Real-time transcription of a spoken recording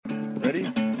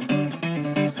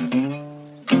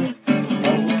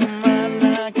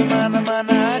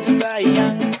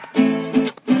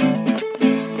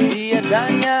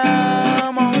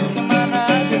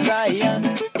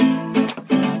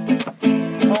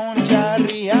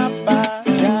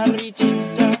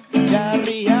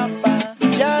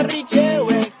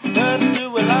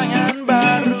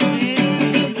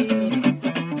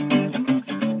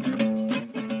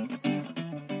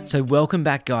So welcome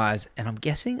back, guys, and I'm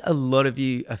guessing a lot of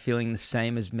you are feeling the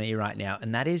same as me right now,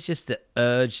 and that is just the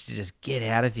urge to just get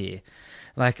out of here.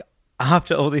 Like,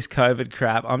 after all this COVID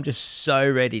crap, I'm just so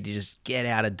ready to just get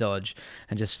out of Dodge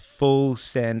and just full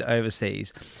send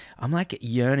overseas. I'm like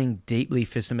yearning deeply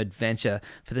for some adventure,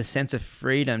 for the sense of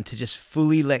freedom to just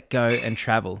fully let go and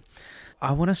travel.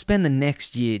 I want to spend the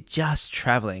next year just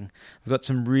traveling. I've got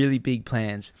some really big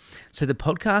plans. So the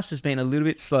podcast has been a little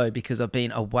bit slow because I've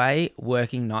been away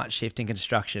working night shift in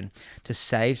construction to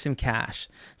save some cash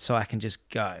so I can just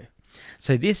go.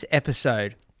 So this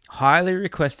episode, highly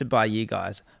requested by you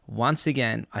guys, once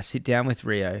again, I sit down with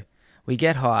Rio, we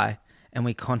get high, and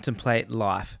we contemplate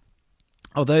life.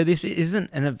 Although this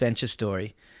isn't an adventure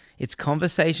story, it's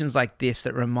conversations like this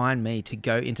that remind me to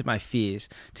go into my fears,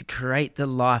 to create the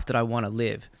life that I want to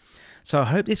live. So I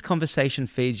hope this conversation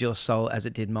feeds your soul as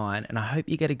it did mine, and I hope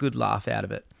you get a good laugh out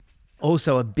of it.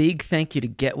 Also, a big thank you to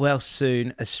Get Well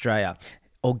Soon Australia.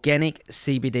 Organic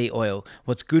CBD oil.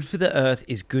 What's good for the earth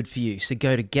is good for you. So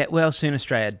go to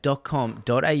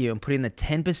getwellsoonaustralia.com.au and put in the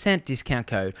 10% discount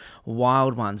code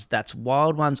Wild Ones. That's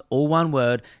Wild Ones, all one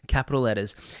word, capital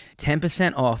letters.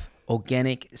 10% off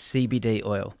organic CBD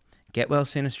oil.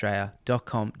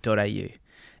 getwellsoonaustralia.com.au.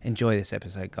 Enjoy this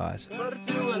episode, guys. That's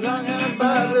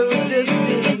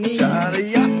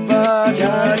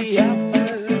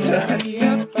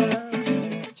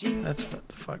what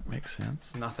the fuck makes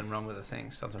sense. Nothing wrong with the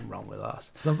thing. Something wrong with us.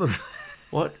 Something.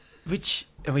 What? Which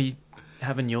are we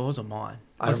having, yours or mine?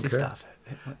 I What's don't this care. stuff?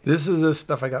 This is the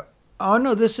stuff I got. Oh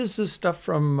no, this is the stuff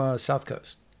from South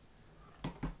Coast.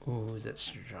 Oh, is it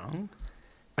strong?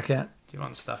 I can't. Do you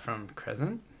want stuff from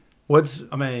Crescent? What's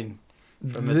I mean,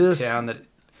 from this?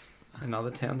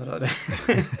 another town that I don't.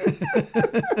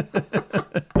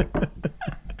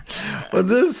 Well,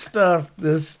 this stuff.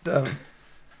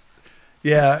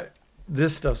 Yeah,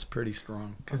 this stuff's pretty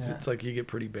strong because Yeah. it's like you get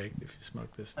pretty baked if you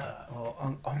smoke this stuff.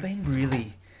 Well, I've been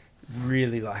really,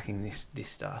 really liking this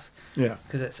stuff Yeah.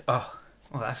 because it's well,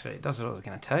 actually, that's what I was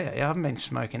going to tell you. Yeah, I haven't been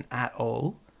smoking at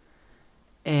all,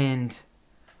 and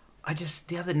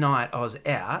the other night I was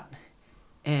out.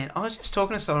 And I was just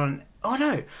talking to someone. Oh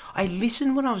no! I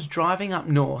listened when I was driving up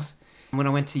north when I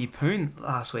went to Yeppoon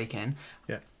last weekend.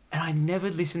 Yeah. And I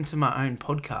never listened to my own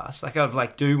podcast. Like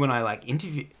I'd do when I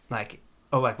interview, when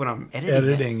I'm editing.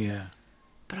 Editing, yeah.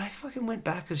 But I fucking went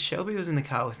back because Shelby was in the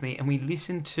car with me, and we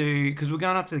listened to, because we're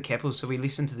going up to the Keppels, so we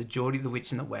listened to the Geordie, the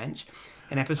Witch, and the Wench,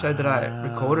 an episode that I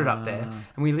recorded up there,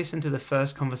 and we listened to the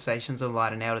first Conversations of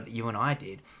Light and Elder that you and I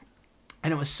did,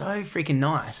 and it was so freaking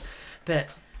nice. But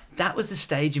that was the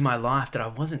stage in my life that I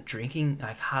wasn't drinking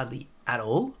hardly at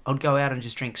all. I'd go out and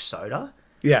just drink soda.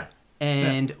 Yeah.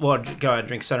 And I'd go out and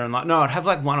drink soda and I'd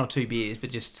have one or two beers, but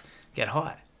just get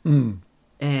high. Mm.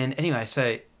 And anyway, so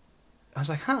I was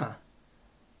like, I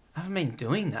haven't been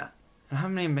doing that. And I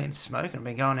haven't even been smoking. I've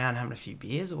been going out and having a few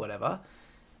beers or whatever.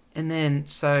 And then,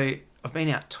 so I've been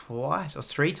out twice or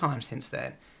three times since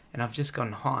then, and I've just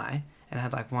gone high and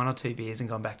had one or two beers and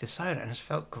gone back to soda, and it's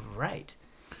felt great.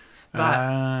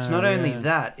 But it's not only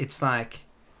that, it's the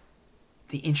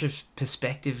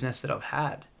introspectiveness that I've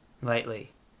had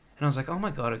lately. And I was like, oh my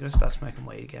God, I've got to start smoking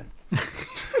weed again.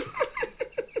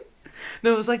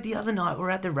 No, it was the other night, we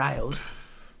were at the rails,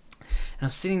 and I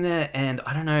was sitting there, and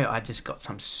I don't know, I just got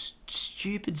some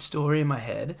stupid story in my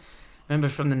head. Remember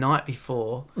from the night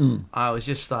before, I was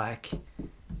just I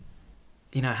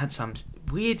had some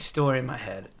weird story in my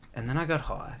head, and then I got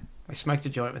high. We smoked a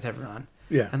joint with everyone.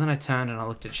 Yeah. And then I turned and I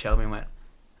looked at Shelby and went,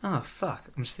 oh, fuck.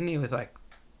 I'm sitting here with, the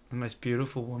most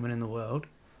beautiful woman in the world.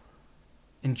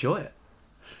 Enjoy it.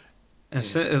 And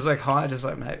so it was high,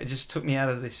 mate, it just took me out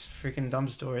of this freaking dumb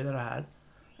story that I had.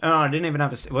 And I didn't even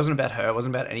it wasn't about her. It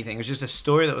wasn't about anything. It was just a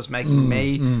story that was making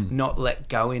me not let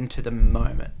go into the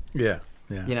moment. Yeah.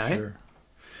 Yeah. You know? Sure.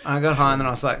 I got high and then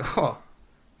I was like, I've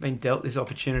been dealt this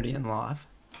opportunity in life.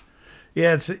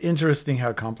 Yeah, it's interesting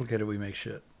how complicated we make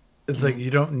shit. It's we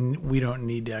don't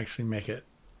need to actually make it.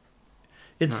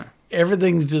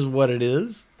 Everything's just what it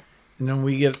is. And then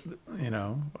we get,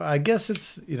 I guess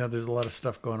it's, there's a lot of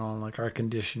stuff going on, like our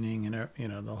conditioning and,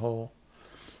 the whole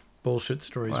bullshit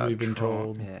stories we've been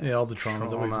told. Yeah, all the trauma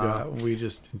that we've got. We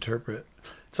just interpret.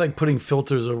 It's like putting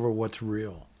filters over what's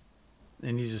real.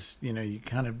 And you just, you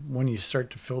kind of, when you start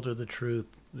to filter the truth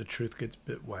gets a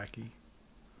bit wacky.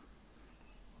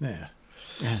 Yeah.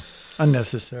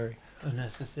 Unnecessary.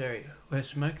 We're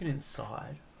smoking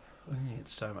inside. We're going to get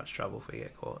so much trouble if we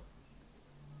get caught.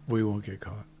 We won't get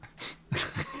caught.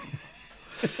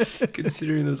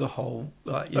 Considering there's a hole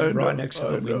right next to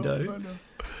the window. I know.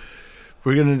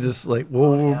 We're going to just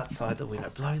we'll outside the window.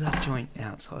 Blow that joint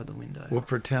outside the window. We'll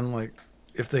pretend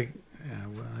if they Yeah,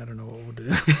 well, I don't know what we'll do.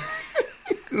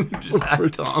 Just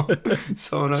act on.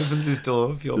 Someone opens this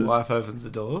door, if your wife opens the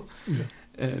door,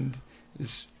 and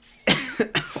just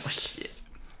oh shit.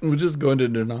 We'll just go into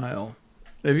denial.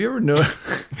 Have you ever noticed?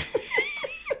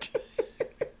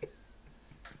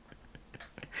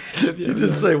 You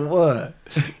just say what?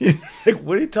 Like,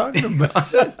 what are you talking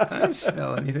about? I don't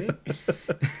smell anything.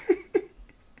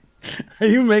 Are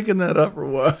you making that up or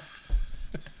what?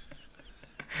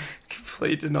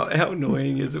 Complete denial. How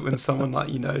annoying is it when someone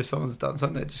someone's done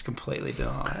something, they just completely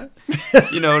deny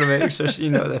it? You know what I mean? Especially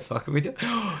they're fucking with you.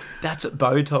 That's what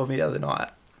Bo told me the other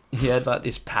night. He had like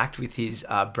this pact with his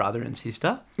brother and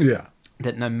sister. Yeah.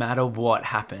 That no matter what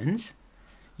happens,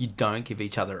 you don't give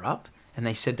each other up. And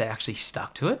they said they actually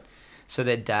stuck to it. So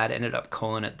their dad ended up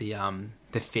calling it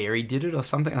the fairy did it or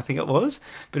something, I think it was.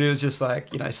 But it was just like,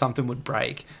 something would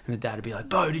break and the dad would be like,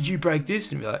 Bo, did you break this?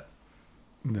 And he'd be like,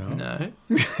 No.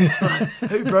 Like,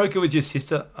 who broke it? Was your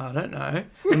sister? I don't know.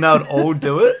 And they would all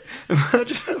do it.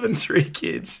 Imagine having 3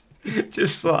 kids.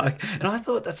 Just like, and I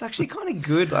thought that's actually kind of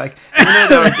good. Like, they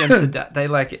were against the dad. They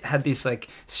like had this like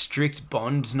strict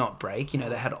bond, not break. They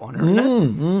had honor in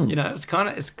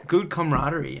it. It's good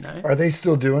camaraderie. Are they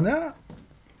still doing that?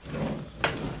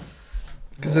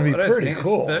 Because it'd be pretty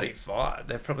cool. 35.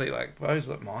 They're probably like Bo's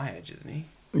like my age, isn't he?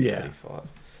 Yeah. 35.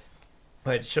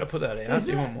 Wait, should I put that out?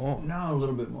 Do you want more? No, a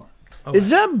little bit more. Okay.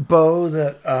 Is that Bo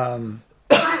that?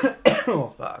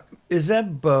 Oh fuck! Is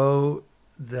that Bo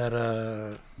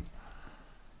that?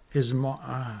 His mom.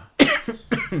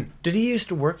 Did he used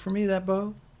to work for me? That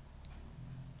Bo?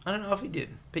 I don't know if he did,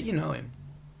 but you know him.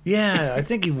 Yeah, I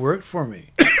think he worked for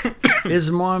me.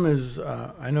 His mom is.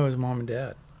 I know his mom and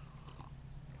dad.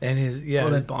 And Well,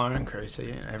 they're Byron crew, so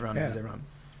everyone knows everyone.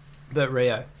 But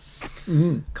Rio,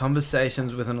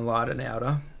 conversations with an Elijah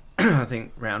Nauder, I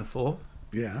think round 4.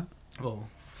 Yeah. Well,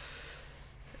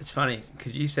 it's funny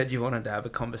because you said you wanted to have a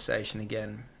conversation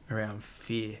again around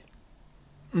fear.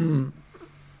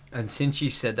 And since you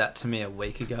said that to me a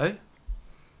week ago,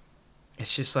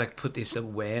 it's just like put this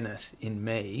awareness in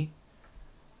me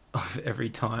of every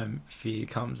time fear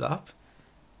comes up.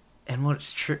 And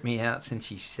what's tripped me out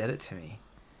since you said it to me,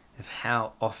 of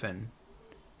how often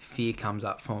fear comes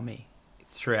up for me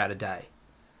throughout a day.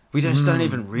 We just don't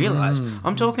even realise.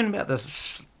 I'm talking about the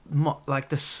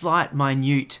slight,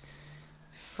 minute,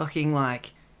 fucking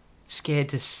like scared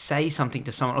to say something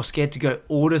to someone or scared to go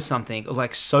order something or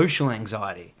like social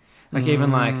anxiety. Like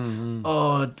even like,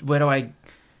 where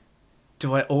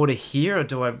do I order here or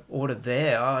do I order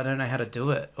there? Oh, I don't know how to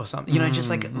do it or something. Just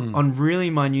like on really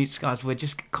minute scars, we're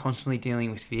just constantly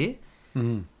dealing with fear.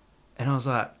 And I was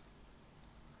like,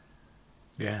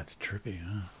 yeah, it's trippy,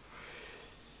 huh?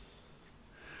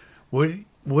 What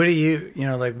do you,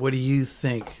 what do you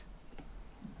think?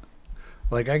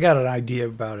 Like, I got an idea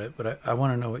about it, but I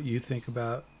want to know what you think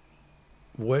about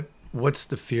what's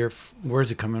the fear?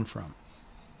 Where's it coming from?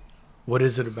 What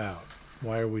is it about?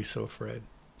 Why are we so afraid?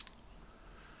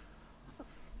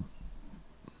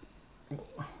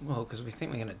 Well, because we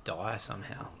think we're going to die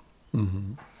somehow.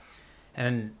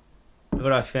 And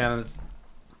what I found is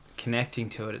connecting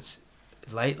to it,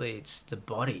 lately it's the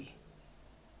body.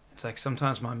 It's like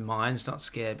sometimes my mind's not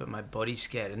scared, but my body's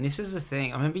scared. And this is the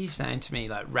thing. I remember you saying to me,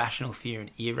 like, rational fear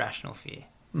and irrational fear.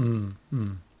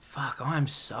 Fuck, I'm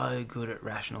so good at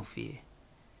rational fear.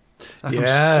 Like,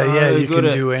 you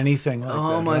can do anything like that.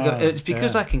 Oh, my God. It's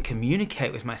because I can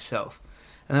communicate with myself.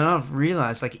 And then I've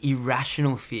realised, like,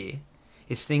 irrational fear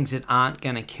is things that aren't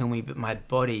going to kill me, but my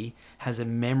body has a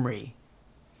memory,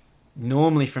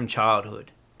 normally from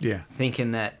childhood,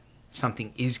 thinking that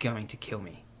something is going to kill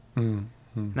me. And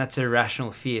that's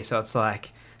irrational fear. So it's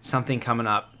like something coming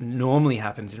up normally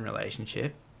happens in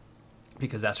relationship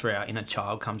because that's where our inner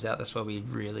child comes out. That's where we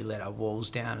really let our walls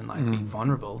down and like be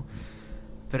vulnerable.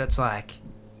 But it's like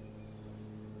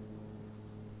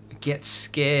get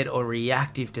scared or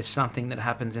reactive to something that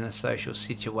happens in a social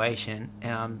situation,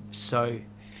 and I'm so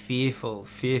fearful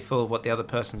of what the other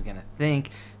person's going to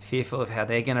think, fearful of how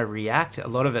they're going to react. A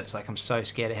lot of it's like I'm so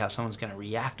scared of how someone's going to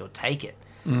react or take it.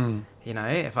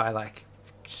 If I like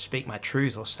speak my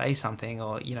truth or say something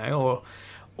or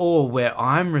where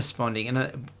I'm responding,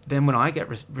 and then when I get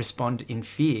respond in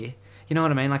fear, you know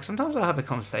what I mean? Like sometimes I'll have a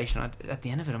conversation, at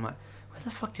the end of it I'm like, where the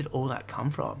fuck did all that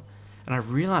come from? And I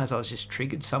realised I was just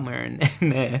triggered somewhere in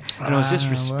there, and I was just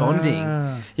responding.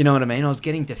 Wow. You know what I mean? I was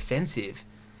getting defensive.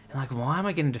 And like, why am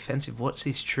I getting defensive? What's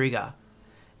this trigger?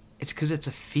 It's because it's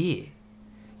a fear,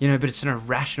 but it's an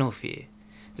irrational fear.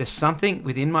 There's something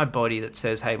within my body that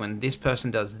says, hey, when this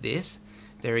person does this,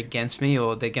 they're against me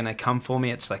or they're going to come for me.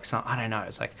 It's like, I don't know.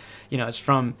 It's like, it's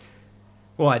from,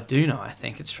 well, I do know, I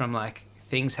think it's from like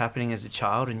things happening as a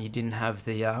child and you didn't have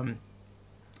the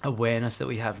awareness that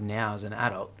we have now as an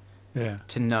adult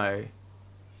to know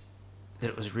that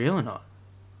it was real or not.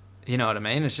 You know what I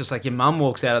mean? It's just like your mum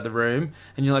walks out of the room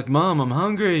and you're like, Mum, I'm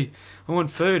hungry. I want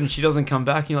food. And she doesn't come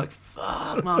back. And you're like,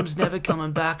 fuck, Mum's never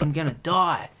coming back. I'm going to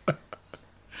die.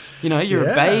 You know, you're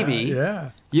a baby.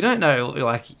 Yeah. You don't know,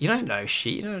 like, you don't know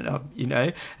shit. You don't know, you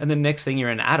know. And the next thing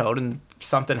you're an adult and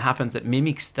something happens that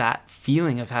mimics that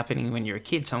feeling of happening when you're a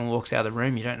kid. Someone walks out of the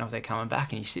room. You don't know if they're coming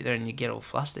back. And you sit there and you get all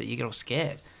flustered. You get all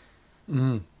scared.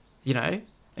 You know?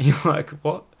 And you're like,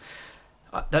 what?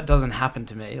 That doesn't happen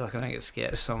to me. Like, I don't get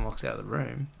scared if someone walks out of the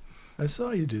room. I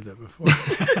saw you do that before.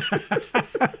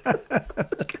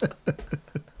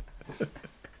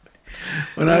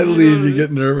 When I leave, you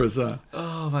get nervous, huh?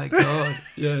 Oh, my God.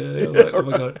 Yeah. Like, oh,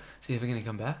 my God. See if we're going to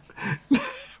come back?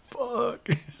 Fuck.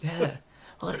 Yeah.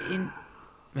 Well,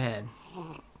 man.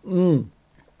 You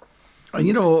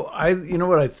know,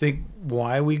 what I think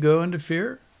why we go into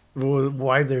fear?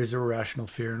 Why there's irrational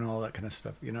fear and all that kind of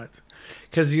stuff. You know, it's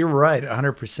because you're right,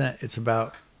 100%.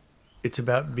 It's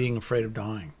about being afraid of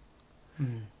dying.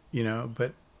 You know,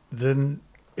 but then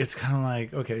it's kind of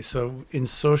like, okay, so in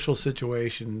social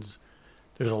situations,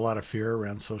 there's a lot of fear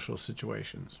around social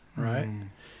situations, right?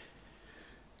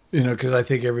 You know, because I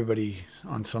think everybody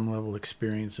on some level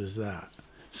experiences that.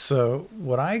 So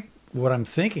what I'm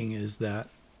thinking is that,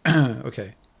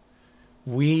 okay,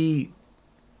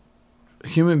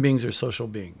 human beings are social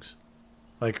beings.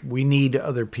 Like, we need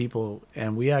other people,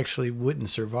 and we actually wouldn't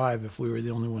survive if we were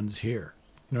the only ones here.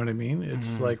 You know what I mean?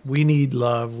 It's like we need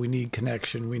love, we need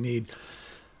connection, we need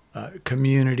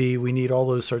community, we need all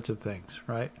those sorts of things,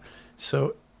 right?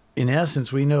 So, in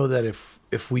essence, we know that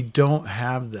if we don't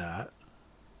have that,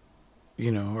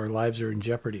 you know, our lives are in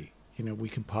jeopardy. You know, we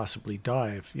could possibly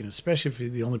die, if, you know, especially if you're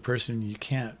the only person, you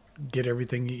can't get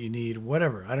everything that you need,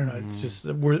 whatever. I don't know. It's just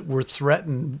we're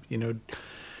threatened, you know.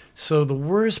 So the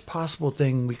worst possible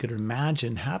thing we could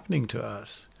imagine happening to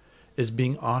us is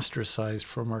being ostracized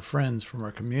from our friends, from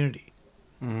our community.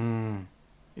 You know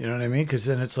what I mean? Because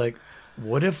then it's like,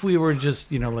 what if we were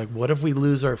just, you know, like, what if we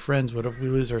lose our friends? What if we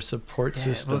lose our support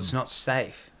system? Well, it's not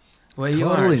safe. Where totally you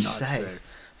are, it's not safe.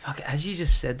 Fuck, as you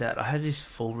just said that, I had this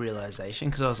full realization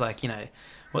because I was like, you know,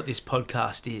 what this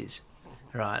podcast is,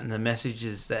 right? And the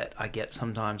messages that I get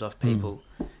sometimes off people,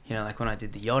 you know, like when I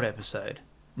did the yacht episode,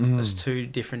 there's two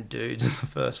different dudes the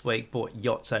first week bought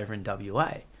yachts over in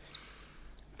WA.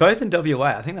 Both in WA.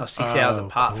 I think they were 6 hours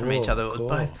apart from each other. It was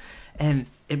both. And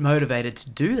it motivated to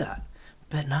do that.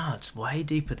 But no, it's way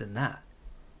deeper than that.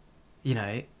 You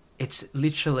know, it's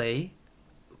literally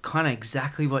kind of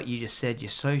exactly what you just said. You're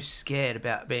so scared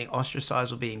about being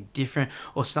ostracized or being different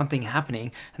or something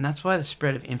happening. And that's why the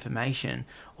spread of information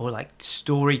or like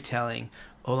storytelling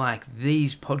or like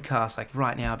these podcasts like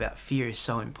right now about fear is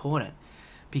so important,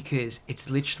 because it's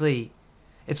literally,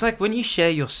 it's like when you share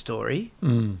your story,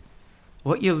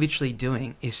 what you're literally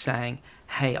doing is saying,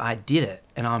 hey, I did it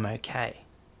and I'm okay.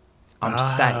 I'm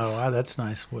safe. Oh, wow, that's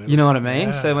nice. You know what I mean?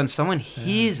 Yeah. So when someone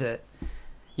hears it,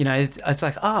 you know, it's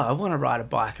like, oh, I want to ride a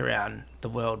bike around the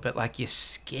world, but like you're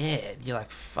scared. You're like,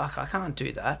 fuck, I can't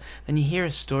do that. Then you hear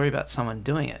a story about someone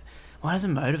doing it. Why does it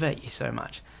motivate you so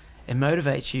much? It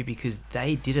motivates you because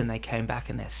they did and they came back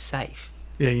and they're safe.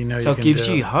 Yeah, you know. So it gives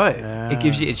you hope. Yeah.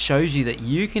 It shows you that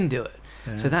you can do it.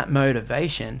 Yeah. So that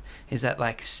motivation is that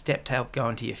like step to help go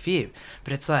into your fear.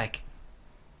 But it's like,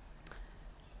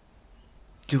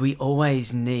 do we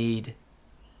always need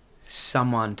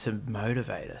someone to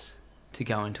motivate us to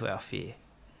go into our fear?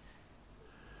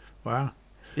 Wow.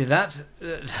 Yeah, that's...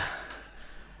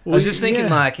 I was just thinking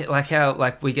like how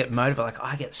like we get motivated. Like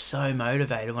I get so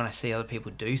motivated when I see other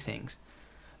people do things.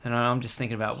 And I'm just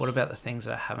thinking about, what about the things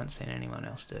that I haven't seen anyone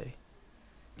else do?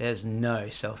 There's no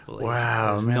self-belief.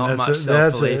 Wow, There's man, not much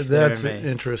self-belief that's an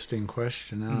interesting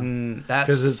question. Huh?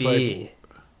 That's it's fear. Like,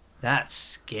 that's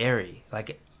scary.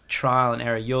 Like trial and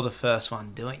error. You're the first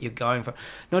one doing it. You're going for.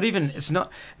 Not even. It's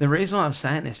not. The reason why I'm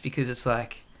saying this, because it's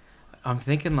like I'm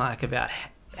thinking like about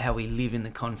how we live in the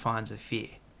confines of fear.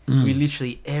 We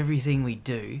literally, everything we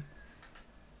do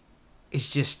is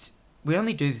just, we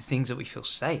only do the things that we feel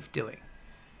safe doing.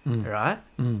 Right?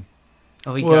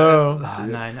 Or we go,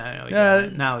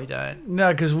 no, we don't.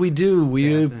 No, because we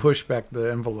do push back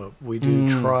the envelope. We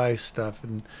do try stuff.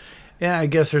 And yeah, I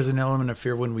guess there's an element of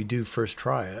fear when we do first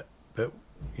try it. But,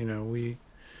 you know,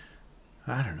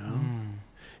 I don't know.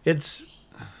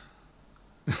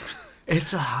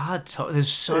 It's a hard topic.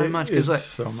 There's so much. It's like,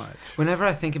 so much. Whenever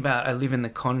I think about I live in the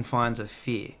confines of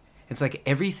fear, it's like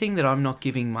everything that I'm not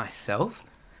giving myself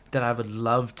that I would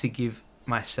love to give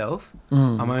myself,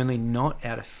 I'm only not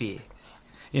out of fear.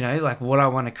 You know, like what I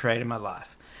want to create in my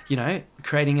life. You know,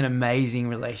 creating an amazing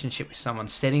relationship with someone,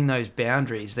 setting those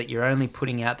boundaries that you're only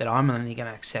putting out that I'm only going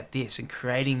to accept this, and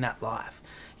creating that life.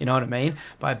 You know what I mean?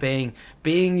 By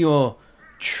being your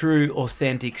true,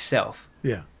 authentic self.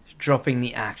 Yeah. Dropping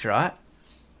the act, right?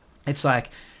 It's like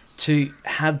to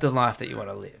have the life that you want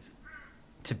to live,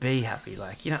 to be happy.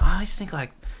 Like, you know, I always think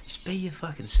like, just be your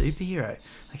fucking superhero.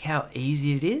 Like how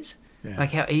easy it is. Yeah.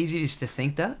 Like how easy it is to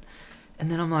think that.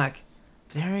 And then I'm like,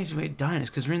 the only reason we don't is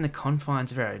because we're in the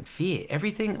confines of our own fear.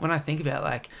 Everything, when I think about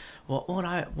like, what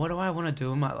do I want to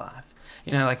do in my life?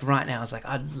 You know, like right now, it's like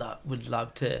I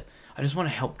just want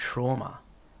to help trauma.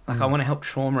 Like I want to help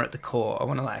trauma at the core. I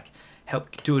want to like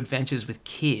help do adventures with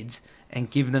kids and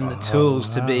give them the tools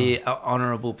to be an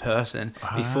honourable person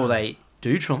before they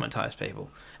do traumatize people.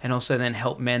 And also then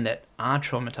help men that are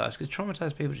traumatized, because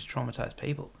traumatized people just traumatize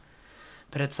people.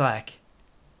 But it's like,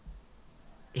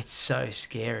 it's so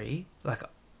scary. Like,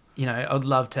 you know, I'd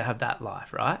love to have that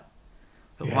life, right?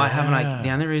 But why haven't I? The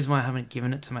only reason why I haven't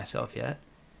given it to myself yet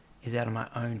is out of my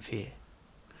own fear.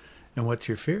 And what's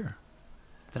your fear?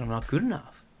 That I'm not good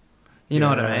enough. You know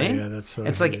what I mean? Yeah, that's so.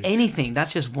 It's huge. Like anything.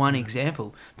 That's just one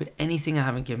example. But anything I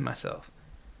haven't given myself.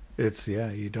 It's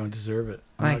you don't deserve it.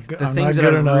 Like the things that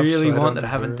I really want that I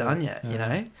haven't done yet. You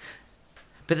know.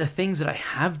 But the things that I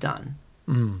have done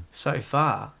so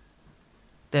far,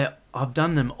 I've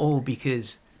done them all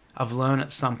because I've learned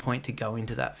at some point to go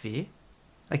into that fear.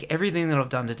 Like everything that I've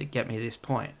done to get me to this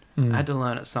point, I had to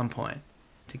learn at some point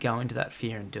to go into that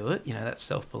fear and do it. You know, that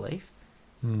self-belief.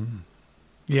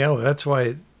 Yeah, well, that's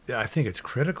why I think it's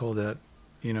critical that,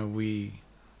 you know, we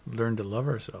learn to love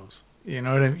ourselves. You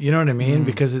know what I mean?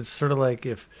 Because it's sort of like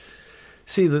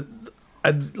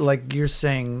like you're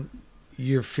saying,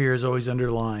 your fear is always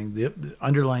underlying. The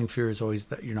underlying fear is always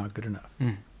that you're not good enough.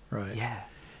 Right. Yeah.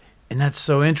 And that's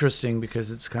so interesting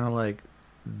because it's kind of like,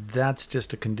 that's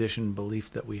just a conditioned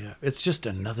belief that we have. It's just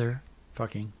another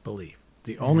fucking belief.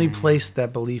 The only place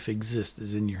that belief exists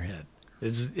is in your head.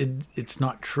 It's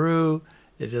not true.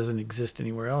 It doesn't exist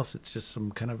anywhere else. It's just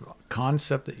some kind of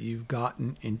concept that you've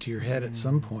gotten into your head at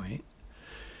some point,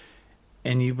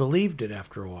 and you believed it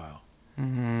after a while.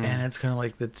 And it's kind of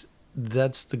like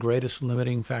that's the greatest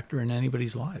limiting factor in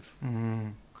anybody's life,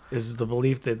 is the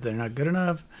belief that they're not good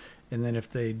enough, and then if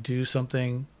they do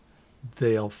something,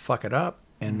 they'll fuck it up,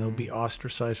 and they'll be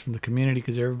ostracized from the community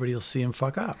because everybody will see them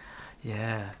fuck up.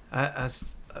 Yeah. I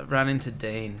ran into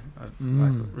Dean,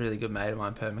 like a really good mate of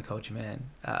mine, permaculture man,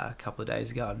 a couple of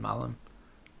days ago in Mullum.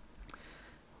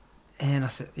 And I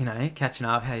said, you know, catching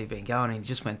up, how you been going? And he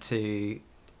just went to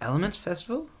Elements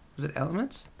Festival. Was it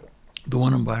Elements? The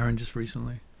one in Byron just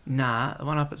recently. Nah, the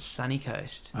one up at Sunny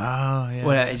Coast. Oh, yeah.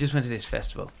 Well, he just went to this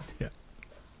festival. Yeah.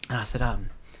 And I said,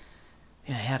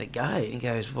 you know, how'd it go? And he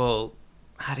goes, well,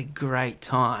 I had a great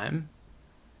time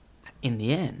in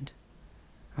the end.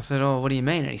 I said, oh, what do you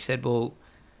mean? And he said, well,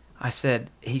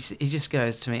 he just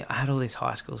goes to me, I had all this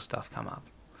high school stuff come up.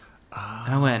 Oh,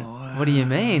 and I went, what do you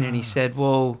mean? And he said,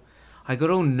 well, I got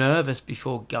all nervous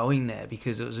before going there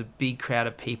because it was a big crowd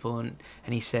of people. And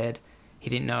he said he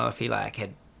didn't know if he like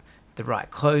had the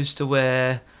right clothes to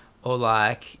wear, or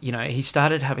like, you know, he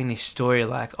started having this story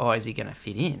like, oh, is he going to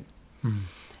fit in?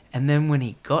 And then when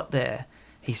he got there,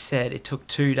 he said it took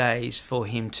 2 days for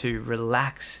him to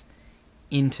relax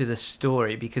into the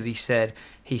story, because he said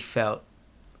he felt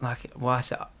like, well, I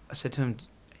said to him,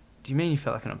 do you mean you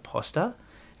felt like an imposter? And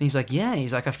he's like, yeah.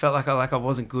 He's like, I felt like I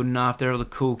wasn't good enough. They're all the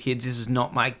cool kids. This is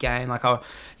not my game. Like,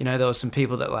 you know, there was some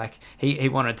people that like he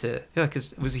wanted to, like,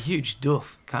 it was a huge doof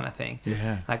kind of thing,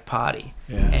 like party,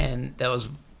 and there was,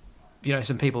 you know,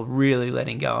 some people really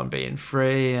letting go and being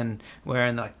free and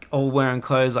wearing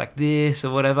clothes like this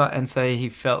or whatever, and so he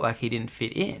felt like he didn't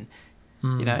fit in.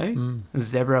 You know, a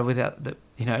zebra without the,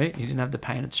 you know, he didn't have the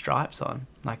painted stripes on,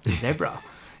 like the zebra,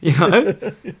 you know,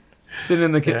 sitting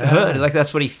in the herd. Like,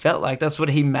 that's what he felt like. That's what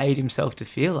he made himself to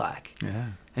feel like. Yeah.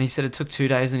 And he said it took 2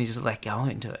 days and he just let go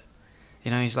into it. You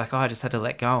know, he's like, oh, I just had to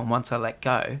let go. And once I let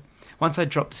go, once I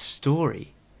dropped the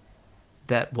story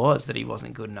that he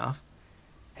wasn't good enough,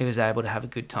 he was able to have a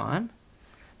good time.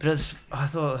 But I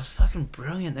thought it was fucking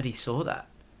brilliant that he saw that.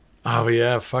 Oh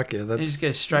yeah, fuck yeah! You just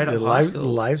go straight up high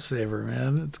school. Lifesaver,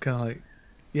 man. It's kind of like,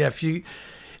 yeah.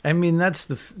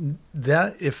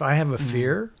 If I have a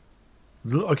fear,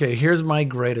 okay. Here's my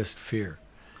greatest fear: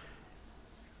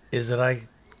 is that I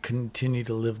continue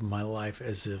to live my life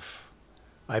as if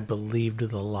I believed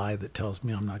the lie that tells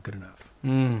me I'm not good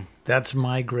enough. That's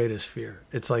my greatest fear.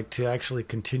 It's like to actually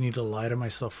continue to lie to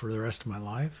myself for the rest of my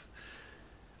life.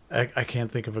 I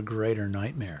can't think of a greater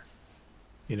nightmare.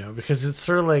 You know, because it's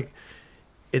sort of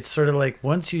like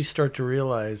once you start to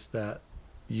realize that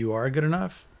you are good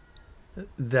enough,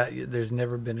 that there's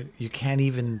never been, you can't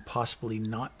even possibly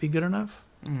not be good enough.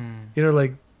 You know,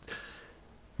 like,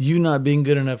 you not being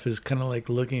good enough is kind of like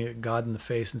looking at God in the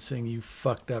face and saying, you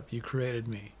fucked up, you created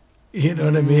me. You know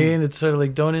what I mean? It's sort of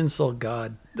like, don't insult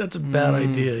God. That's a bad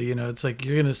idea. You know, it's like,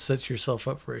 you're going to set yourself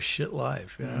up for a shit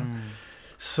life, you know?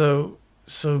 So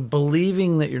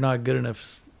believing that you're not good enough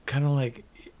is kind of like,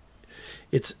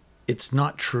 it's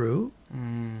not true.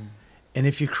 And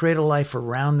if you create a life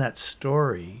around that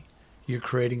story, you're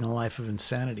creating a life of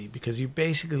insanity, because you're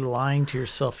basically lying to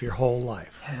yourself your whole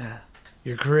life. Yeah.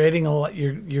 You're creating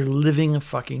you're living a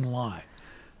fucking lie.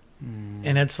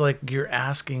 And it's like, you're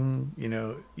asking, you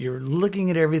know, you're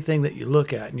looking at everything that you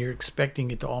look at and you're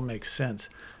expecting it to all make sense.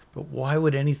 But why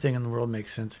would anything in the world make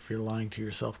sense if you're lying to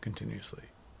yourself continuously?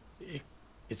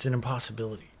 It's an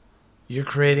impossibility. You're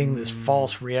creating this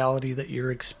false reality that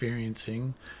you're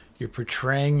experiencing. You're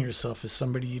portraying yourself as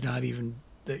somebody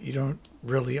that you don't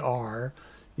really are.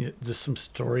 There's some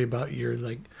story about your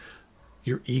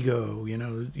ego, you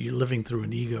know, you're living through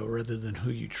an ego rather than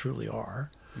who you truly are.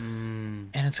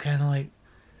 And it's kind of like,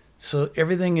 so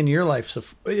everything in your life,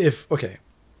 okay,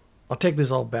 I'll take this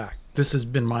all back. This has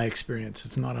been my experience.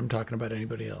 It's not, I'm talking about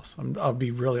anybody else. I'll be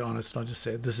really honest. I'll just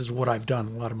say, this is what I've done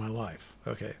a lot of my life.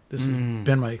 Okay. This has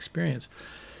been my experience,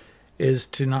 is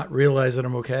to not realize that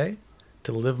I'm okay,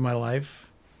 to live my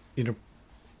life, you know,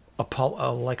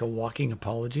 like a walking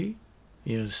apology,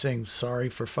 you know, saying sorry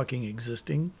for fucking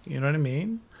existing. You know what I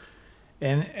mean?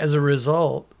 And as a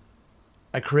result,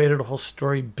 I created a whole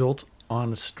story built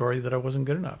on a story that I wasn't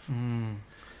good enough. And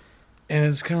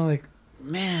it's kind of like,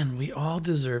 man, we all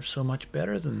deserve so much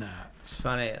better than that. It's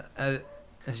funny.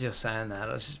 As you're saying that,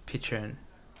 I was just picturing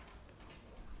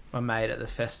my mate at the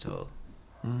festival.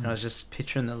 And I was just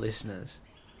picturing the listeners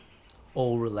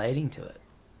all relating to it.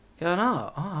 Going,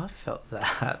 oh, I felt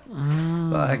that.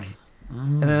 Like,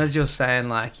 and then as you're saying,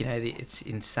 like, you know, it's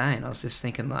insane. I was just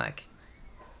thinking, like,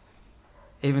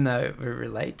 even though we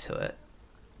relate to it,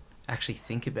 actually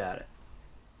think about it.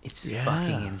 It's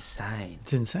fucking insane.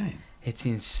 It's insane. It's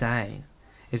insane.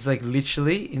 It's like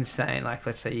literally insane. Like,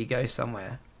 let's say you go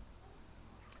somewhere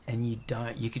and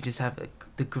you could just have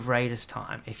the greatest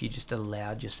time if you just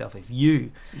allowed yourself, if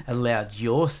you allowed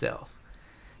yourself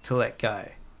to let go.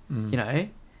 You know, it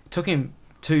took him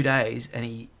 2 days and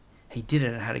he did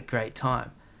it and had a great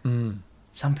time.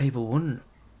 Some people wouldn't.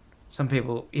 Some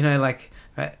people, you know, like,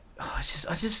 right? Oh, I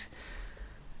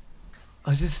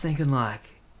was just thinking, like,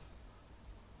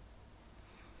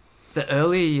 the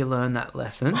earlier you learn that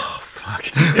lesson,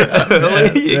 the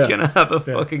earlier you're going to have a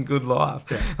fucking good life.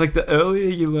 Like, the earlier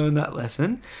you learn that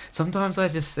lesson, sometimes I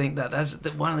just think that's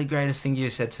one of the greatest things you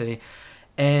said to me.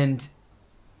 And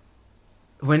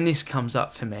when this comes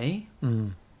up for me,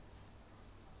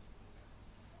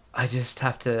 I just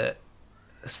have to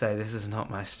say, this is not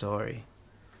my story,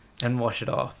 and wash it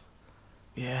off.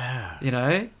 Yeah. You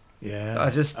know? Yeah. I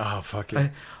just... Oh, fuck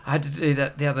it. I had to do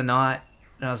that the other night,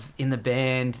 and I was in the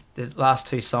band. The last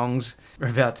 2 songs were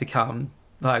about to come.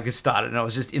 Like, it started, and I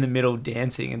was just in the middle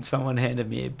dancing, and someone handed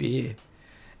me a beer.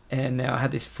 And now I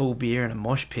had this full beer in a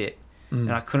mosh pit,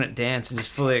 and I couldn't dance and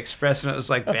just fully express, and it was,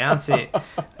 like, bouncy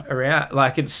around.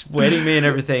 Like, it's wetting me and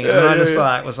everything. And I just,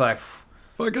 like, was like...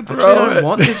 Fucking I don't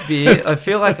want this beer. I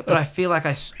feel like I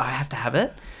have to have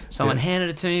it. Someone handed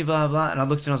it to me, blah, blah. And I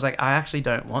looked and I was like, I actually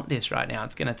don't want this right now.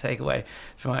 It's going to take away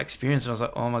from my experience. And I was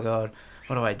like, oh my God,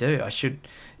 what do I do? I should,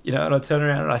 you know, and I turned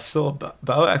around and I saw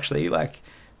Bo actually, like,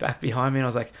 back behind me. And I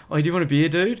was like, oh, do you want a beer,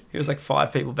 dude? He was like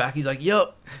 5 people back. He's like,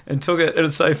 yup. And took it. And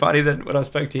it's so funny that when I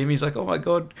spoke to him, he's like, oh my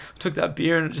God, I took that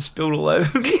beer and it just spilled all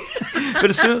over me. But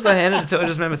as soon as I handed it to him, I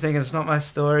just remember thinking, it's not my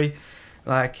story.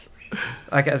 Like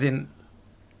as in,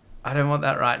 I don't want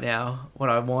that right now. What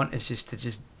I want is just to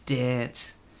just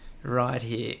dance right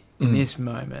here in this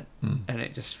moment, and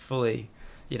it just fully,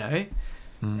 you know.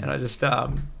 And I just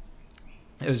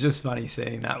it was just funny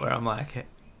seeing that, where I'm like,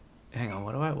 hang on,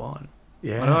 what do I want?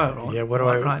 Yeah. What do I want? Yeah. What do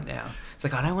I right now? It's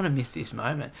like, I don't want to miss this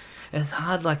moment, and it's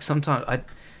hard. Like, sometimes I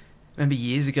remember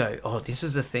years ago. Oh, this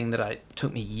is the thing that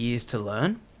took me years to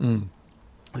learn.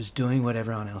 Was doing what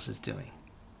everyone else is doing.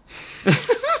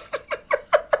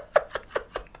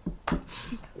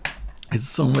 It's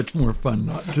so much more fun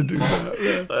not to do that.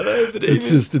 Yeah. I know, but it's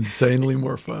just insanely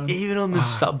more fun. Even on the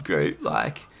subgroup,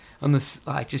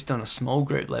 just on a small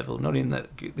group level, not in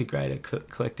the greater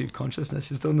collective consciousness,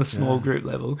 just on the small group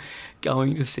level,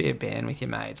 going to see a band with your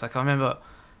mates. Like, I remember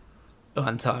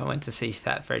one time I went to see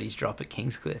Fat Freddy's drop at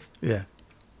Kingscliff. Yeah.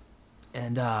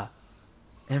 And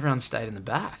everyone stayed in the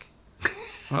back.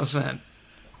 I was saying,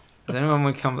 Does anyone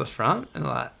want to come to the front? And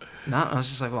like, no. And I was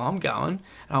just like, well, I'm going.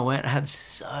 And I went and had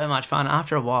so much fun.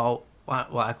 After a while,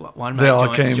 one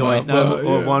mate joined.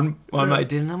 One mate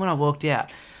did. And then when I walked out,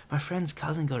 my friend's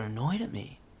cousin got annoyed at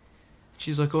me.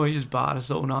 She's like, oh, you just barred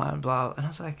us all night and blah. And I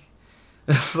was like,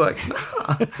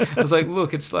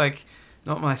 look, it's like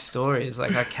not my story. It's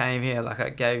like I came here, like I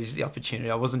gave you the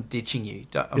opportunity. I wasn't ditching you.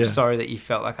 I'm sorry that you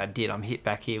felt like I did. I'm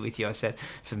back here with you. I said,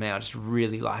 for me, I just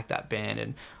really like that band,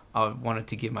 and I wanted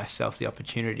to give myself the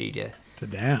opportunity to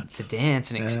dance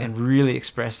and really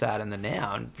express that in the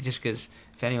now. And just because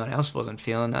if anyone else wasn't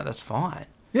feeling that, that's fine.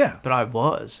 Yeah. But I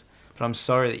was. But I'm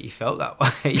sorry that you felt that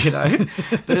way, you know.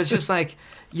 But it's just like,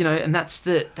 you know, and that's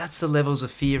the levels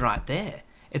of fear right there.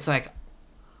 It's like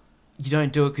you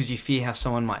don't do it because you fear how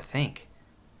someone might think.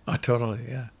 Oh, totally,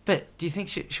 yeah. But do you think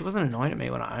she wasn't annoyed at me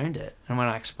when I owned it and when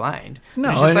I explained?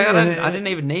 No, it's just like I didn't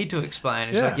even need to explain.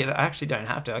 It's like, I actually don't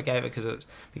have to. I gave it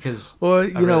because. Well,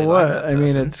 you know what? I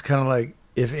mean, it's kind of like,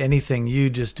 if anything, you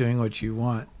just doing what you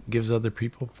want gives other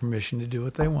people permission to do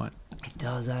what they want. It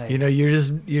does, eh? You know, you're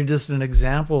just an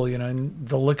example, you know, and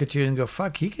they'll look at you and go,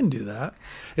 fuck, he can do that.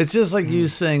 It's just like you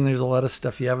saying there's a lot of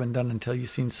stuff you haven't done until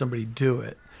you've seen somebody do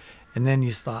it. And then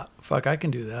you thought, fuck, I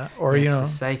can do that. Or, you know.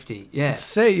 It's safety, yeah.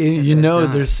 You know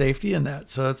there's safety in that.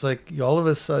 So it's like all of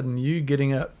a sudden you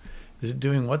getting up is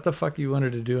doing what the fuck you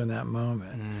wanted to do in that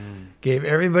moment. Gave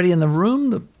everybody in the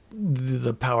room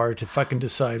the power to fucking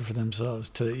decide for themselves,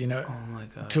 to, you know, oh my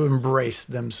God, to embrace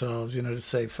themselves, you know, to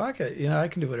say, fuck it, you know, I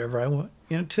can do whatever I want,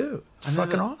 you know, too. It's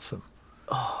fucking awesome.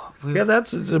 Oh,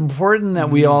 it's important that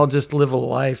we all just live a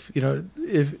life, you know,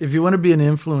 if you want to be an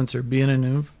influencer, be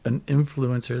an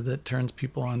influencer that turns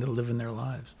people on to living their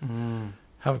lives.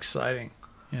 How exciting,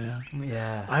 you know?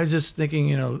 Yeah. I was just thinking,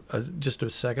 you know, just a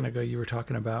second ago, you were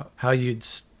talking about how you'd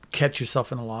catch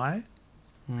yourself in a lie.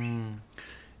 And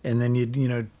then you'd, you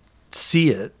know, see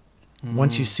it.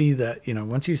 Once you see that, you know,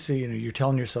 you're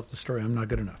telling yourself the story, I'm not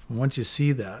good enough. And once you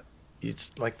see that,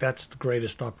 it's like, that's the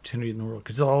greatest opportunity in the world,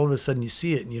 because all of a sudden you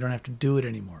see it and you don't have to do it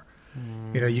anymore.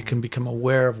 You know, you can become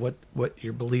aware of what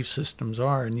your belief systems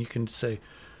are, and you can say,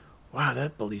 wow,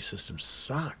 that belief system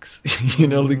sucks. You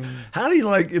know, like, how do you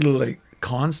like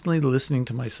constantly listening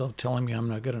to myself telling me I'm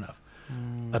not good enough?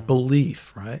 A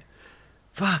belief, right?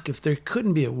 Fuck, if there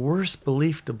couldn't be a worse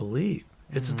belief to believe,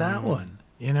 it's that one.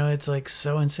 You know, it's like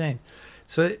so insane.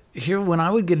 So here, when I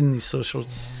would get in these social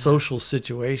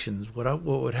situations, what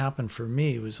would happen for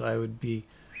me was I would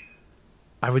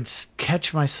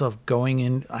catch myself going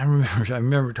in. I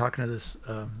remember talking to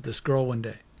this girl one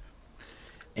day,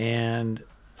 and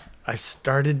I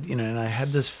started, you know, and I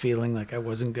had this feeling like I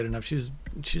wasn't good enough. She's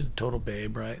a total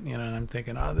babe, right? You know, and I'm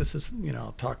thinking, this is, you know,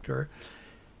 I'll talk to her,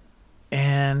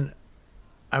 and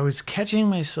I was catching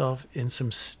myself in some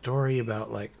story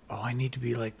about like, I need to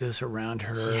be like this around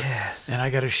her. Yes. And I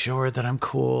got to show her that I'm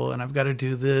cool, and I've got to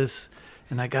do this,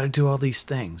 and I got to do all these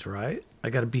things, right? I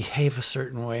got to behave a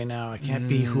certain way now. I can't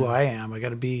be who I am. I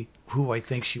got to be who I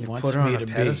think she wants put her me on to a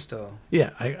pedestal. be. Yeah,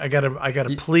 I got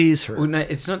to please her. Well, no,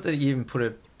 it's not that you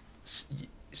even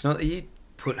it's not that you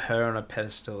put her on a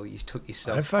pedestal. You took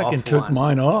yourself off. I fucking took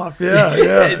mine off. Yeah,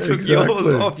 it took yours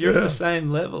off. You're at the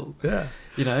same level. Yeah.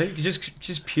 You know,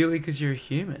 just purely because you're a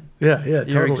human. Yeah, You're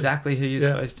totally. exactly who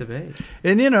you're supposed to be.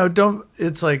 And, you know,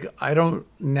 it's like, I don't,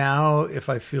 now, if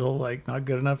I feel like not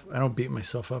good enough, I don't beat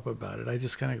myself up about it. I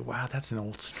just kind of go, wow, that's an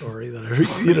old story that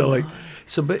I, you know, like,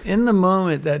 so, but in the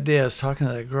moment that day I was talking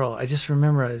to that girl, I just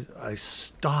remember I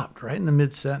stopped right in the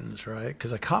mid-sentence, right?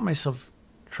 Because I caught myself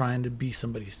trying to be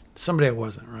somebody I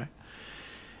wasn't, right?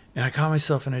 And I caught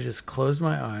myself, and I just closed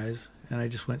my eyes, and I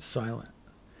just went silent.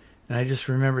 And I just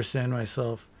remember saying to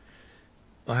myself,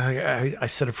 I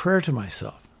said a prayer to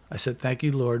myself. I said, thank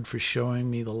you, Lord, for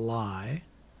showing me the lie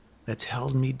that's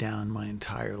held me down my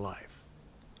entire life.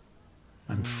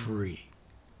 I'm free.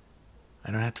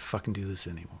 I don't have to fucking do this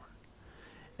anymore.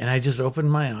 And I just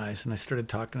opened my eyes, and I started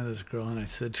talking to this girl, and I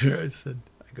said to her, I said,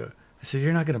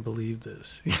 you're not going to believe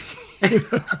this.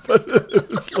 But it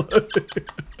was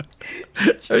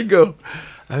like,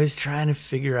 I was trying to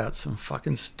figure out some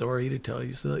fucking story to tell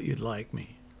you so that you'd like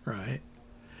me, right?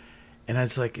 And I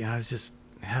was like, I was just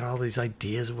had all these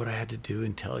ideas of what I had to do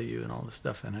and tell you and all this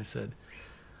stuff. And I said,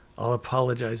 I'll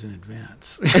apologize in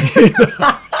advance. It's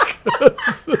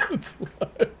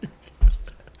like,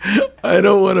 I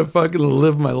don't want to fucking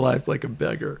live my life like a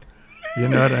beggar. You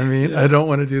know what I mean? I don't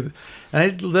want to do that. And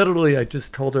I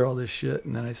just told her all this shit.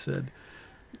 And then I said,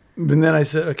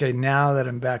 okay, now that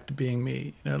I'm back to being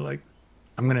me, you know, like,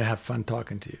 I'm going to have fun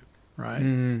talking to you, right?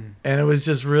 And it was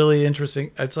just really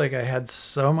interesting. It's like I had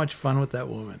so much fun with that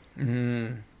woman,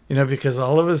 you know, because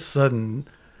all of a sudden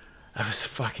I was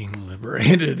fucking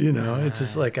liberated, you know. Right. It's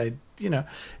just like and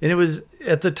it was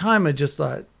at the time I just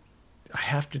thought I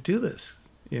have to do this.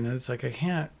 You know, it's like I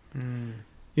can't.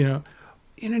 You know,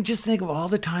 just think of all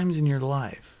the times in your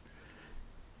life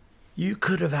you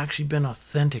could have actually been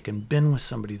authentic and been with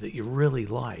somebody that you really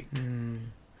liked,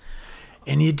 and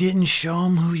you didn't show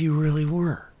them who you really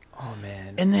were. Oh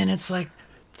man! And then it's like,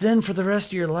 then for the rest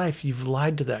of your life you've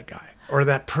lied to that guy or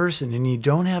that person, and you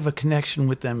don't have a connection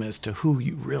with them as to who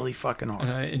you really fucking are.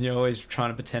 And you're always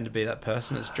trying to pretend to be that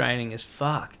person. It's draining as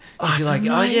fuck. Oh, you're like,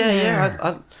 oh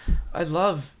yeah, I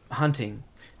love hunting.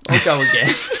 I'll go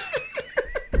again.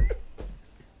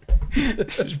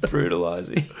 It's just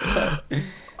brutalizing.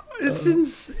 It's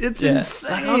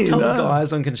insane. Like I've told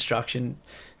guys on construction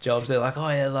jobs, they're like, oh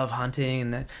yeah, I love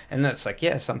hunting, and that's like,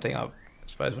 yeah, something I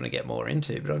suppose want to get more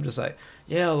into. But I'm just like,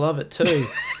 yeah, I love it too.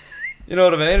 You know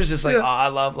what I mean? It's just like, I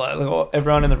love like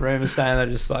everyone in the room is saying they're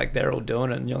just like they're all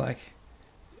doing it, and you're like,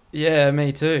 yeah,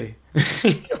 me too.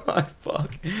 You're like,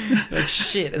 fuck, like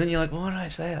shit, and then you're like, why did I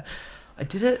say that? I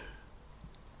did it.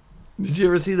 Did you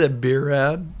ever see that beer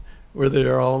ad where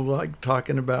they're all like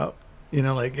talking about, you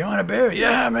know, like, you want a beer?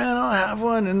 Yeah, man, I'll have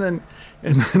one. And then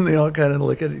they all kind of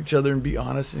look at each other and be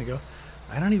honest, and you go,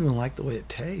 I don't even like the way it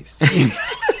tastes. Yeah.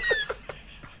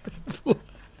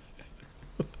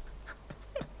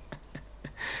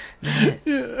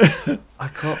 I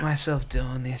caught myself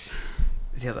doing this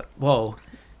the other. Whoa.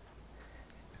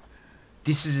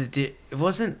 This is it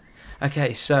wasn't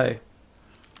okay. So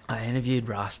I interviewed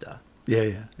Rasta.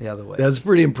 Yeah. The other week. That's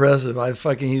pretty impressive.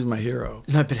 He's my hero.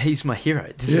 No, but he's my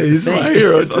hero. He's my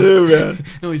hero too, man.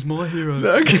 No, he's my hero.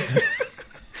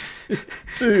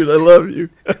 Dude, I love you.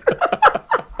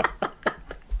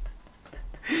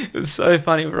 It was so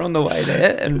funny. We were on the way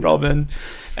there, and Robin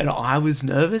and I was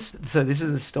nervous. So this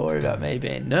is a story about me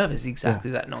being nervous.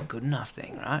 Exactly that not good enough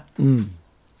thing, right?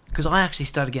 Because I actually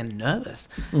started getting nervous.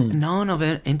 And no one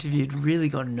I've interviewed really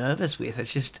got nervous with.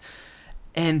 It's just,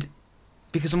 and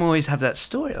because I'm always have that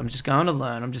story. I'm just going to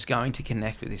learn. I'm just going to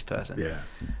connect with this person. Yeah.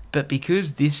 But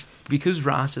because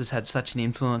Rasta's had such an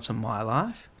influence on my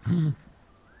life,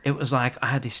 it was like I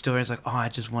had this story. It's like, oh, I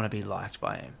just want to be liked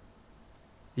by him.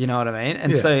 You know what I mean?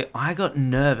 And so I got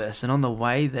nervous, and on the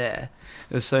way there,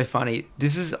 it was so funny.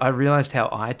 I realized how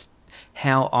I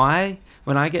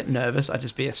when I get nervous, I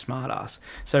just be a smartass.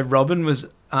 So Robin was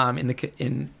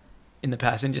in the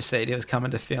passenger seat. He was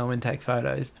coming to film and take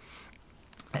photos,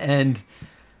 and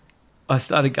I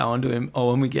started going to him.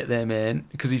 Oh, when we get there, man,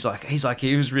 because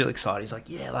he was really excited. He's like,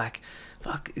 yeah, like,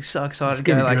 fuck, so excited to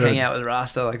go like hang out with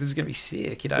Rasta. Like, this is gonna be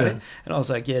sick, you know. Yeah. And I was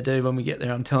like, yeah, dude, when we get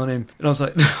there, I'm telling him. And I was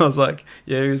like,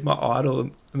 yeah, he was my idol.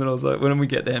 And then I was like, when we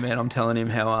get there, man, I'm telling him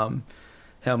how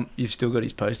you've still got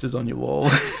his posters on your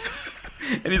wall.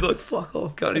 And he's like, fuck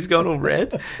off, God. He's going all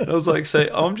red. And I was like, so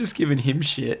I'm just giving him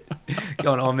shit,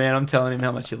 going, oh man, I'm telling him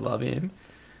how much you love him,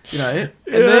 you know. And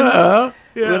then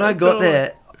when I got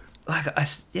there, like I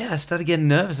started getting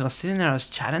nervous, and I was sitting there, I was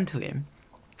chatting to him.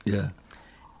 Yeah.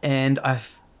 And I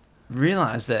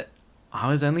realised that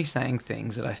I was only saying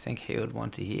things that I think he would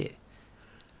want to hear.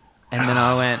 And then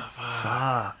I went,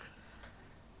 fuck.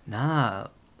 Nah,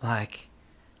 like,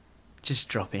 just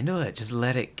drop into it. Just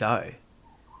let it go.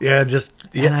 Yeah,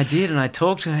 And I did, and I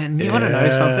talked to him, and you want to know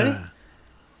something?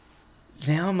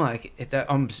 Now I'm like,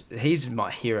 he's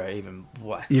my hero even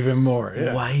more,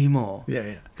 yeah. Way more.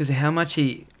 Yeah. Because how much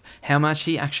he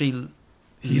actually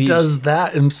He does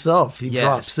that himself. He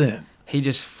drops in. He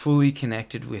just fully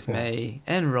connected with me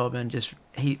and Robin.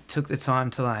 He took the time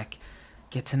to like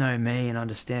get to know me and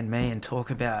understand me and talk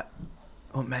about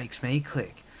what makes me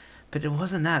click. But it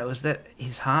wasn't that. It was that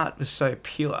his heart was so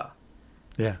pure.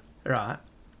 Yeah. Right.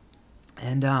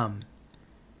 And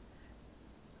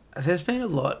there's been a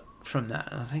lot from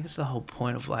that. And I think it's the whole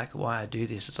point of like why I do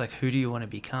this. It's like, who do you want to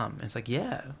become? And it's like,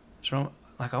 yeah, it's wrong.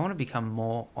 Like I want to become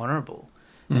more honourable.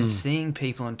 And seeing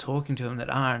people and talking to them that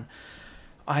aren't.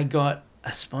 I got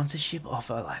a sponsorship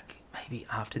offer like maybe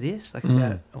after this, like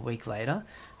about a week later,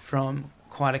 from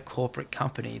quite a corporate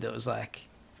company that was like,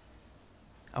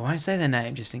 I won't say their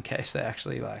name just in case they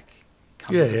actually like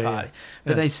come to the party.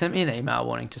 But they sent me an email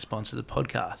wanting to sponsor the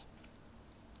podcast.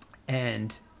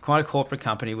 And quite a corporate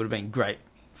company would have been great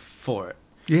for it.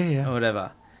 Yeah. Or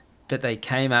whatever. But they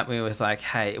came at me with like,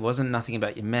 hey, it wasn't nothing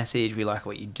about your message, we like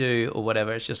what you do or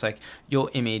whatever. It's just like your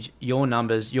image, your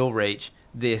numbers, your reach,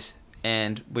 this,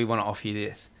 and we want to offer you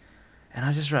this. And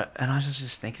I just wrote, and I was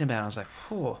just thinking about it. I was like,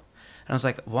 whew. And I was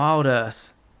like, Wild Earth,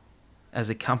 as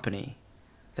a company,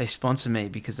 they sponsor me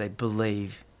because they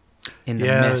believe in the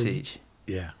message.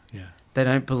 Yeah. They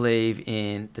don't believe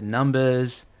in the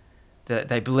numbers.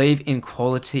 they believe in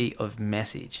quality of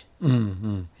message.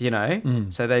 Mm-hmm. You know,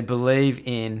 so they believe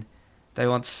in, they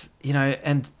want, you know,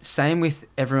 and same with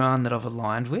everyone that I've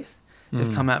aligned with.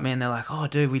 They've come at me and they're like, "Oh,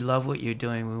 dude, we love what you're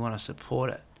doing. We want to support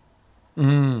it." You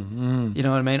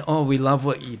know what I mean? "Oh, we love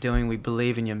what you're doing. We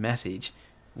believe in your message.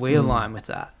 We align with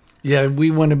that." Yeah, we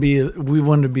want to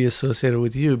be associated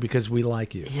with you because we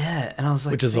like you. Yeah, and I was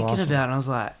like thinking about it, and I was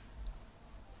like,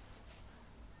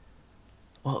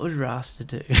 what would Rasta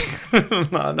do?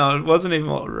 no, it wasn't even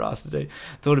what would Rasta do.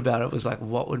 Thought about it, it was like,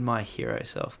 what would my hero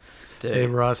self do? Hey,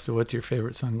 Rasta, what's your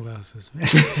favorite sunglasses, man?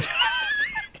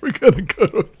 We're gonna go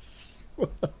to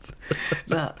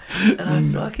no, and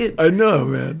I know,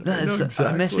 man. No, I know exactly.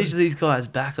 I messaged these guys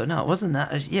back. No, it wasn't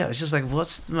that. Yeah, it was just like,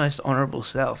 what's the most honourable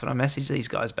self? And I messaged these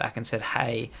guys back and said,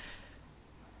 hey.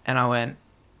 And I went,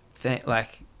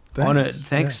 honoured,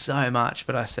 thanks so much.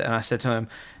 But I said to him,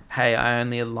 hey, I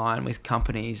only align with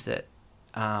companies that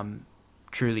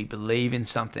truly believe in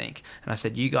something. And I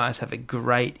said, you guys have a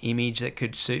great image that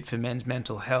could suit for men's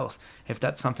mental health. If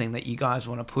that's something that you guys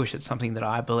want to push, it's something that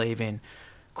I believe in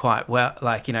quite well,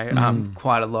 like, you know,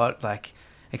 quite a lot, like,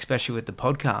 especially with the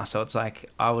podcast. So it's like,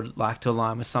 I would like to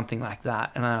align with something like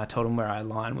that. And then I told them where I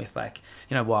align with, like,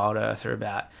 you know, Wild Earth, or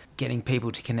about getting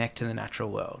people to connect to the natural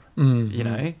world, you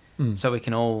know, so we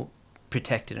can all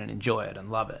protect it and enjoy it and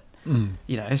love it,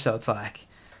 you know. So it's like,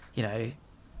 you know.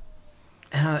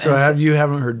 You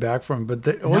haven't heard back from him, but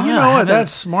you know what?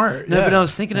 That's smart. No, but I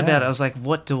was thinking about it. I was like,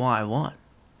 what do I want?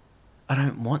 I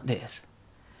don't want this.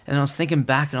 And I was thinking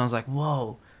back and I was like,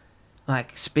 whoa,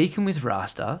 like speaking with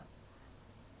Rasta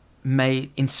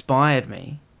inspired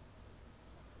me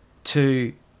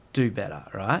to do better,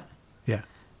 right? Yeah.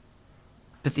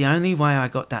 But the only way I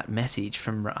got that message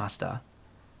from Rasta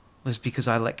was because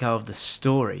I let go of the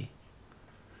story.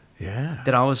 Yeah.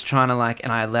 That I was trying to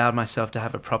and I allowed myself to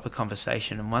have a proper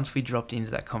conversation. And once we dropped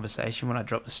into that conversation, when I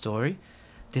dropped the story,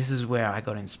 this is where I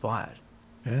got inspired.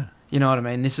 Yeah. You know what I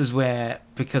mean? This is where,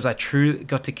 because I truly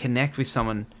got to connect with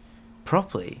someone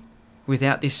properly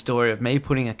without this story of me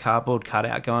putting a cardboard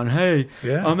cutout going, hey,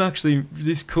 I'm actually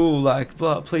this cool, like,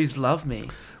 blah, please love me.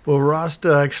 Well,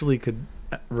 Rasta actually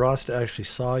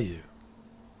saw you.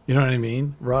 You know what I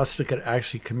mean? Rasta could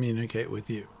actually communicate with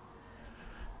you.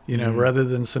 You know, rather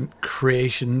than some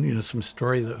creation, you know, some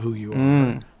story that who you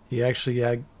are. He actually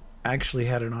had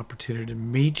an opportunity to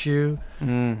meet you,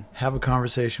 have a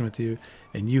conversation with you,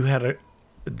 and you had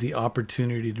the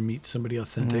opportunity to meet somebody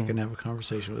authentic and have a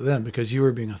conversation with them because you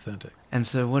were being authentic. And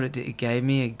so what it did, it gave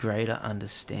me a greater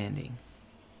understanding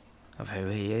of who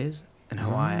he is and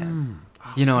who I am.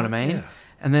 You know what I mean? Yeah.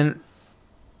 And then,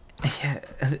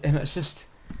 and it's just...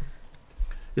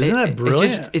 Isn't that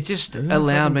brilliant? It just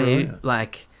allowed me,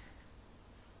 like...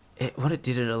 what it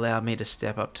did, it allowed me to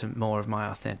step up to more of my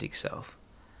authentic self,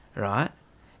 right?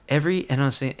 Every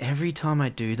time I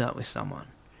do that with someone,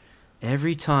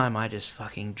 every time I just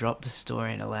fucking drop the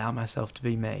story and allow myself to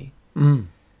be me,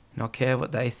 not care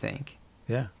what they think,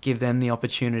 give them the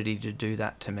opportunity to do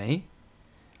that to me,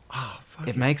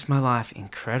 it makes my life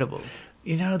incredible.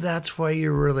 You know, that's why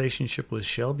your relationship with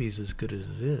Shelby is as good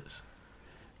as it is.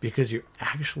 Because you're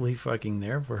actually fucking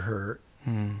there for her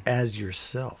as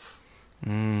yourself.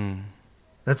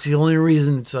 That's the only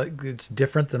reason it's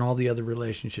different than all the other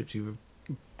relationships you've.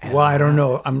 Well, I don't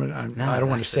know. I don't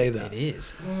want to say that. It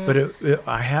is, but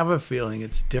I have a feeling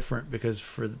it's different because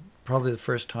for probably the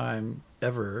first time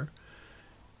ever,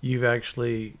 you've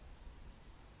actually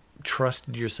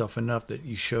trusted yourself enough that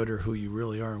you showed her who you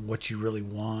really are and what you really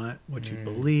want, what you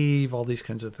believe, all these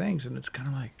kinds of things, and it's kind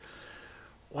of like,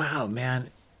 wow, man.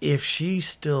 If she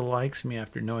still likes me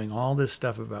after knowing all this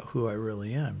stuff about who I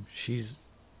really am, she's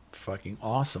fucking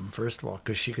awesome, first of all,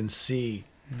 because she can see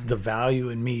the value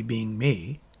in me being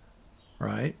me,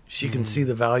 right? She can see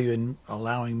the value in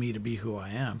allowing me to be who I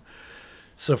am.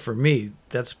 So for me,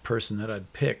 that's a person that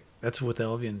I'd pick. That's with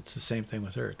Elvian. It's the same thing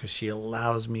with her, because she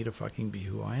allows me to fucking be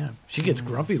who I am. She gets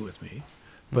grumpy with me,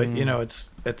 but, you know, it's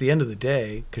at the end of the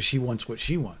day, because she wants what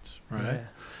she wants, right? Yeah.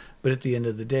 But at the end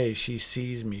of the day, she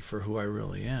sees me for who I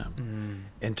really am.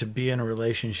 And to be in a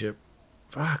relationship,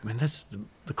 fuck, man, that's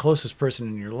the closest person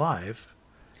in your life.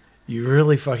 You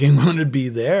really fucking want to be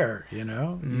there, you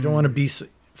know? You don't want to be...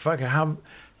 Fuck,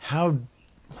 how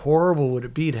horrible would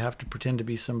it be to have to pretend to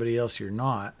be somebody else you're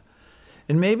not?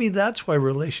 And maybe that's why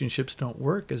relationships don't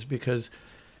work, is because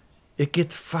it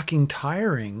gets fucking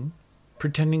tiring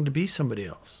pretending to be somebody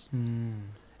else.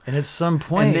 And at some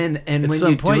point, when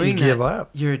you're doing that,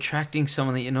 you're attracting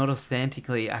someone that you're not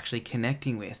authentically actually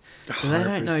connecting with. So 100%. They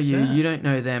don't know you, you don't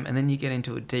know them, and then you get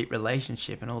into a deep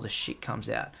relationship and all the shit comes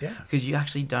out. Yeah. Because you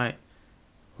actually don't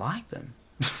like them.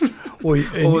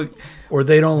 or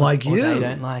they don't like you. Or they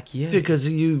don't like you because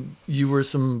you were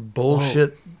some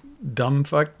bullshit. Dumb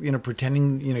fuck,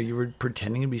 pretending, you were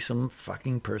pretending to be some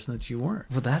fucking person that you weren't.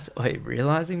 Well,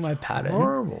 realizing my pattern.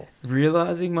 Horrible.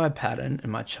 Realizing my pattern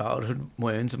and my childhood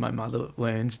wounds and my mother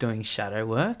wounds doing shadow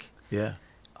work. Yeah.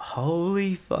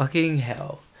 Holy fucking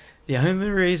hell. The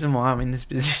only reason why I'm in this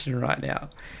position right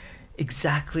now,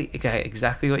 exactly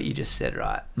what you just said,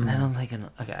 right? And then I'm thinking,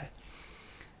 okay,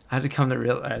 I had to come to the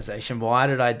realization, why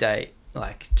did I date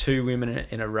like 2 women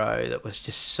in a row that was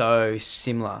just so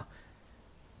similar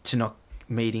to not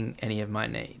meeting any of my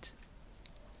needs,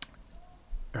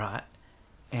 right?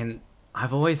 And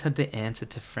I've always had the answer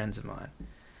to friends of mine.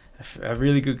 A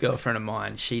really good girlfriend of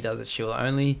mine, she does it. She'll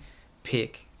only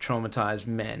pick traumatized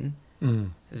men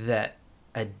that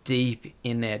are deep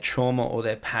in their trauma or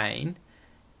their pain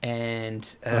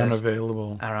and are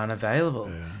unavailable.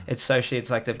 Yeah. It's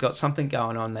like they've got something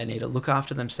going on. They need to look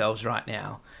after themselves right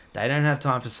now. They don't have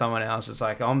time for someone else. It's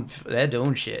like, they're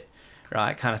doing shit.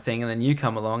 Right, kind of thing, and then you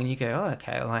come along and you go, oh,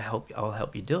 okay, well, I'll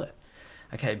help you do it.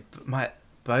 Okay,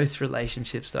 both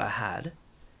relationships that I had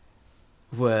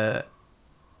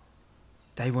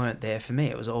they weren't there for me.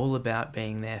 It was all about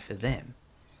being there for them.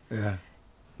 Yeah.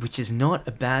 Which is not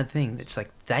a bad thing. It's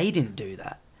like they didn't do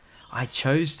that. I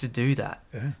chose to do that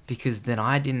because then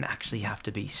I didn't actually have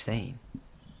to be seen.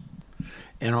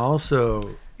 And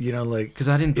also, because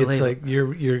I didn't believe it's like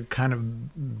you're kind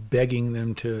of begging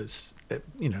them to,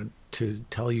 to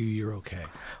tell you you're okay.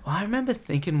 Well, I remember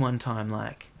thinking one time,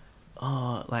 when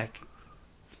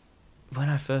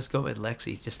I first got with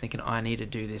Lexi, just thinking I need to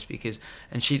do this because,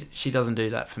 and she doesn't do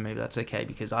that for me, but that's okay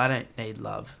because I don't need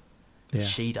love. Yeah.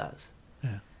 She does.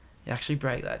 Yeah. You actually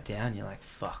break that down. You're like,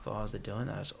 fuck, why was I doing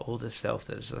that? It's all the self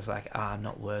that is just like, I'm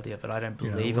not worthy of it. I don't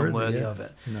believe I'm worthy of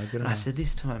it. No, good and enough. I said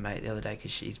this to my mate the other day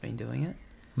because she's been doing it.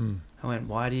 I went,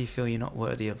 why do you feel you're not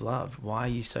worthy of love? Why are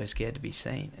you so scared to be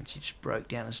seen? And she just broke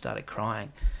down and started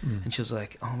crying. And she was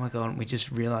like, oh my God, and we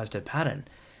just realized her pattern.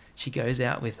 She goes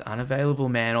out with unavailable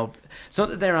man, or it's not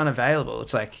that they're unavailable.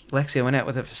 It's like Lexi, I went out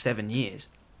with her for 7 years.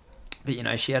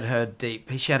 But, she had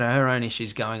her own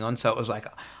issues going on. So it was like,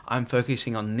 I'm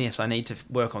focusing on this. I need to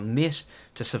work on this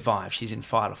to survive. She's in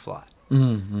fight or flight.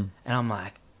 Mm-hmm. And I'm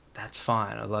like, that's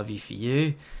fine. I love you for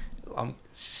you.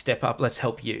 Step up. Let's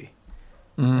help you.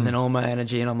 And then all my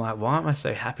energy, and I'm like, why am I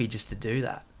so happy just to do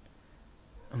that?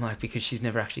 I'm like, because she's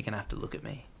never actually going to have to look at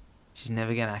me. She's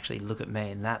never going to actually look at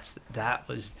me. And that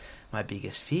was my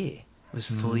biggest fear, was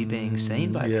fully being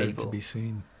seen by people. To be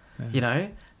seen. Yeah.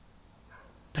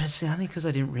 But it's only because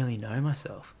I didn't really know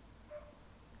myself.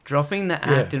 Dropping the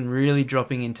act and really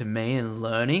dropping into me and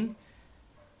learning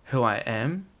who I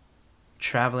am,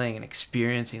 traveling and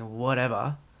experiencing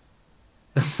whatever,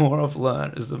 the more I've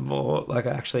learned is the more,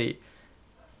 actually...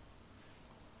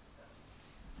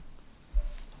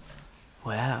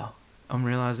 Wow, I'm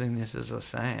realizing this as I was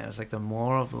saying. It's like the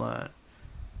more I've learned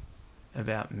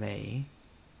about me,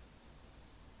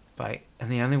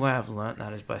 and the only way I've learned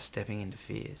that is by stepping into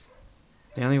fears.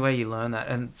 The only way you learn that,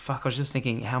 and fuck, I was just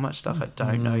thinking how much stuff I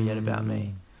don't know yet about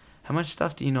me. How much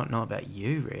stuff do you not know about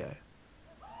you, Rio?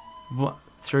 What,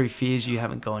 through fears you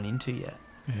haven't gone into yet?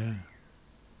 Yeah.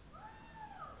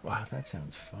 Wow, that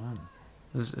sounds fun.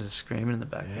 There's a screaming in the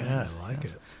background. Yeah, I like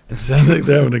it. It sounds like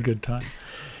they're having a good time.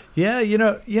 Yeah, you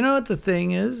know what the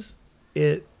thing is?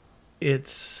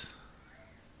 It's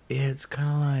kind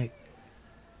of like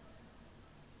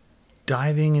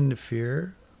diving into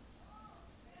fear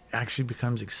actually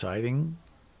becomes exciting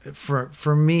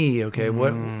for me. Okay,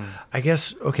 I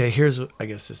guess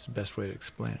this is the best way to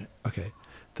explain it. Okay,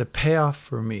 the payoff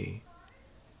for me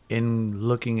in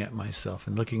looking at myself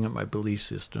and looking at my belief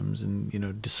systems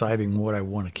and deciding what I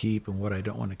want to keep and what I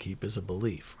don't want to keep is a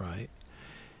belief, right?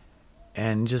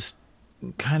 And just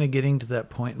kind of getting to that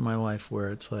point in my life where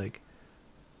it's like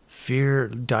fear,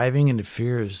 diving into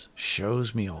fears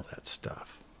shows me all that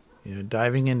stuff.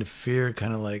 Diving into fear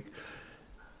kind of like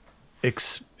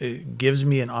it gives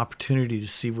me an opportunity to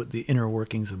see what the inner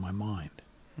workings of my mind,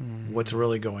 what's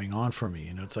really going on for me.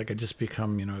 It's like I just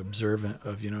become, observant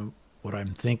of, what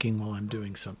I'm thinking while I'm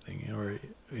doing something,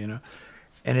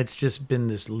 and it's just been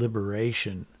this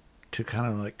liberation to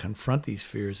kind of like confront these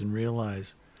fears and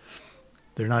realize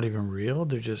they're not even real.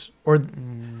 They're just,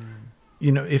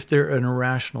 if they're an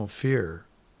irrational fear,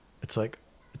 it's like,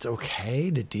 it's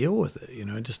okay to deal with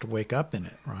it, just to wake up in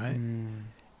it. Right.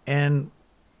 And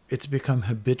it's become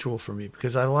habitual for me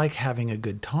because I like having a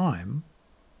good time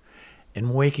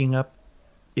and waking up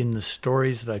in the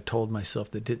stories that I told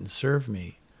myself that didn't serve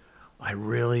me. I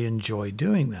really enjoy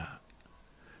doing that.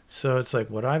 So it's like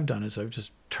what I've done is I've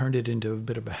just turned it into a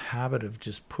bit of a habit of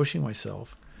just pushing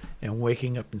myself and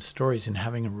waking up in stories and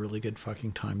having a really good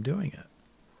fucking time doing it.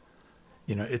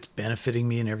 You know, it's benefiting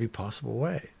me in every possible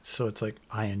way. So it's like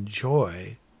I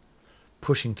enjoy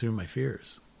pushing through my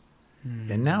fears.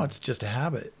 And now it's just a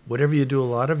habit. Whatever you do a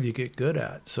lot of, you get good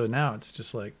at. So now it's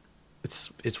just like,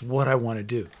 it's what I want to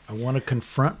do. I want to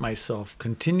confront myself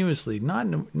continuously, not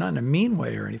in a mean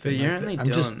way or anything. But you're only I'm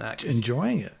doing just that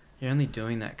enjoying it. You're only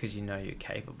doing that because you know you're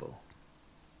capable.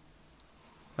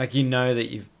 Like, you know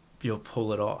that you'll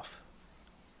pull it off.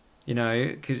 You know,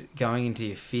 because going into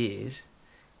your fears,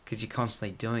 because you're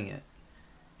constantly doing it,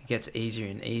 it gets easier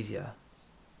and easier.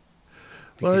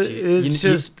 Well, it's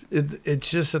just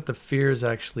that the fears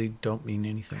actually don't mean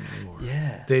anything anymore.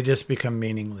 Yeah. They just become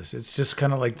meaningless. It's just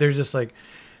kind of like,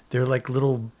 they're like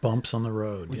little bumps on the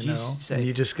road, you know? And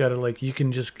you just got to, like, you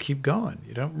can just keep going.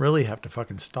 You don't really have to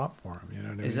fucking stop for them, you know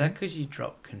what I mean? Is that because you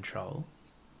drop control?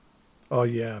 Oh,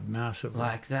 yeah, massively.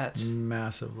 Like, that's...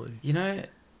 Massively. You know...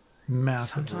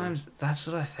 Massively. Sometimes that's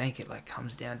what I think it like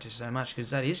comes down to so much, because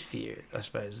that is fear, I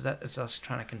suppose. That it's us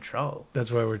trying to control.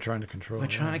 That's why we're trying to control. We're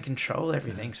trying to control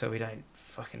everything so we don't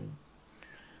fucking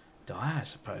die, I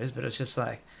suppose. But it's just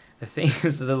like, the thing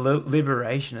is, the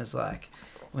liberation is like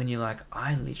when you're like,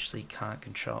 I literally can't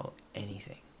control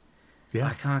anything. Yeah.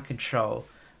 I can't control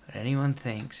what anyone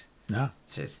thinks. No.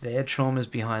 It's their traumas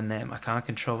behind them. I can't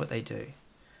control what they do.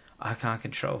 I can't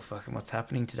control fucking what's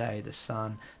happening today, the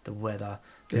sun, the weather,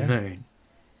 the moon.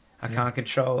 I can't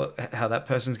control how that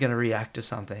person's going to react to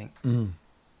something.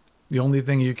 The only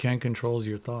thing you can control is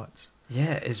your thoughts.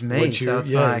 Yeah, it's me. So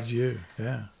it's like... it's you.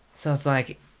 Yeah. So it's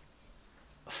like,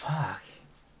 fuck.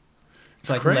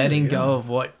 It's like crazy, letting go of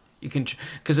what you can...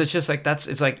 Because it's just like,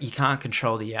 it's like you can't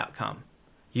control the outcome.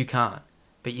 You can't.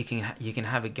 But you can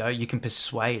have a go. You can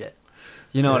persuade it.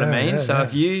 You know what I mean? So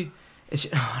if you...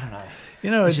 I don't know. You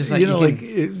know, it's like,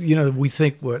 we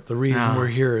think what the reason we're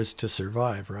here is to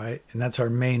survive, right? And that's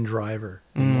our main driver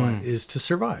in life, is to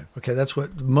survive. Okay, that's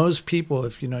what most people,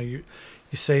 if you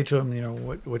say to them,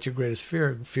 what's your greatest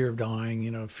fear? Fear of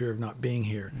dying, fear of not being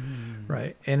here,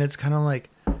 right? And it's kind of like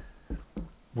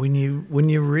when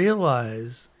you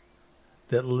realize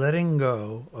that letting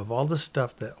go of all the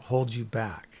stuff that holds you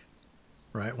back,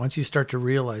 right? Once you start to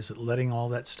realize that letting all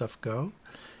that stuff go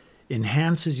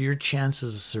enhances your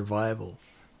chances of survival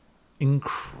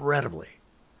incredibly,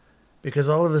 because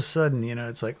all of a sudden,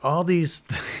 it's like all these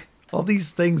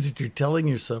things that you're telling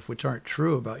yourself which aren't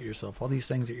true about yourself, all these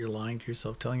things that you're lying to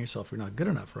yourself, telling yourself you're not good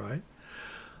enough, right?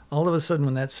 All of a sudden,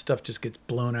 when that stuff just gets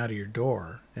blown out of your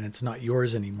door and it's not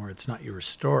yours anymore, it's not your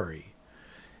story,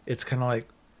 it's kind of like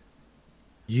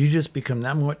you just become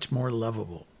that much more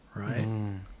lovable, right?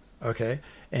 Okay,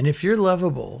 and if you're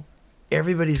lovable,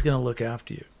 everybody's going to look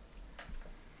after you.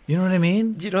 You know what I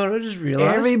mean? You know what I just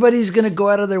realized? Everybody's going to go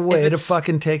out of their way to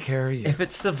fucking take care of you. If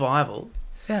it's survival,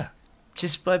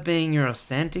 just by being your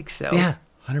authentic self,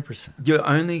 100%. You're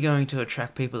only going to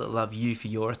attract people that love you for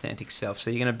your authentic self.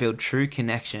 So you're going to build true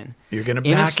connection. You're going to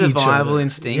back back each other. In a survival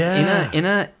instinct. In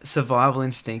a survival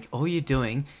instinct, all you're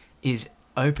doing is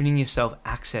opening yourself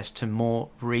access to more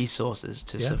resources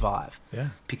to survive. Yeah.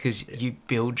 Because you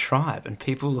build tribe and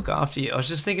people look after you. I was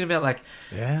just thinking about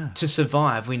to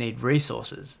survive, we need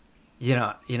resources. You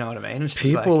know what I mean?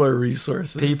 People are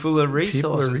resources. People are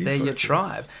resources. They're your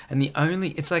tribe. And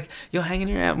it's like you're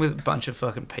hanging around with a bunch of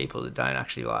fucking people that don't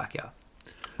actually like you.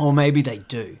 Or maybe they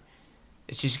do.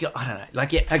 It's just, I don't know.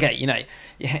 Like,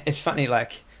 it's funny.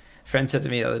 Like, a friend said to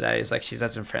me the other day, it's like she's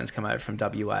had some friends come over from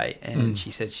WA and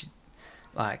she said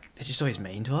they're just always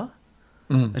mean to her.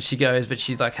 And she goes, but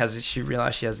she's like, she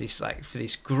realized she has this, like, for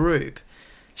this group,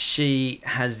 she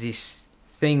has this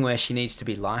thing where she needs to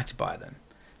be liked by them.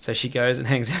 So she goes and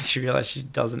hangs out. She realizes she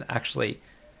doesn't actually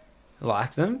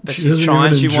like them, but she's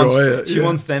trying. She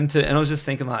wants them to. And I was just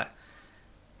thinking, like,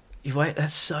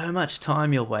 that's so much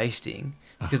time you're wasting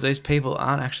because those people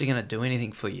aren't actually going to do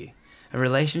anything for you. A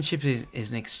relationship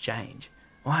is an exchange.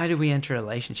 Why do we enter a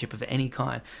relationship of any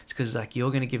kind? It's because, like, you're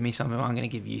going to give me something, I'm going to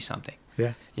give you something.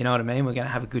 Yeah. You know what I mean? We're going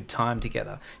to have a good time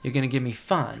together. You're going to give me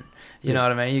fun. You know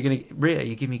what I mean?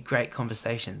 You give me great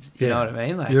conversations. You know what I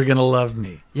mean? Like, you're going to love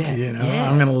me. Yeah.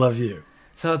 I'm going to love you.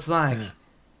 So it's like,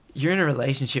 you're in a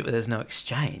relationship where there's no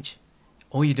exchange.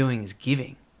 All you're doing is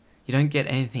giving. You don't get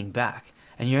anything back.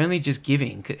 And you're only just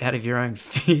giving out of your own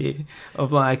fear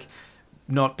of, like,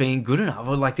 not being good enough,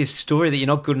 or like this story that you're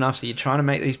not good enough, so you're trying to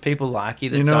make these people like you.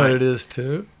 That what it is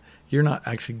too? You're not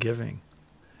actually giving.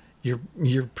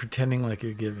 You're pretending like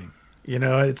you're giving.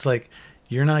 It's like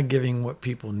you're not giving what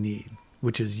people need,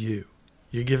 which is you.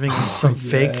 You're giving them some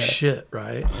fake shit,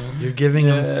 right? You're giving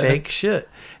them fake shit,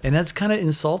 and that's kind of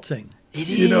insulting.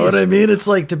 You know what I mean? It's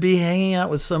like to be hanging out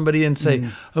with somebody and say,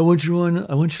 I want you to love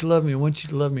me. I want you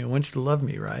to love me. I want you to love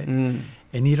me. Right. And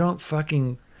you don't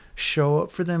fucking show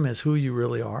up for them as who you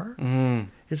really are.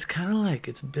 It's kind of like,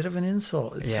 it's a bit of an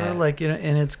insult. It's sort of like,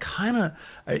 and it's kind of,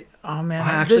 oh man,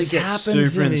 I actually get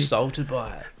super insulted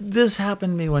by it. This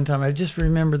happened to me one time. I just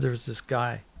remember there was this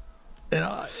guy, and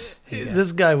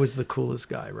this guy was the coolest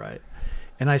guy, right?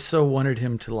 And I so wanted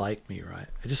him to like me, right?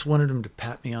 I just wanted him to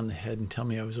pat me on the head and tell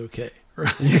me I was okay,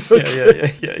 right?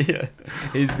 Yeah.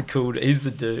 He's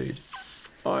the dude.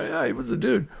 Oh yeah, he was a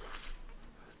dude.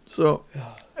 So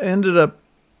I ended up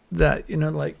that,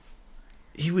 like,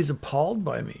 he was appalled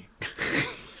by me.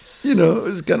 It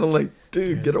was kind of like,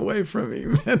 dude, get away from me,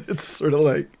 man. It's sort of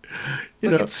like, I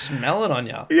could smell it on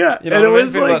you. Yeah. And it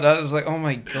was like that. It was like, oh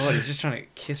my God, he's just trying to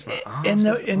kiss my arm.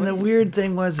 And the weird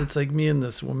thing was, it's like me and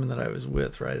this woman that I was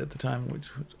with, right, at the time, which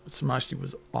Samashti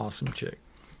was an awesome chick.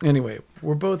 Anyway,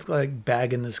 we're both like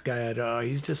bagging this guy out. Oh,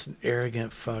 he's just an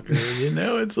arrogant fucker.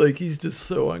 It's like, he's just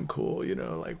so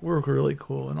uncool, like, we're really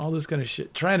cool and all this kind of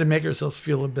shit. Trying to make ourselves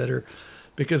feel better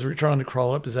because we're trying to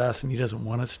crawl up his ass and he doesn't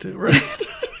want us to, right?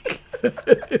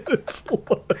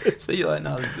 So you're like,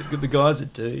 no, the guy's a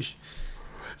douche.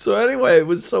 So anyway, it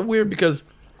was so weird because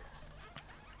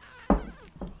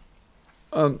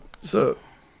so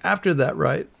after that,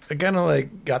 right, I kind of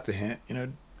like got the hint,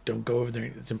 don't go over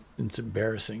there. It's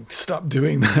embarrassing. Stop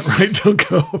doing that, right? Don't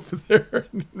go over there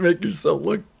and make yourself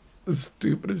look as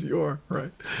stupid as you are,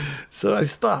 right? So I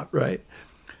stopped, right?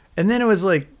 And then it was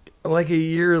like a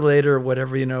year later or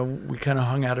whatever, we kind of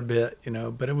hung out a bit,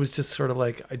 but it was just sort of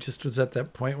like, I just was at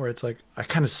that point where it's like, I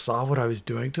kind of saw what I was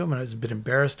doing to him and I was a bit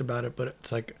embarrassed about it, but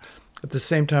it's like, at the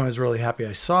same time, I was really happy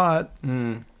I saw it.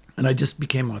 And I just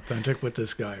became authentic with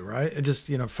this guy, right? I just,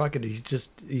 fuck it.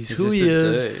 He's who he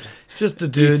is. Dude. He's just a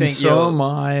dude, and so am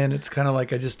I. And it's kind of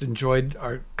like I just enjoyed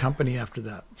our company after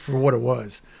that for what it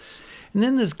was. And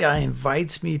then this guy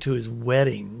invites me to his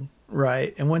wedding,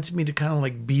 right? And wants me to kind of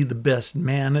like be the best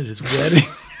man at his wedding.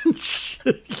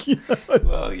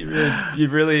 Well, you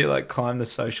really like climbed the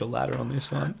social ladder on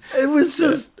this one. It was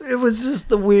just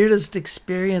the weirdest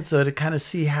experience, though, to kind of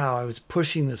see how I was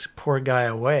pushing this poor guy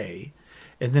away.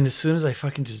 And then as soon as I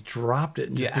fucking just dropped it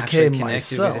and just became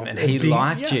myself. With him, and he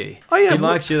liked you. Oh, yeah. He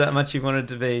liked you that much. He wanted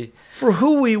to be. For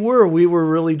who we were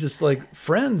really just like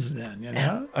friends then,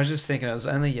 I was just thinking it was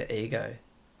only your ego.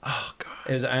 Oh, God.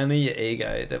 It was only your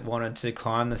ego that wanted to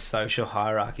climb the social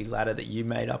hierarchy ladder that you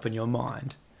made up in your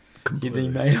mind. Completely.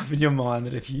 You made up in your mind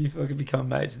that if you fucking become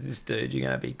mates with this dude, you're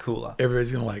going to be cooler.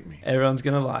 Everybody's going to like me. Everyone's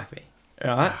going to like me.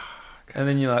 Right? And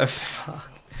then you're like, fuck.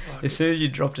 As soon as you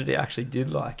dropped it, he actually did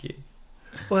like you.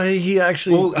 Well, he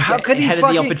actually. Well, how could he had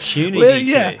fucking, the opportunity?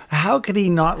 Yeah. How could he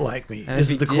not like me?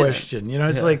 Is the question.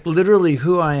 It's like literally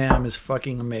who I am is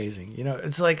fucking amazing.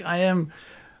 It's like I am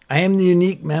the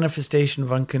unique manifestation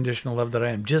of unconditional love that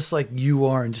I am, just like you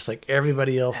are, and just like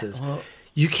everybody else is. Well,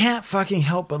 you can't fucking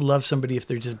help but love somebody if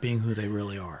they're just being who they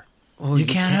really are. Well, you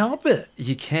can't help it.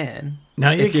 You can.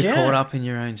 No, you can't. If you're caught up in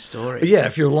your own story. Yeah,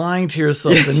 if you're lying to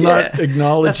yourself and not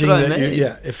acknowledging that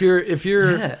if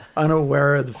you're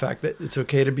unaware of the fact that it's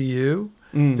okay to be you,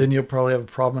 then you'll probably have a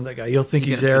problem with that guy. You'll think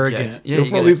he's arrogant. You'll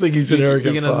probably think he's an arrogant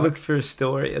fuck. You're going to look for a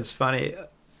story. It's funny. I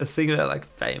was thinking about a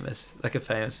famous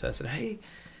person. Hey,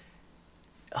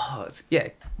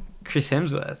 Chris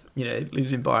Hemsworth,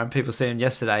 lives in Byron. People see him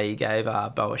yesterday. He gave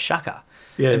Bo a shucker.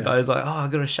 And Bo's like, I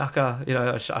got a shucker,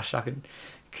 a shucker.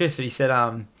 Chris, he said,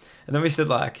 and then we said,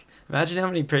 like, imagine how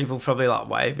many people probably like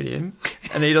wave at him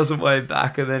and he doesn't wave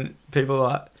back, and then people are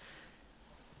like,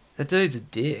 that dude's a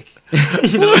dick.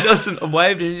 He doesn't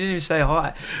wave and he didn't even say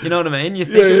hi. You know what I mean? You're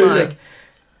thinking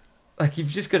like you've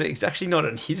just got to, it's actually not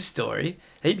on his story.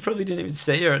 He probably didn't even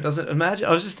see her. It doesn't imagine.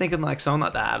 I was just thinking like someone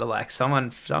like that, or like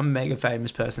some mega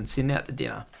famous person sitting out to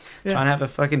dinner, trying to have a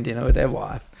fucking dinner with their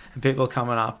wife, and people are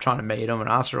coming up trying to meet them and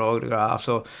ask for autographs,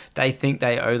 or they think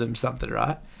they owe them something,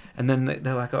 right? And then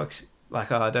they're like, oh,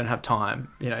 I don't have time.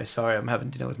 Sorry, I'm having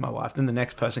dinner with my wife. Then the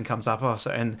next person comes up,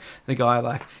 and the guy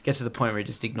like gets to the point where he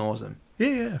just ignores them.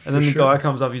 Yeah. And then the guy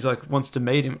comes up, he's like, wants to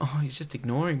meet him. Oh, he's just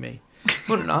ignoring me.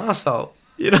 What an asshole.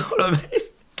 You know what I mean?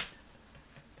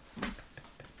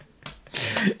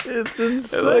 It's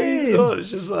insane.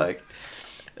 It's just like,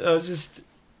 just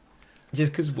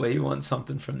because we want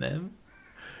something from them.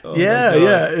 Oh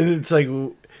yeah, and it's like,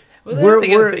 well, they're going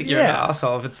to think you're an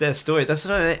asshole if it's their story. That's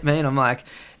what I mean. I'm like,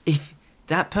 if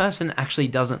that person actually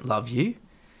doesn't love you,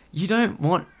 you don't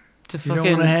want to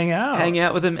fucking hang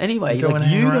out with them anyway. You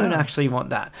don't actually want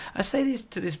that. I say this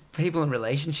to these people in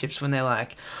relationships when they're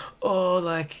like,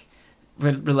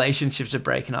 when relationships are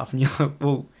breaking up, and you're like,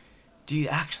 well, do you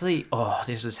actually... Oh,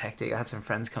 this was hectic. I had some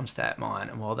friends come stay at mine,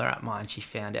 and while they're at mine, she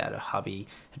found out her hubby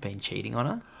had been cheating on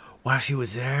her. While she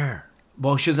was there?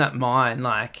 Well, she was at mine,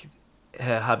 like,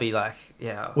 her hubby, like,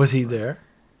 yeah. Was he there?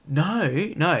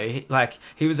 No. Like,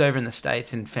 he was over in the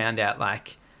States and found out,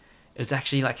 like, it was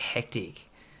actually, like, hectic.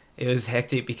 It was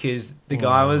hectic because the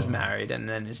guy was married and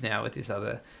then is now with this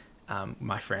other,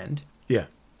 my friend. Yeah.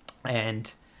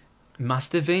 And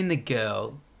must have been the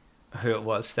girl who it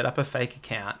was, set up a fake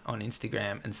account on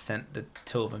Instagram and sent the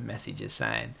two of them messages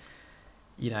saying,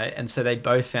 you know, and so they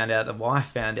both found out, the wife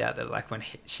found out that, like, when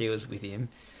she was with him,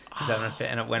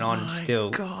 and it went on still.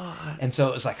 God. And so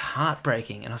it was, like,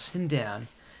 heartbreaking. And I was sitting down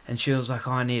and she was like,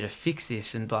 oh, I need to fix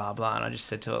this and blah, blah. And I just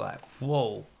said to her, like,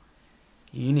 whoa,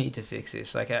 you need to fix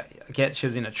this. Like, I get she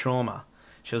was in a trauma.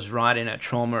 She was right in a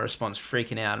trauma response,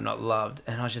 freaking out and not loved.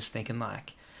 And I was just thinking,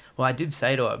 like, well, I did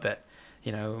say to her, but,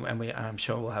 you know, and I'm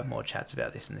sure we'll have more chats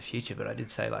about this in the future, but I did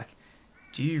say, like,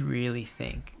 do you really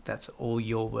think that's all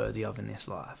you're worthy of in this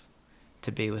life?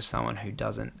 To be with someone who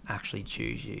doesn't actually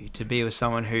choose you, to be with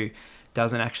someone who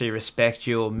doesn't actually respect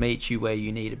you or meet you where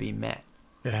you need to be met.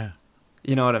 Yeah.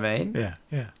 You know what I mean? Yeah,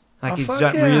 yeah. Like, it's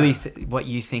not really what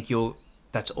you think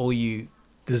that's all you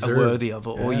deserve. Are worthy of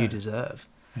or all you deserve.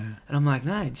 Yeah. And I'm like,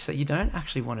 no, so you don't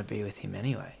actually want to be with him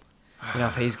anyway. You know,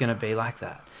 if he's going to be like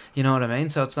that. You know what I mean?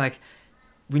 So it's like,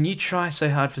 when you try so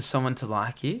hard for someone to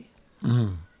like you,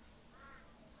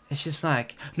 it's just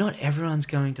like, not everyone's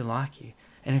going to like you.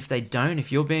 And if they don't,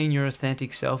 if you're being your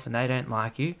authentic self and they don't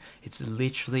like you, it's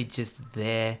literally just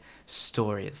their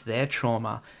story. It's their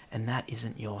trauma, and that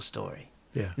isn't your story.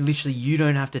 Yeah. Literally, you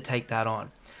don't have to take that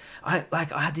on. I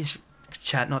had this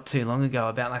chat not too long ago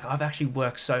about, like, I've actually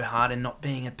worked so hard in not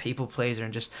being a people pleaser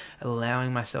and just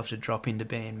allowing myself to drop into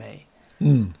being me.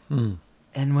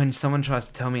 And when someone tries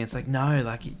to tell me, it's like, no,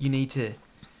 like, you need to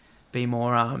be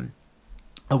more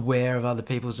aware of other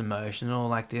people's emotions or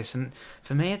like this. And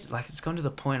for me, it's like, it's gone to the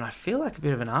point I feel like a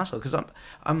bit of an asshole because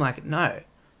I'm like, no,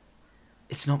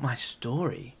 it's not my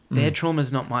story. Their trauma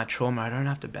is not my trauma. I don't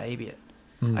have to baby it.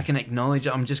 I can acknowledge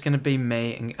it. I'm just going to be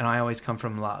me, and I always come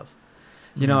from love.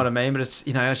 You know what I mean? But it's,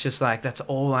 you know, it's just like, that's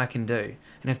all I can do.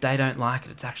 And if they don't like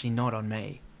it, it's actually not on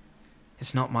me.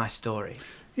 It's not my story.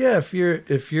 Yeah, if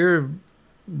you're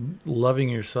loving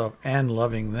yourself and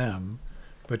loving them,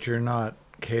 but you're not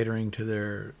catering to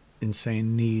their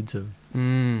insane needs of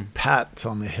pats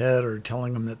on the head or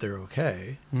telling them that they're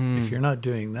okay. If you're not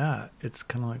doing that, it's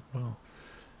kind of like, well,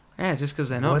 yeah, just because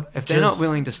they're not, if they're not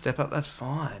willing to step up, that's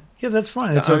fine. Yeah, that's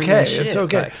fine. It's okay. It's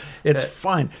okay. Like, it's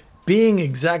fine. Being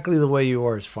exactly the way you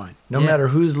are is fine. No matter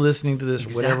who's listening to this,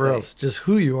 whatever else, just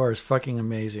who you are is fucking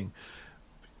amazing.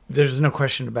 There's no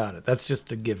question about it. That's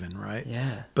just a given, right?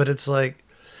 Yeah. But it's like,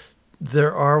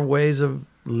 there are ways of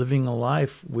living a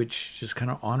life which just kind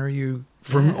of honor you.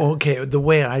 The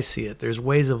way I see it, there's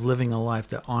ways of living a life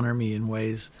that honor me in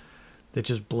ways that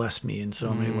just bless me in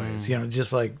so many ways. You know,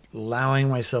 just like allowing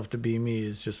myself to be me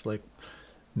is just like,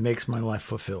 makes my life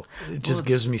fulfilled. It just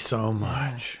gives me so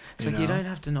much. It's like, you don't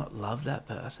have to not love that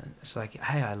person. It's like,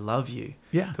 hey, I love you.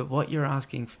 Yeah. But what you're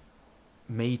asking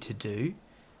me to do,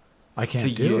 I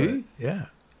can't do it. Yeah.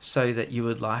 So that you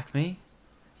would like me.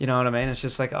 You know what I mean? It's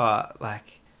just like, oh,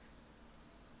 like,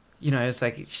 you know, it's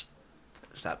like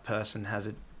that person has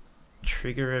a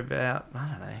trigger about, I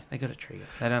don't know, they got a trigger.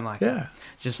 They don't like it.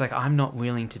 Just like, I'm not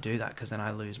willing to do that because then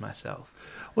I lose myself.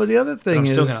 Well, the other thing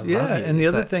is, and the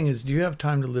other thing is, do you have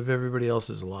time to live everybody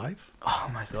else's life? Oh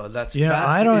my God, that's, you know,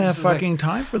 I don't have fucking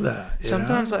time for that.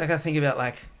 Sometimes, like, I think about,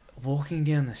 like, walking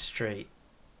down the street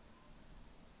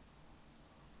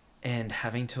and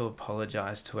having to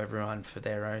apologize to everyone for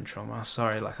their own trauma. Oh,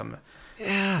 sorry, like, you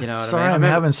know what sorry, I mean?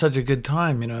 I'm having such a good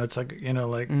time. You know, it's like, you know,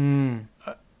 like,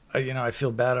 you know, I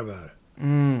feel bad about it.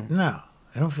 No,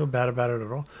 I don't feel bad about it at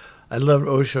all. I love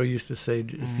Osho used to say,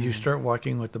 if you start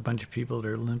walking with a bunch of people that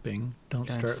are limping, don't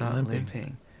start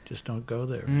limping. Just don't go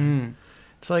there.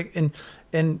 It's like,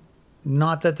 and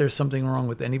not that there's something wrong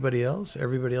with anybody else.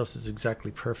 Everybody else is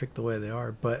exactly perfect the way they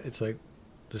are. But it's like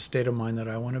the state of mind that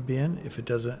I want to be in, if it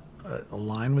doesn't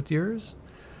align with yours,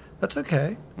 that's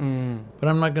okay. But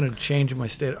I'm not going to change my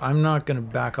state. I'm not going to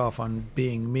back off on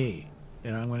being me.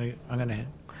 You know,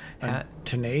 I'm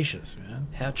tenacious, man.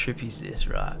 How trippy is this,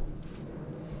 right?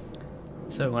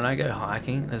 So when I go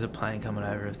hiking, there's a plane coming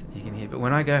over if you can hear, but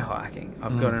when I go hiking,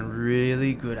 I've gotten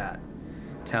really good at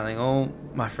telling all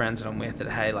my friends that I'm with that,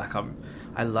 hey, like,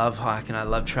 I love hiking, I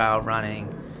love trail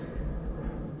running,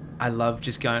 I love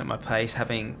just going at my pace,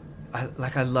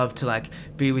 I love to, like,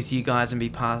 be with you guys and be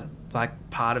part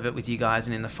of it with you guys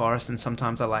and in the forest, and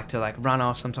sometimes I like to, like, run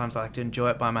off, sometimes I like to enjoy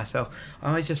it by myself.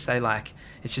 I always just say, like,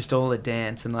 it's just all a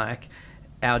dance, and, like,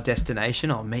 our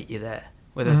destination, I'll meet you there.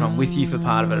 Whether if I'm with you for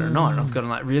part of it or not. And I've gotten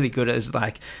like really good as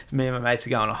like me and my mates are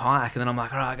going on a hike, and then I'm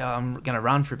like, all right, I'm going to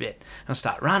run for a bit. And I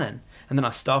start running, and then I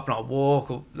stop and I'll walk,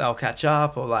 or they'll catch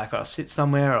up, or like I'll sit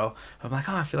somewhere, or I'm like,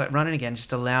 oh, I feel like running again,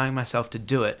 just allowing myself to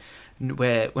do it.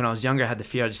 Where when I was younger, I had the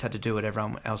fear I just had to do what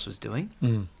everyone else was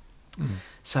doing.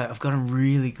 So I've gotten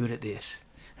really good at this,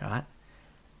 right?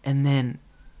 And then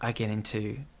I get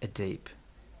into a deep,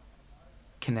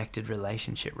 connected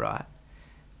relationship, right?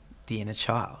 The inner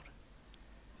child.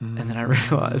 And then I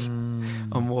realise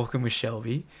I'm walking with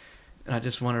Shelby and I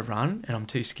just want to run, and I'm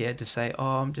too scared to say, oh,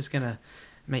 I'm just going to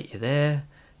meet you there.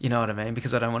 You know what I mean?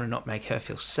 Because I don't want to not make her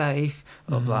feel safe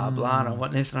or blah, blah. And I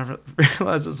want this. And I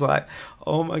realise it's like,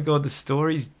 oh my God, the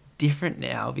story's different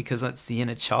now because it's the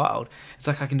inner child. It's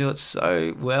like I can do it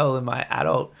so well in my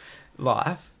adult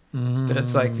life, but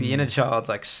it's like the inner child's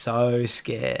like so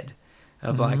scared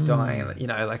of like dying, you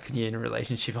know, like when you're in a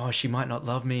relationship, oh, she might not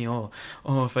love me, or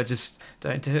if I just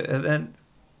don't do it. And then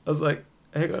I was like,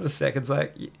 hang on a second, it's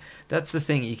like, that's the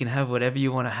thing, you can have whatever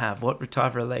you want to have. What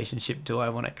type of relationship do I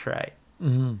want to create?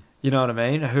 You know what I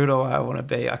mean? Who do I want to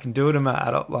be? I can do it in my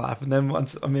adult life, and then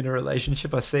once I'm in a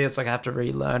relationship, I see it's like I have to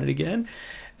relearn it again.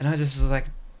 And I just was like,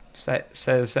 say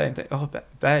the same thing. Oh,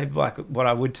 babe, like what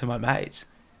I would to my mates.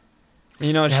 And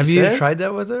you know what have she you says? tried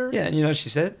that with her? Yeah, and you know what she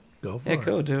said? Go for it. Yeah,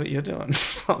 cool, do what you're doing.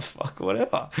 Oh, fuck,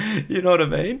 whatever. You know what I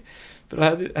mean? But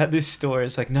I had this story.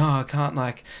 It's like, no, I can't,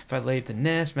 like, if I leave the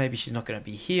nest, maybe she's not going to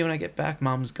be here when I get back.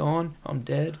 Mum's gone. I'm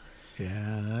dead.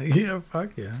 Yeah, fuck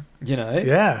yeah. You know?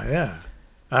 Yeah.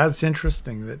 That's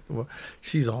interesting.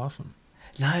 She's awesome.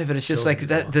 No, but it's just like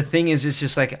that. Awesome. The thing is, it's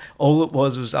just like all it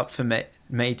was up for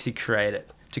me to create it.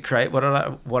 To create what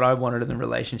I wanted in the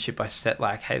relationship. I set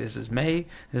like, hey, this is me.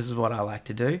 This is what I like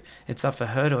to do. It's up for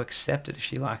her to accept it if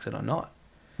she likes it or not.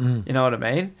 You know what I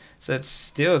mean? So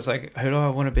it's like, who do I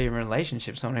want to be in a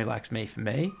relationship? Someone who likes me for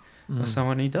me, or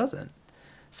someone who doesn't.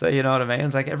 So you know what I mean?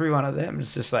 It's like every one of them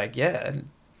is just like, yeah, and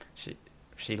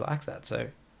she likes that. So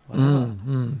whatever.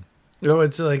 No,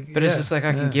 it's like, but it's just like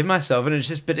I can give myself, and it's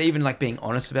just, but even like being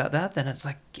honest about that, then it's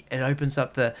like it opens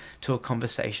up to a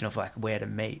conversation of like where to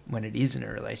meet when it is in a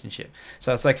relationship.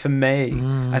 So it's like for me,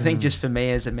 I think just for me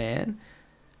as a man,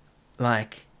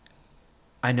 like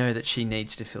I know that she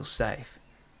needs to feel safe.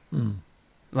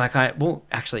 Like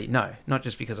actually no, not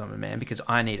just because I'm a man, because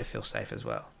I need to feel safe as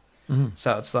well.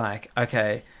 So it's like,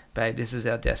 okay, babe, this is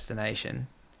our destination.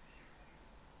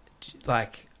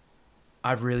 Like,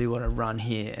 I really want to run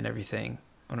here and everything.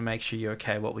 I want to make sure you're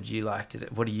okay. What would you like to do?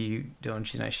 What are you doing?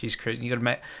 You know, she's cruising. You got to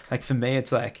make, like, for me,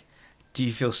 it's like, do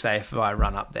you feel safe if I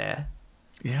run up there?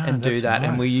 Yeah, and do that? Nice.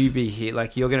 And will you be here?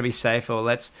 Like, you're going to be safe, or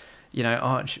let's, you know,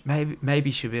 oh,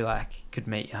 maybe she'll be like, could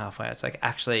meet you halfway. It's like,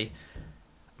 actually,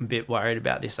 I'm a bit worried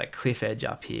about this, like, cliff edge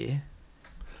up here.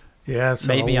 Yeah,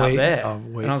 so meet me up there.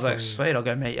 And I was like, sweet, I'll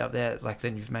go meet you up there. Like,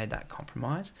 then you've made that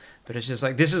compromise. But it's just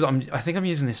like, I think I'm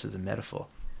using this as a metaphor.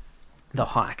 The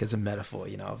hike as a metaphor,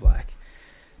 you know, of like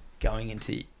going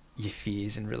into your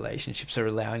fears in relationships, or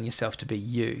allowing yourself to be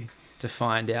you, to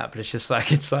find out. But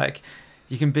it's like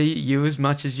you can be you as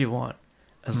much as you want,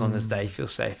 as long as they feel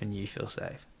safe and you feel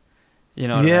safe. You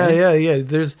know what I mean? Yeah.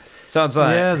 There's sounds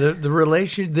like the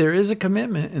relation. There is a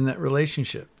commitment in that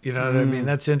relationship. You know what I mean?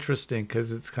 That's interesting,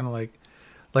 because it's kind of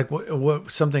like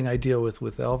what something I deal with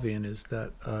Elvian is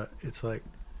that it's like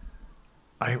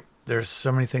there's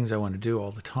so many things I want to do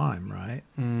all the time, right?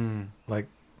 Like,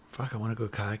 fuck, I want to go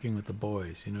kayaking with the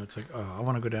boys. You know, it's like, oh, I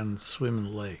want to go down and swim in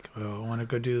the lake. Oh, I want to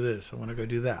go do this. I want to go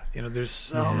do that. You know, there's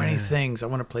so many things. I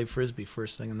want to play Frisbee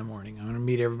first thing in the morning. I want to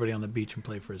meet everybody on the beach and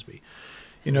play Frisbee.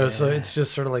 You know, so it's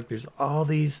just sort of like there's all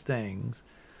these things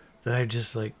that I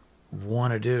just like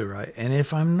want to do, right? And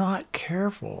if I'm not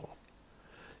careful,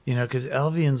 you know, because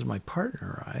Elvian's my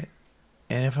partner, right?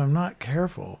 And if I'm not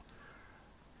careful,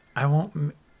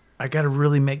 I got to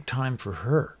really make time for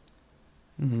her.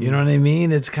 You know what I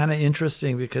mean? It's kind of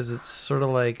interesting, because it's sort of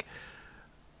like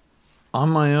on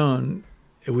my own,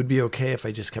 it would be okay if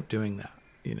I just kept doing that.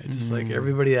 You know, just like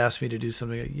everybody asked me to do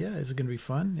something. Like, yeah, is it going to be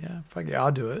fun? Yeah, fuck yeah,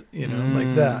 I'll do it. You know,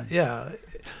 like that. Yeah.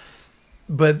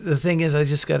 But the thing is, I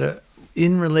just got to,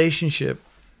 in relationship,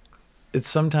 it's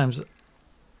sometimes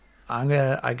I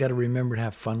got to remember to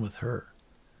have fun with her.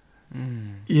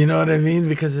 You know what I mean?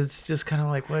 Because it's just kind of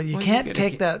like, well, you can't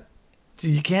take that.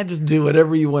 You can't just do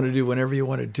whatever you want to do whenever you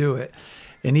want to do it.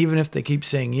 And even if they keep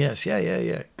saying yes,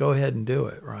 yeah, go ahead and do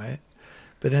it, right?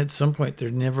 But at some point, you're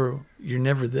never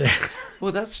there.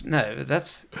 Well,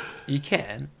 you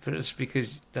can, but it's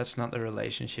because that's not the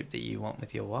relationship that you want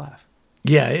with your wife.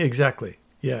 Yeah, exactly.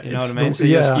 Yeah, you know what I mean. So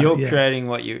you're creating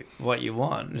what you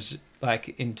want. It's like,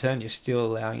 in turn, you're still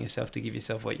allowing yourself to give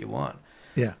yourself what you want.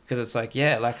 Yeah. Because it's like,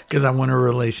 yeah, like... Because I want a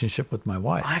relationship with my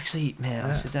wife. I actually, man,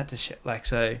 I said that to... Like,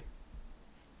 so...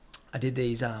 I did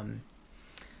these... I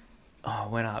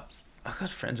went up... I've got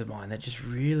friends of mine that just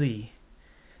really...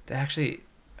 They actually...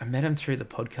 I met them through the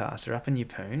podcast. They're up in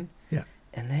Yeppoon. Yeah.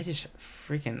 And they're just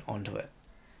freaking onto it.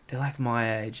 They're like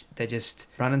my age. They're just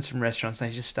running some restaurants. They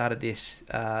just started this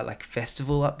like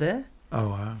festival up there. Oh,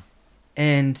 wow.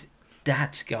 And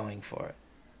that's going for it.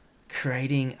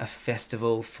 Creating a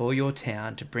festival for your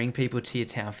town to bring people to your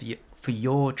town, for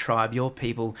your tribe, your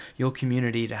people, your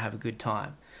community to have a good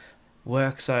time.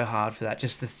 Work so hard for that.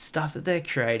 Just the stuff that they're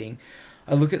creating.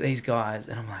 I look at these guys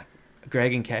and I'm like,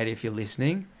 Greg and Katie, if you're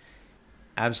listening,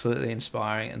 absolutely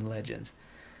inspiring and legends.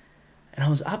 And I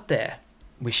was up there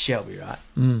with Shelby, right?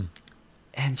 Mm.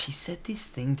 And she said this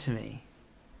thing to me.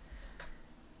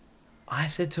 I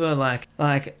said to her like,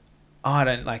 oh, I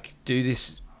don't like do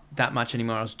this that much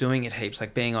anymore. I was doing it heaps,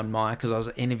 like being on mic because I was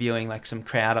interviewing like some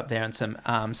crowd up there and some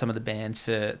of the bands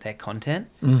for their content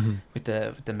with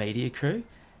the media crew.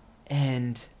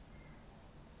 And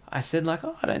I said like,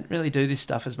 oh, I don't really do this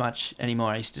stuff as much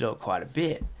anymore. I used to do it quite a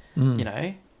bit, you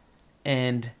know?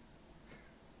 And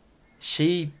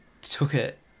she took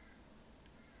it,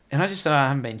 and I just said, I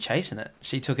haven't been chasing it.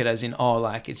 She took it as in, oh,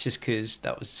 like, it's just because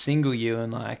that was single you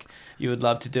and, like, you would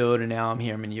love to do it and now I'm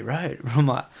here, I'm in your road. I'm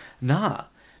like, nah.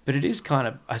 But it is kind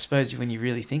of, I suppose, when you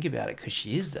really think about it, because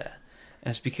she is there.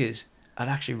 And it's because I'd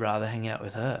actually rather hang out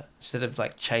with her instead of,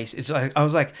 like, chase. It's like,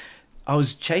 I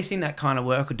was chasing that kind of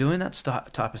work or doing that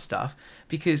type of stuff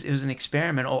because it was an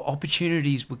experiment or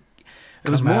opportunities were,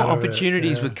 there was more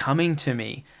opportunities were coming to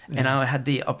me, and I had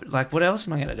the like, what else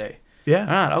am I going to do? Yeah. All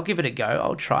right, I'll give it a go.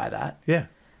 I'll try that. Yeah.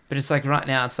 But it's like right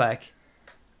now, it's like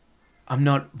I'm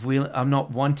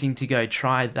not wanting to go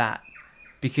try that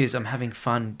because I'm having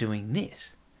fun doing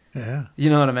this. Yeah. You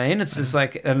know what I mean? It's just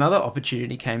like another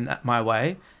opportunity came my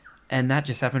way, and that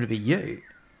just happened to be you,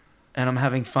 and I'm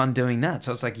having fun doing that.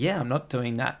 So it's like, yeah, I'm not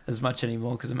doing that as much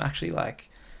anymore because I'm actually like.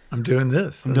 I'm doing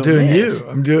this. I'm doing you.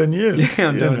 I'm doing you. Yeah,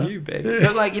 I'm doing you, baby.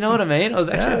 But like, you know what I mean? I was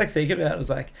actually like thinking about it. I was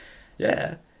like,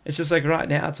 yeah. It's just like right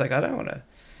now, it's like, I don't want to,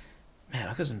 man,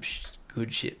 I've got some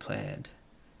good shit planned.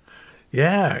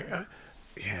 Yeah.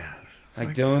 Yeah.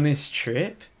 Like doing this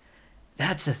trip,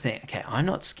 that's the thing. Okay, I'm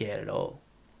not scared at all.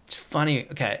 It's funny.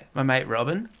 Okay, my mate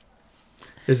Robin.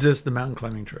 Is this the mountain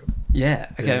climbing trip?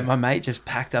 Yeah. Okay, my mate just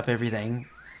packed up everything,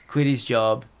 quit his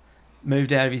job,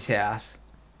 moved out of his house,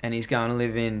 and he's going to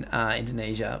live in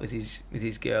Indonesia with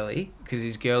his girlie, because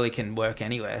his girlie can work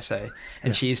anywhere. So,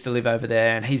 and she used to live over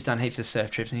there, and he's done heaps of surf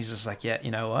trips, and he's just like, yeah,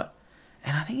 you know what?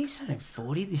 And I think he's turning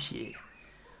 40 this year.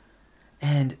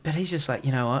 But he's just like,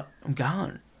 you know what? I'm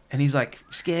going. And he's like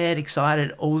scared,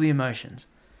 excited, all the emotions.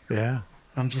 Yeah.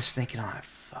 And I'm just thinking, oh,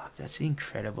 fuck, that's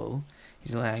incredible.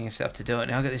 He's allowing himself to do it.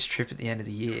 Now I've got this trip at the end of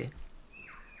the year,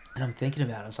 and I'm thinking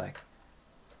about it. I was like,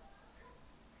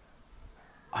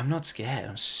 I'm not scared.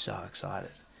 I'm so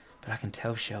excited. But I can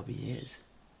tell Shelby is.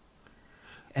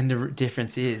 And the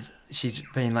difference is she's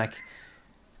been like,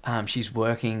 she's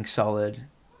working solid.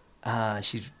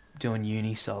 She's doing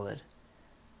uni solid.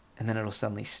 And then it'll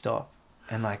suddenly stop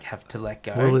and like have to let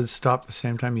go. Will it stop the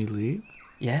same time you leave?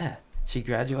 Yeah. She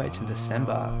graduates in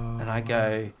December and I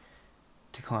go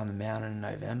to climb the mountain in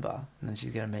November. And then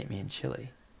she's going to meet me in Chile.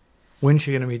 When's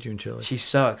she going to meet you in Chile? She's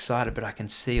so excited, but I can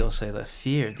see also the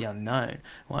fear of the unknown.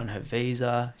 One, her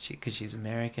visa, because she's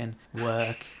American,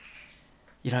 work.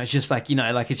 You know, it's just like, you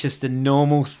know, like it's just the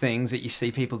normal things that you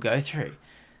see people go through.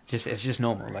 It's just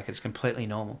normal. Like it's completely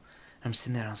normal. And I'm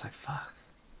sitting there and I was like, fuck.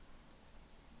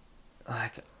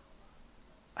 Like,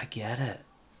 I get it.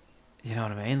 You know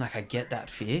what I mean? Like I get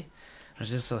that fear. I was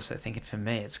just also thinking for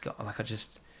me, it's got like,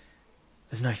 there's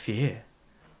no fear.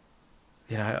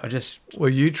 You know, Well,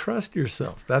 you trust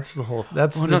yourself. That's the whole.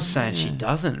 I'm not saying she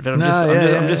doesn't, but I'm stoned,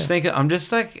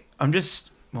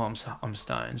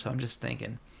 so I'm just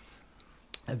thinking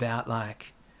about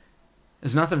like,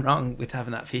 there's nothing wrong with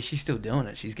having that fear. She's still doing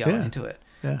it. She's going into it.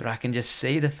 Yeah. But I can just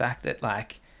see the fact that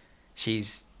like,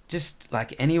 she's just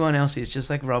like anyone else is, just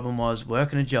like Robin was,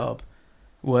 working a job,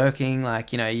 working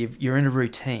like, you know, you're in a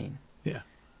routine. Yeah.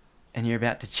 And you're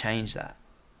about to change that.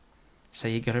 So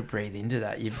you got to breathe into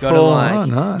that. You've got to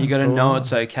you got to know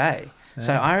it's okay. Yeah.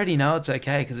 So I already know it's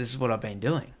okay because this is what I've been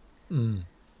doing. Mm.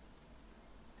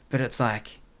 But it's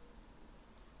like,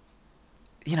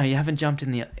 you know, you haven't jumped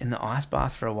in the ice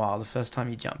bath for a while. The first time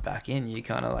you jump back in, you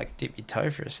kind of like dip your toe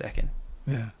for a second.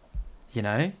 Yeah. You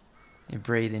know, you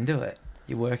breathe into it.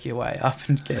 You work your way up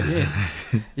and get in.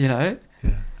 You know.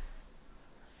 Yeah.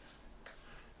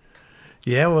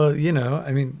 Yeah. Well, you know,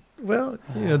 I mean. Well,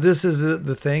 you know, this is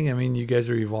the thing. I mean, you guys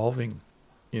are evolving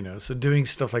You know, so doing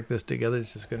stuff like this together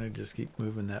is just going to just keep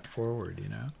moving that forward, you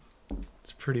know?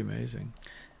 It's pretty amazing.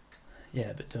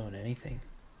 Yeah, but doing anything.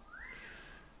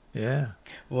 Yeah.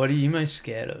 What are you most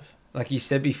scared of? Like you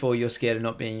said before, you're scared of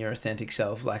not being your authentic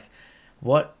self. Like,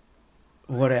 what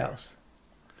else?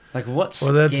 Like, what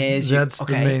scares you? That's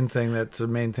the main thing. That's the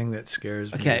main thing that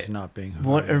scares me is not being who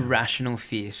What I am. irrational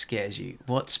fear scares you?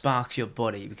 What sparks your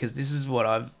body? Because this is what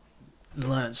I've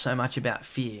learned so much about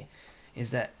fear,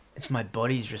 is that it's my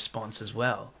body's response as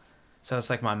well. So it's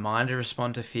like my mind to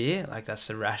respond to fear, like that's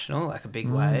irrational, like a big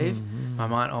wave. My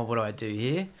mind, oh, what do I do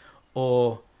here?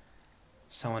 Or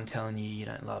someone telling you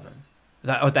don't love them.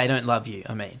 Or they don't love you,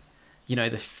 I mean. You know,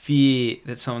 the fear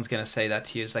that someone's going to say that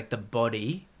to you is like the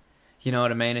body. You know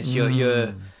what I mean? It's you're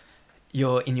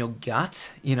in your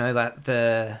gut, you know, like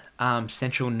the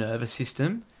central nervous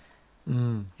system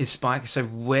is spiked. So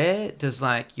where does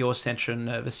like your central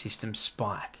nervous system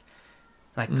spike?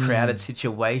 Like crowded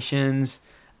situations,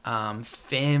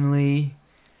 family,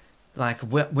 like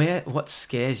what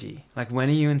scares you? Like when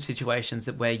are you in situations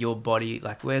that where your body,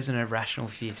 like where's an irrational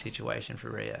fear situation for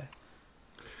Rio?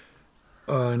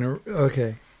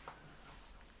 Okay.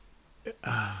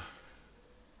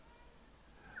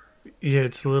 Yeah,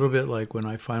 it's a little bit like when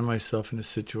I find myself in a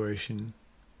situation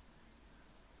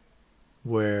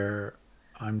where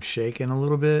I'm shaking a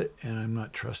little bit and I'm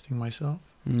not trusting myself.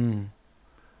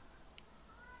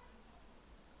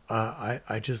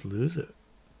 I just lose it.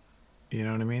 You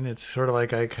know what I mean? It's sort of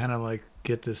like I kind of like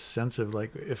get this sense of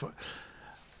like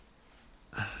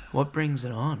What brings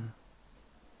it on?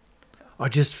 I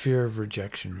just fear of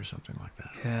rejection or something like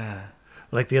that. Yeah.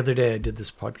 Like the other day I did a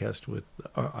podcast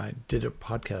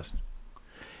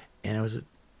and it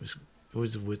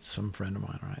was with some friend of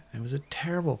mine, right? It was a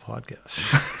terrible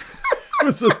podcast. It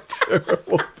was a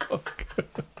terrible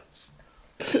podcast.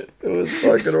 It was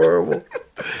fucking horrible.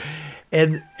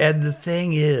 And the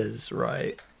thing is,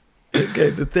 right? Okay,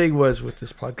 the thing was with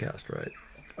this podcast, right?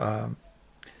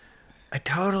 I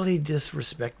totally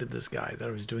disrespected this guy that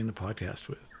I was doing the podcast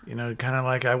with. You know, kind of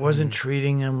like I wasn't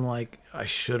treating him like I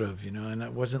should have, you know, and I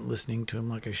wasn't listening to him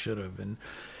like I should have. And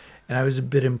I was a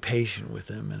bit impatient with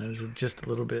him, and I was just a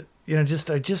little bit, you know,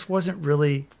 I just wasn't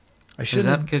really, I shouldn't.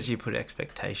 Is that because you put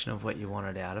expectation of what you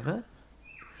wanted out of it?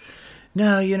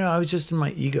 No, you know, I was just in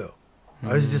my ego.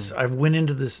 I went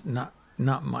into this, not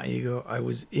my ego. I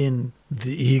was in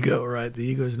the ego, right? The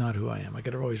ego is not who I am. I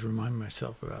got to always remind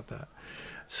myself about that.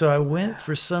 So I went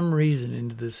for some reason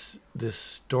into this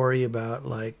story about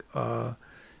like,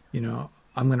 you know,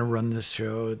 I'm going to run this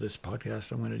show, this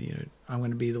podcast. I'm going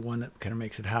to be the one that kind of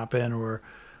makes it happen, or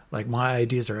like my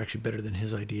ideas are actually better than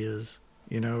his ideas,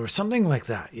 you know, or something like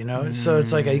that, you know? So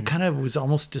it's like I kind of was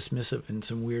almost dismissive in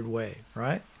some weird way,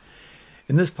 right?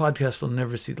 And this podcast will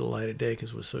never see the light of day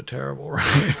because it was so terrible,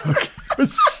 right? Okay. It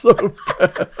was so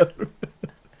bad.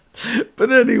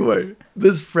 But anyway,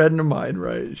 this friend of mine,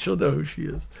 right? She'll know who she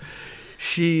is.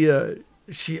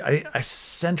 I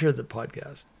sent her the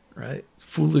podcast, right?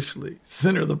 Foolishly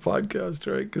sent her the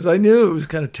podcast, right? Because I knew it was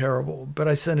kind of terrible, but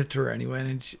I sent it to her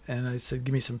anyway, and I said,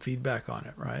 "Give me some feedback on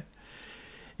it," right?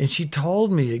 And she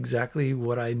told me exactly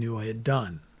what I knew I had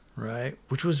done, right?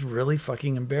 Which was really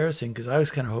fucking embarrassing because I was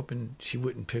kind of hoping she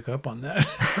wouldn't pick up on that,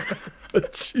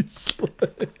 but she's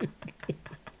like.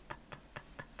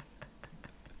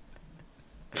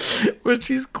 But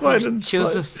she's quite inside. She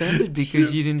was offended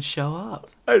because you didn't show up.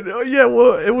 I know. Yeah.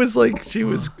 Well, it was like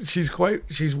she's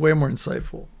way more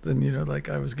insightful than, you know, like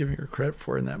I was giving her credit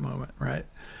for in that moment. Right.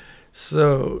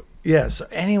 So, yeah. So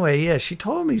anyway, yeah, she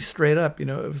told me straight up, you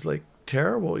know, it was like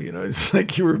terrible, you know, it's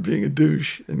like you were being a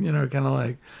douche and, you know, kind of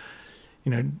like,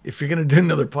 you know, if you're going to do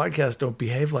another podcast, don't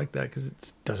behave like that because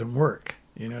it doesn't work.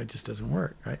 You know, it just doesn't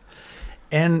work. Right.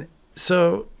 And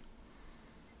so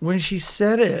when she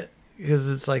said it,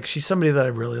 because it's like she's somebody that I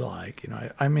really like, you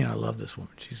know. I mean, I love this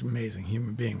woman. She's an amazing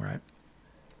human being, right?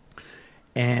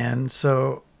 And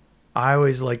so I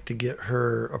always like to get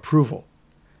her approval,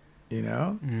 you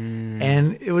know?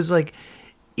 And it was like,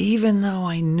 even though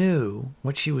I knew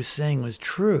what she was saying was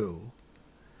true,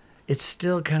 it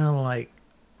still kind of like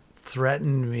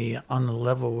threatened me on the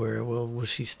level where, well, will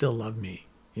she still love me?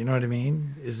 You know what I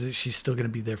mean? Is she still going to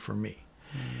be there for me?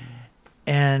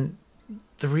 And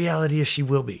the reality is she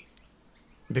will be.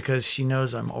 Because she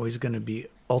knows I'm always going to be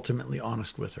ultimately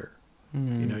honest with her.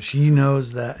 You know, she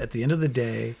knows that at the end of the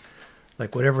day,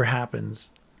 like whatever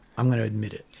happens, I'm going to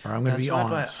admit it, or I'm going to be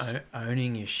honest. By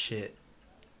owning your shit,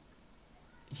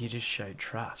 you just show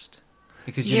trust.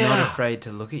 Because you're not afraid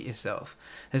to look at yourself.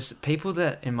 There's people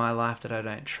that in my life that I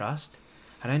don't trust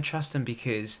them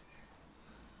because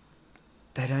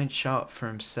they don't show up for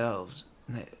themselves.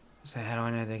 So how do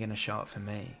I know they're going to show up for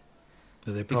me?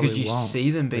 But they probably because you won't.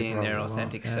 see them They being their probably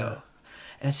authentic won't. self.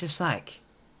 And it's just like,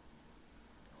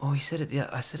 I said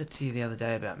it to you the other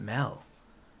day about Mel.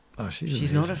 Oh, she's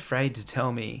She's amazing. not afraid to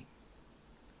tell me,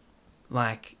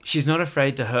 like, she's not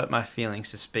afraid to hurt my feelings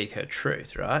to speak her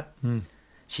truth, right? Mm.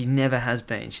 She never has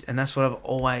been. And that's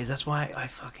why I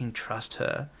fucking trust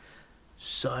her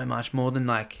so much more than,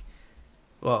 like,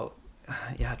 well,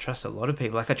 yeah, I trust a lot of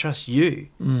people. Like, I trust you.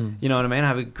 Mm. You know what I mean? I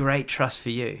have a great trust for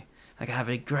you. Like, I have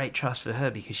a great trust for her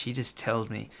because she just tells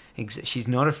me, she's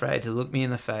not afraid to look me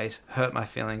in the face, hurt my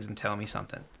feelings, and tell me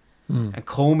something. And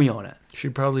call me on it.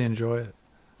 She'd probably enjoy it.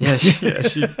 Yeah,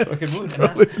 she fucking would. And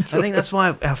I think that's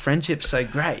why our friendship's so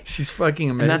great. She's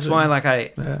fucking amazing. And that's why, like,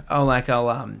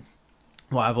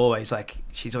 I've always, like,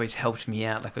 she's always helped me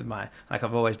out, like, with my, like,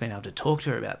 I've always been able to talk to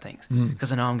her about things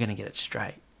because I know I'm going to get it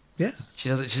straight. Yeah. She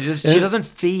doesn't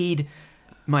feed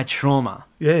my trauma.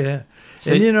 Yeah.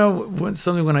 So, and you know,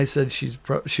 when I said she'd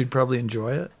probably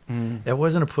enjoy it, it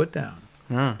wasn't a put down.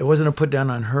 No. It wasn't a put down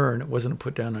on her, and it wasn't a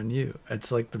put down on you.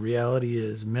 It's like the reality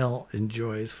is Mel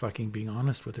enjoys fucking being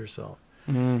honest with herself.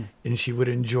 And she would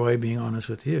enjoy being honest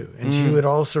with you. And she would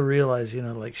also realize, you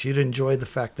know, like, she'd enjoy the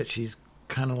fact that she's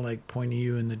kind of like pointing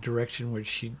you in the direction where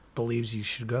she believes you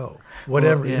should go.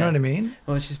 Whatever, you know what I mean?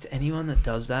 Well, it's just anyone that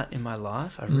does that in my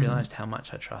life, I've realized how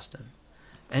much I trust them.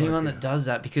 Anyone that does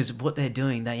that, because what they're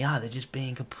doing, they're just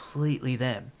being completely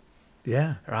them.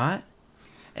 Yeah. Right?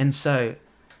 And so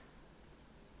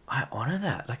I honor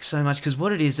that, like, so much, because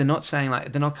what it is, they're not saying,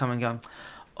 like, they're not coming and going,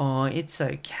 oh, it's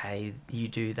okay you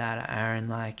do that, Aaron,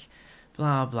 like,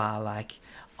 blah, blah, like,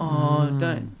 oh,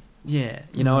 don't, yeah,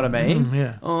 you know what I mean?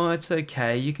 Yeah. Oh, it's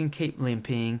okay, you can keep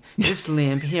limping, just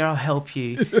limp, here, I'll help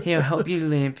you, here, I'll help you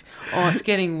limp, oh, it's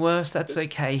getting worse, that's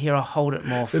okay, here, I'll hold it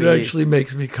more for you. It actually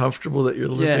makes me comfortable that you're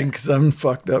limping because I'm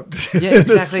fucked up. Yeah,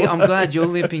 exactly, I'm glad you're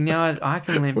limping now, I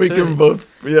can limp too. We can both,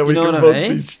 we you know can what both I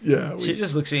mean? She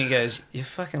just looks at you and goes, you're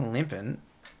fucking limping,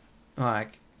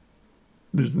 like,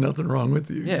 there's nothing wrong with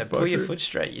you. Yeah, you pull your fucker. foot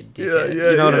straight, you dickhead.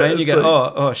 Yeah, you know what I mean? You it's go,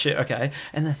 like, oh shit, okay.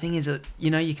 And the thing is that,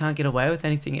 you know, you can't get away with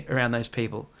anything around those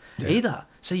people either.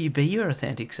 So you be your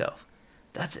authentic self.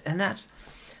 That's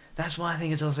why I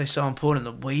think it's also so important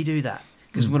that we do that.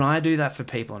 Because when I do that for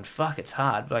people, and fuck, it's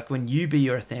hard. Like, when you be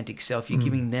your authentic self, you're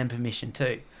giving them permission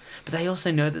too. But they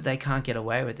also know that they can't get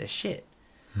away with their shit.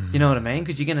 You know what I mean?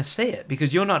 Because you're going to see it.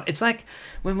 Because you're not... It's like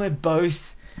when we're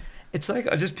both... It's like,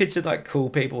 I just pictured, like, cool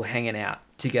people hanging out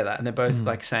together, and they're both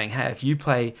like saying, hey, if you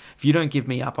don't give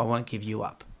me up, I won't give you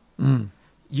up.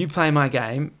 You play my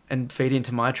game and feed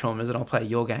into my traumas, and I'll play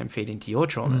your game, feed into your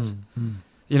traumas.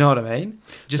 You know what I mean?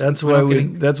 That's why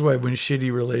when shitty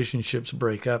relationships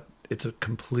break up, it's a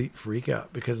complete freak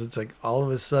out, because it's like all of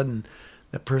a sudden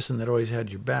that person that always had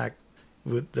your back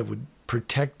that would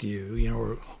protect you, you know,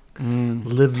 or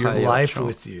live your life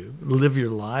with you, live your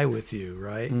lie with you,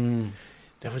 right?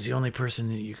 That was the only person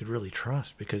that you could really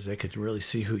trust, because they could really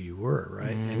see who you were,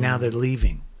 right? And now they're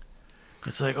leaving.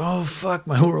 It's like, oh, fuck,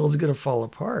 my world's going to fall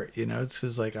apart. You know, it's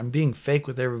just like, I'm being fake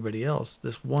with everybody else.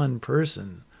 This one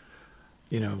person,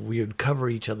 you know, we would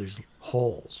cover each other's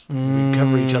holes. We'd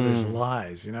cover each other's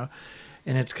lies, you know?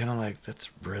 And it's kind of like, that's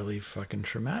really fucking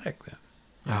traumatic then.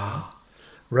 You know?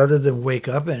 Rather than wake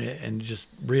up in it and just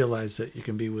realize that you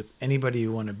can be with anybody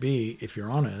you want to be, if you're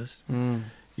honest,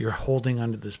 you're holding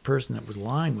onto this person that was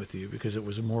lying with you because it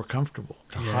was more comfortable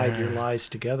to hide your lies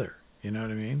together. You know what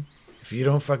I mean? If you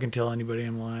don't fucking tell anybody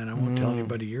I'm lying, I won't tell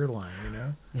anybody you're lying, you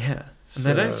know? Yeah. And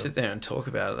they don't sit there and talk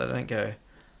about it. They don't go,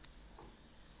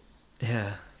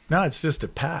 yeah. No, it's just a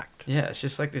pact. Yeah, it's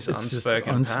just like this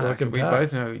unspoken pact. We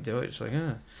both know we do it. It's like,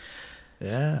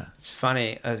 yeah. It's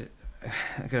funny. I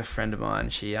got a friend of mine.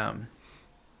 She's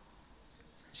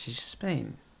just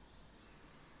been...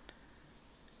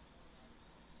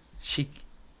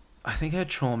 I think her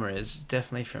trauma is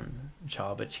definitely from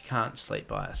childhood. She can't sleep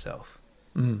by herself,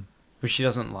 which she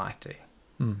doesn't like to.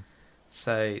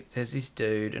 So there's this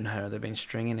dude and her. They've been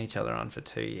stringing each other on for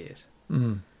 2 years.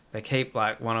 They keep,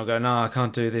 like, one will go, no, I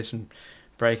can't do this, and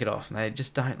break it off, and they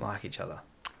just don't like each other.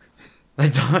 They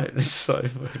don't. It's so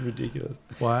fucking ridiculous.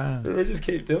 Wow. But they just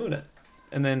keep doing it,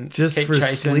 and then just keep for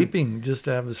chasing, sleeping, just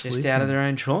to have a sleep, just out of their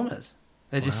own traumas.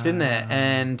 They're just sitting there,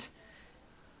 and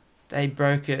they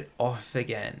broke it off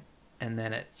again, and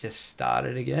then it just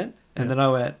started again. And then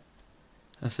I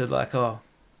said, like, oh,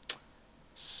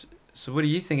 so what do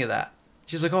you think of that?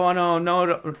 She's like, oh, I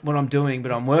know what I'm doing,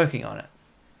 but I'm working on it.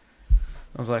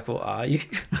 I was like, well, are you?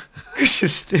 Because you're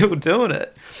still doing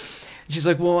it. And she's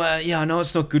like, well, yeah, I know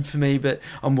it's not good for me, but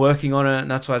I'm working on it, and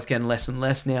that's why it's getting less and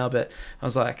less now. But I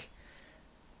was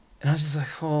just like,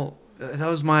 well, that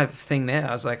was my thing there.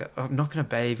 I was like, I'm not going to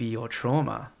baby your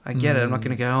trauma. I get it. I'm not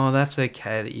going to go, oh, that's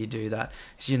okay that you do that.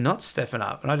 Because you're not stepping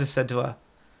up. And I just said to her,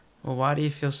 well, why do you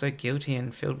feel so guilty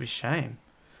and filled with shame?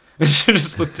 And she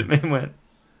just looked at me and went,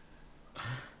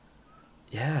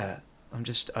 yeah, I'm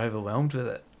just overwhelmed with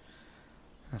it.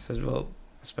 I said, well,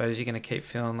 I suppose you're going to keep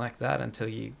feeling like that until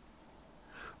you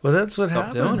Well, that's what stop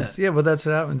happens. doing it. Yeah, well, that's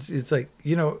what happens. It's like,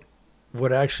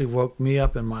 what actually woke me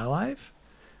up in my life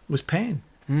was pain.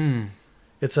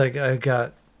 It's like I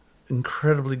got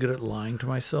incredibly good at lying to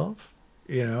myself.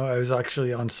 I was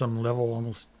actually on some level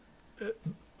almost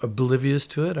oblivious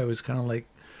to it. I was kind of like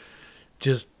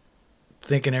just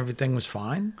thinking everything was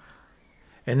fine.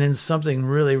 And then something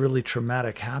really, really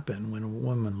traumatic happened when a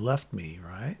woman left me,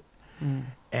 right?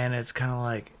 And it's kind of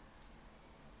like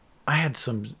I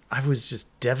was just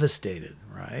devastated,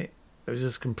 right? I was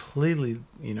just completely,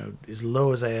 as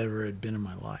low as I ever had been in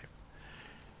my life.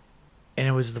 And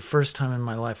it was the first time in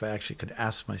my life I actually could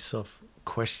ask myself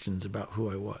questions about who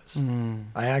I was.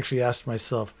 I actually asked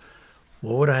myself,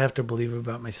 what would I have to believe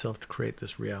about myself to create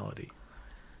this reality?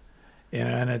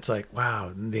 And it's like, wow.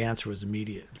 And the answer was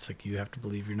immediate. It's like, you have to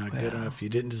believe you're not good enough. You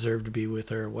didn't deserve to be with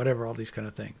her, whatever, all these kind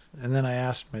of things. And then I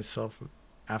asked myself,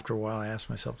 after a while, I asked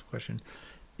myself the question,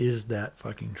 is that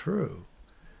fucking true?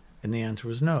 And the answer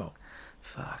was no.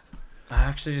 Fuck. I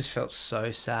actually just felt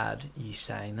so sad you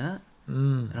saying that.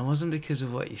 And it wasn't because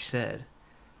of what you said.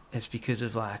 It's because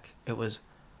of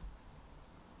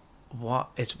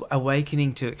it's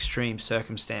awakening to extreme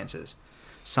circumstances.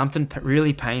 Something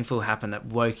really painful happened that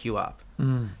woke you up.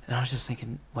 And I was just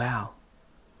thinking, wow,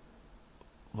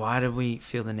 why did we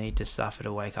feel the need to suffer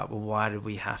to wake up? Or why did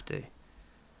we have to?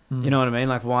 You know what I mean?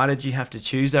 Like, why did you have to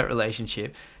choose that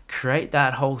relationship, create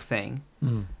that whole thing,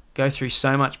 go through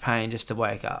so much pain just to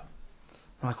wake up?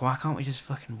 I'm like, why can't we just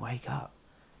fucking wake up?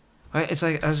 It's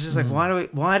like, I was just like,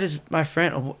 why does my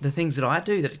friend, or the things that I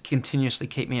do that continuously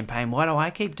keep me in pain, why do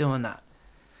I keep doing that?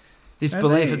 This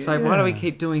belief, it's like, why do we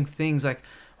keep doing things like,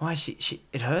 why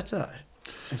it hurts her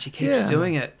and she keeps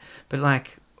doing it. But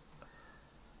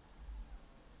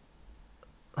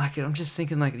I'm just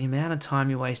thinking, like, the amount of time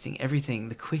you're wasting, everything,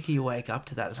 the quicker you wake up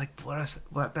to that, it's like,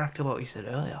 back to what we said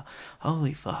earlier.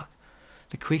 Holy fuck.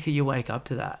 The quicker you wake up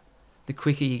to that, the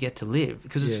quicker you get to live,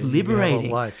 because it's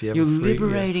liberating. You're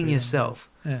liberating yourself.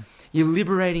 Yeah. You're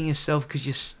liberating yourself because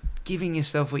you're giving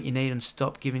yourself what you need and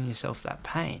stop giving yourself that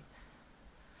pain.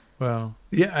 Well,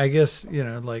 yeah, I guess,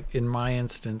 like in my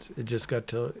instance,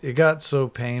 it got so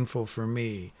painful for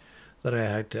me that I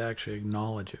had to actually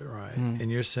acknowledge it, right? And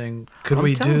you're saying, could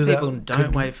we do that? People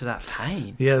don't wait for that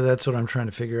pain. Yeah, that's what I'm trying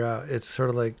to figure out. It's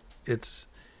sort of like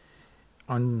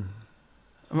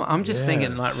I'm just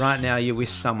thinking, like, right now you're with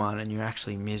someone and you're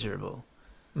actually miserable,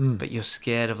 but you're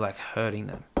scared of, like, hurting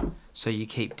them. So you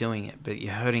keep doing it, but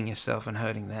you're hurting yourself and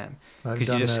hurting them because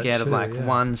you're just scared of, like,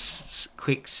 one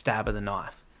quick stab of the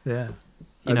knife. Yeah.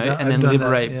 And then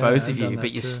liberate both of you,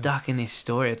 but you're stuck in this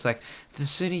story. It's like, the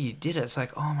sooner you did it, it's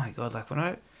like, oh my God, like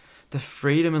the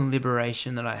freedom and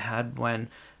liberation that I had when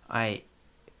I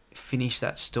finished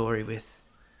that story with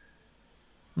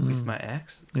my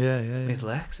ex, with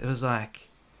Lex, it was like,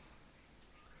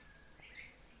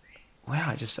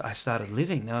 wow, I started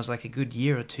living. There was like a good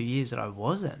year or 2 years that I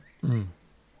wasn't.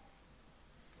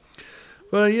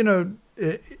 Well,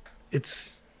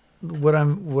 it's what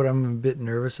I'm a bit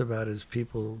nervous about is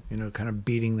people, kind of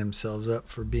beating themselves up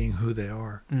for being who they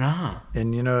are. Nah.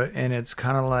 And and it's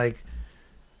kind of like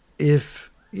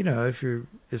if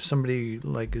somebody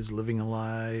like is living a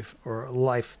life or a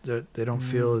life that they don't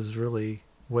feel is really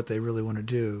what they really want to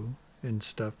do and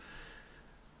stuff.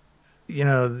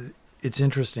 It's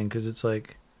interesting because it's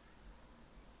like,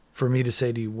 for me to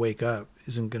say to you, wake up,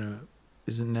 isn't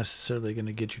necessarily going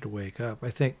to get you to wake up. I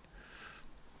think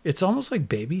it's almost like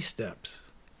baby steps.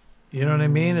 You know what I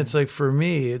mean? It's like, for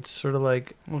me, it's sort of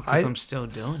like, because I'm still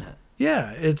doing it.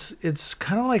 Yeah, it's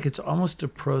kind of like, it's almost a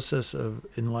process of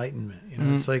enlightenment.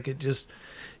 It's like, it just,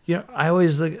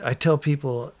 I tell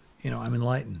people, I'm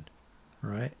enlightened,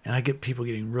 right? And I get people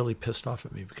getting really pissed off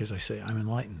at me because I say I'm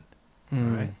enlightened,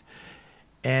 right?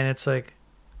 And it's like,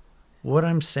 what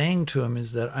I'm saying to them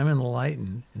is that I'm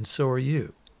enlightened, and so are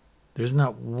you. There's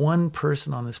not one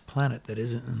person on this planet that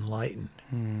isn't enlightened.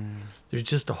 There's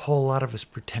just a whole lot of us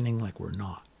pretending like we're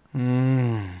not.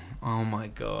 Oh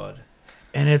my God.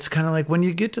 And it's kind of like, when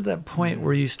you get to that point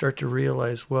where you start to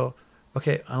realize, well,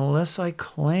 okay, unless I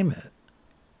claim it,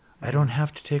 I don't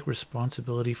have to take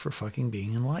responsibility for fucking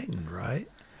being enlightened, right?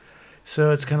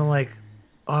 So it's kind of like,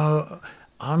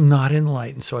 I'm not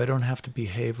enlightened, so I don't have to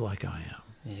behave like I am.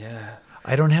 Yeah.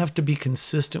 I don't have to be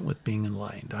consistent with being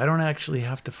enlightened. I don't actually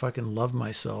have to fucking love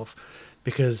myself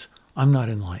because I'm not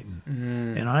enlightened.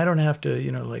 And I don't have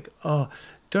to, like, oh,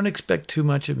 don't expect too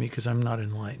much of me because I'm not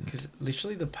enlightened. Because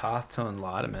literally the path to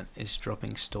enlightenment is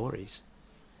dropping stories.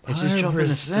 It's just dropping the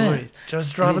stories.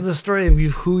 Just dropping the story of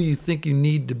who you think you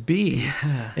need to be,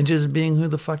 and just being who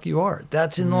the fuck you are.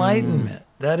 That's enlightenment.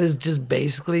 That is just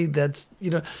basically,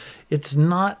 it's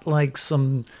not like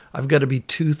I've got to be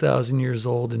 2,000 years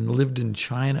old and lived in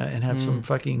China and have some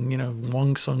fucking,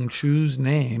 Wang Sung Chu's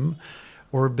name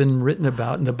or been written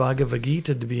about in the Bhagavad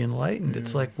Gita to be enlightened.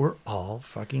 It's like we're all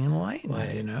fucking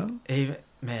enlightened, Even,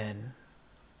 man,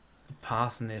 the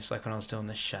path in this, like when I was doing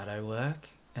the shadow work,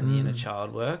 and the inner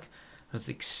child work was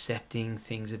accepting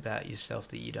things about yourself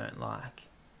that you don't like.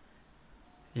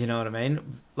 You know what I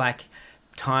mean? Like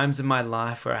times in my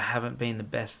life where I haven't been the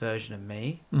best version of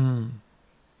me. And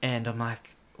I'm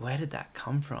like, where did that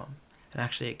come from? And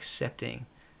actually accepting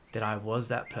that I was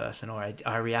that person, or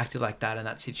I reacted like that in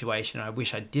that situation. I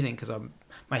wish I didn't, because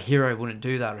my hero wouldn't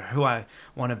do that, or who I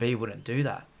want to be wouldn't do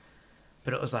that.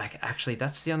 But it was like, actually,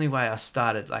 that's the only way I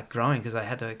started like growing, because I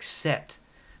had to accept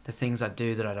the things I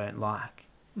do that I don't like.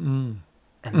 And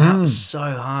that was so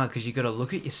hard, because you got to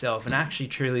look at yourself and actually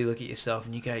truly look at yourself,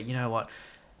 and you go, you know what?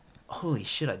 Holy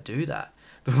shit, I do that.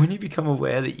 But when you become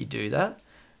aware that you do that,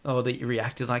 or that you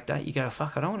reacted like that, you go,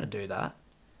 fuck, I don't want to do that.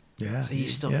 Yeah. So you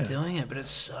stop doing it, but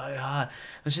it's so hard. I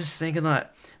was just thinking,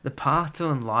 like, the path to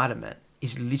enlightenment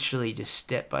is literally just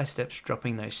step by step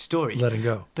dropping those stories. Letting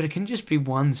go. But it can just be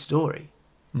one story.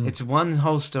 It's one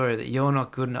whole story that you're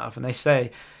not good enough. And they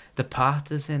say, the path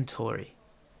to Centauri,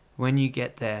 when you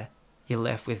get there, you're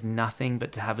left with nothing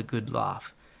but to have a good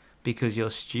laugh, because you're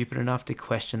stupid enough to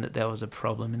question that there was a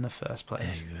problem in the first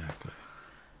place. Exactly.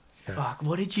 Yeah. Fuck,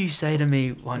 what did you say to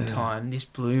me one time? This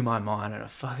blew my mind, and it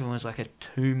fucking was like a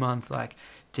 2-month like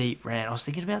deep rant. I was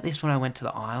thinking about this when I went to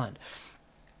the island,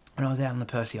 when I was out on the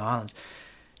Percy Islands.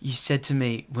 You said to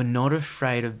me, we're not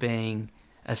afraid of being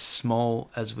as small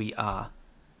as we are.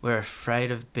 We're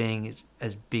afraid of being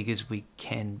as big as we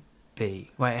can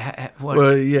be. Wait, what?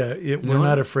 Well, we're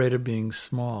not afraid of being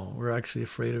small. We're actually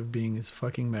afraid of being as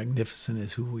fucking magnificent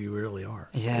as who we really are.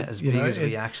 Yeah, as big as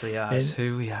we actually are, as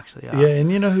who we actually are. Yeah,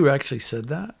 and you know who actually said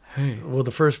that? Who? Well, the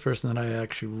first person that I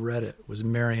actually read it was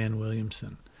Marianne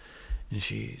Williamson. And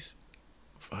she's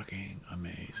fucking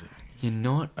amazing. You're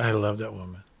not... I love that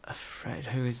woman. Afraid?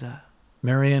 Who is that?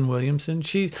 Marianne Williamson.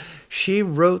 She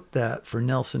wrote that for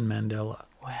Nelson Mandela.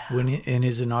 Wow. When in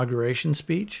his inauguration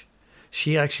speech,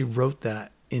 she actually wrote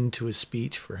that into a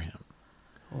speech for him.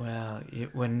 Wow.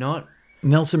 We're not...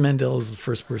 Nelson Mandela is the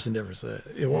first person to ever say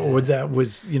it. Or that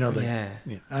was,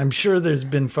 I'm sure there's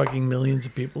been fucking millions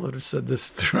of people that have said this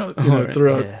throughout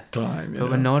time. But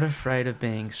we're not afraid of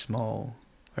being small.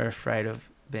 We're afraid of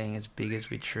being as big as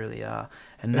we truly are.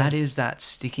 And that is that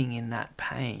sticking in that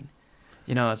pain.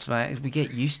 It's like we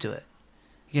get used to it.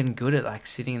 You're getting good at like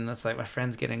sitting, and that's like my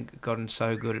friends gotten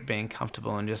so good at being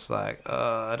comfortable and just like,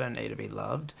 oh, I don't need to be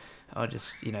loved. I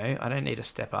just, I don't need to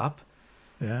step up.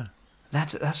 Yeah.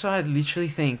 That's why I literally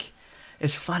think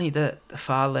it's funny that the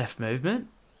far left movement,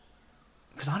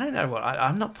 because I don't know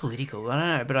I'm not political. I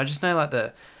don't know, but I just know like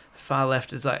the far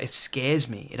left is like, it scares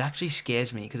me. It actually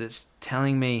scares me because it's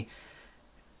telling me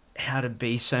how to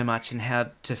be so much and how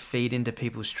to feed into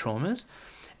people's traumas.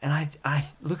 And I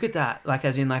look at that like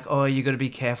as in like, oh, you got to be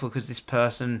careful because this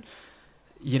person,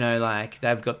 like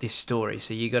they've got this story,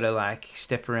 so you got to like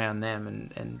step around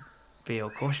them and be all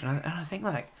cautious. And I think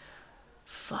like,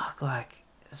 fuck, like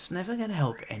it's never going to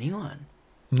help anyone.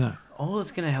 No. All it's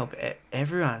going to help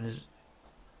everyone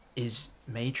is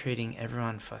me treating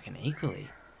everyone fucking equally,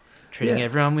 treating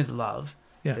everyone with love.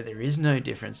 Yeah. That there is no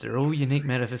difference. They're all unique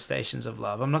manifestations of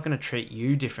love. I'm not going to treat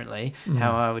you differently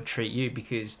how I would treat you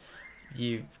because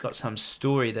you've got some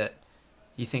story that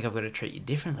you think I've got to treat you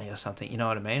differently or something. You know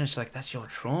what I mean? It's like, that's your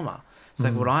trauma. It's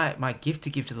like my gift to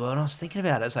give to the world. And I was thinking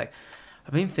about it. It's like,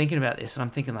 I've been thinking about this and I'm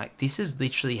thinking like, this is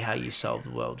literally how you solve the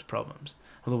world's problems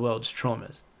or the world's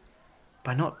traumas.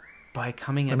 By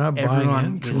coming at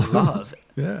everyone with love.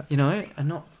 Yeah.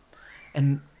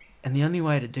 And the only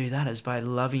way to do that is by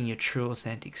loving your true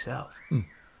authentic self.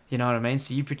 You know what I mean?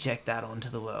 So you project that onto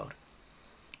the world.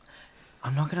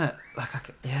 I'm not going to,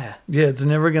 Yeah, it's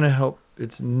never going to help.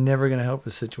 It's never going to help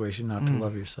a situation not to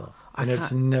love yourself. And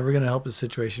it's never going to help a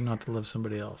situation not to love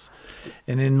somebody else.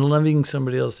 And in loving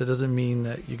somebody else, it doesn't mean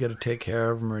that you got to take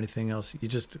care of them or anything else. You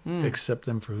just accept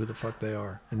them for who the fuck they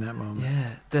are in that moment.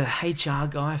 Yeah. The HR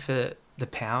guy for the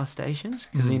power stations,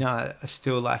 because, I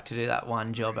still like to do that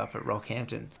one job up at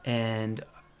Rockhampton. And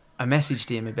I messaged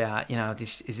him about,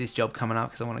 is this job coming up?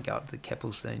 Because I want to go up to the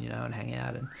Keppel soon, and hang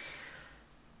out.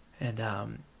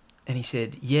 And he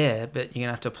said, yeah, but you're going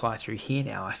to have to apply through here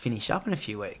now. I finish up in a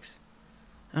few weeks.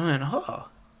 And I went, oh,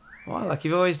 why? Like,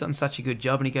 you've always done such a good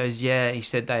job. And he goes, yeah. He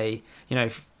said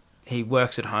he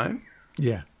works at home.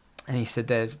 Yeah. And he said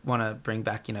they want to bring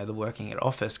back, the working at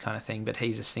office kind of thing. But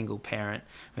he's a single parent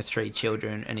with 3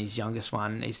 children, and his youngest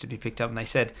one needs to be picked up. And they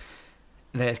said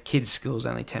their kid's school's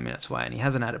only 10 minutes away, and he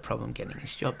hasn't had a problem getting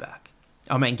his job back.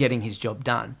 Getting his job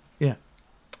done. Yeah.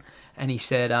 And he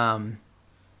said,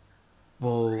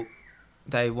 well,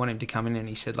 they want him to come in, and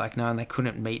he said, like, no, and they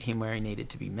couldn't meet him where he needed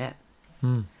to be met.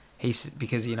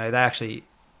 Because, they actually,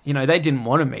 they didn't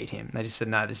want to meet him. They just said,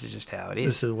 no, this is just how it is.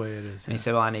 This is the way it is. And he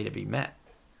said, well, I need to be met.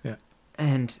 Yeah.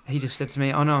 And he just said to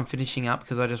me, oh, no, I'm finishing up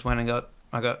because I just went and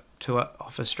I got to an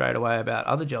offer straight away about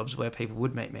other jobs where people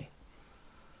would meet me.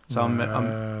 So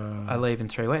I leave in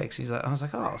 3 weeks. I was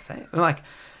like, oh, thanks. Like,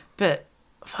 but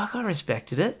fuck, I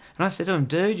respected it. And I said to him,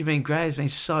 dude, you've been great. It's been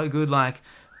so good. Like,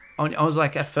 I was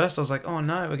like, at first I was like, oh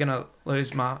no, we're going to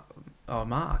lose Mark.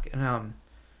 And I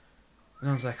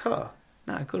was like, oh,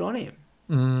 no, good on him.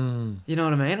 You know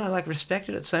what I mean? I like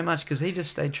respected it so much because he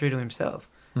just stayed true to himself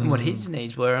and what his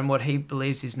needs were and what he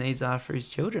believes his needs are for his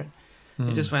children.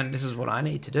 He just went, this is what I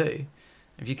need to do.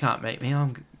 If you can't meet me,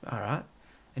 I'm all right.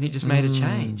 And he just made a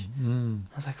change.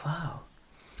 I was like, wow.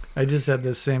 I just had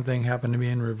the same thing happen to me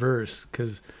in reverse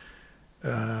because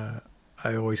I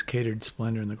always catered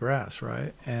Splendor in the Grass,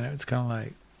 right? And it's kind of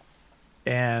like,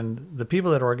 and the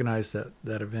people that organized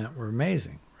that event were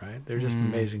amazing, right? They're just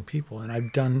amazing people. And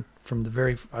I've done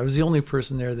I was the only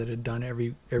person there that had done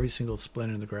every single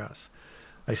Splendor in the Grass.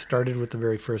 I started with the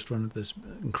very first one with this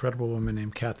incredible woman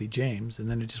named Kathy James, and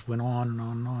then it just went on and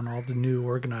on and on. All the new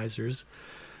organizers,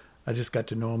 I just got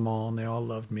to know them all, and they all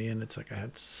loved me, and it's like I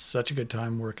had such a good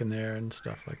time working there and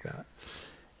stuff like that.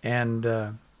 And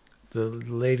the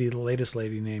latest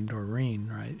lady named Doreen,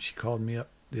 right? She called me up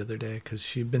the other day because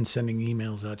she'd been sending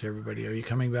emails out to everybody. Are you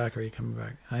coming back? Are you coming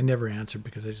back? I never answered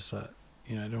because I just thought,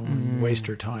 I don't want to waste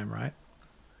her time, right?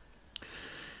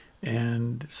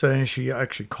 And so then she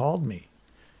actually called me,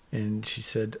 and she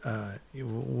said, well,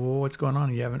 what's going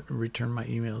on? You haven't returned my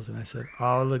emails. And I said,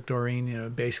 oh, look, Doreen,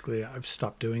 basically I've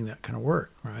stopped doing that kind of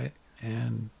work, right?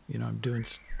 And, I'm doing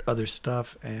other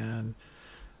stuff. And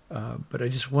but I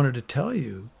just wanted to tell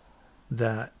you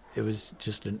that it was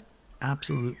just an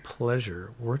absolute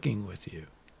pleasure working with you.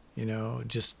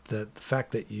 Just the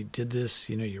fact that you did this,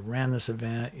 you ran this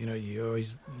event, you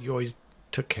always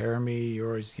took care of me. You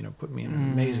always, put me in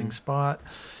an amazing spot.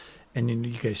 And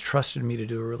you guys trusted me to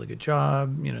do a really good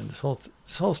job, this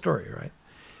whole story, right?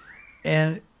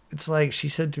 And it's like she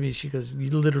said to me, she goes, you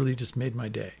literally just made my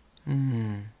day.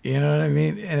 You know what I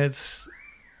mean? And it's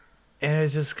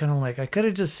just kind of like, I could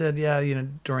have just said, yeah,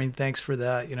 Doreen, thanks for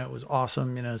that. It was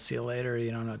awesome. See you later.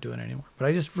 I'm not doing it anymore. But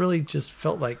I just really just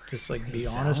felt like, be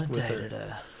honest with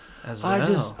her. As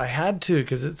well. I had to,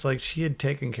 because it's like she had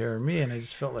taken care of me, and I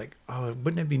just felt like,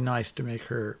 wouldn't it be nice to make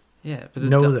her but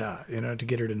know that, to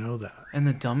get her to know that. And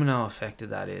the domino effect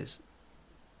of that is,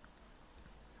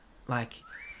 like,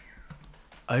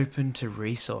 open to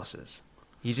resources.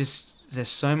 There's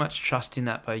so much trust in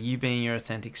that by you being your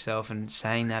authentic self and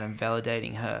saying that and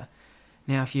validating her.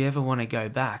 Now, if you ever want to go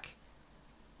back,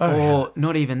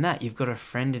 not even that, you've got a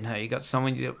friend in her. You've got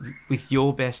someone with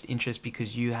your best interest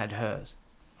because you had hers.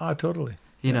 Oh, totally.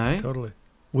 You know? Totally.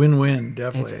 Win-win,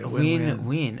 definitely. It's a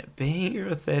win-win. Being your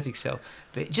authentic self.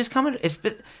 But just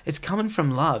it's coming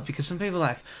from love, because some people are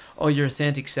like, oh, your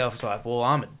authentic self is like, well,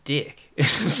 I'm a dick.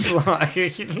 It's like,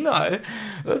 no,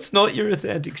 that's not your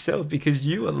authentic self, because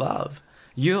you are love.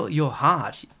 Your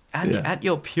heart, at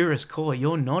your purest core,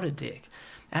 you're not a dick.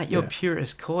 At your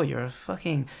purest core, you're a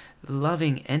fucking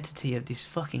loving entity of this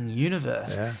fucking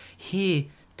universe. Yeah. Here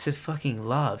to fucking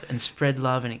love and spread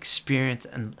love and experience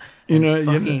and you're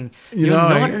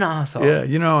not an asshole.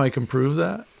 Yeah, I can prove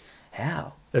that.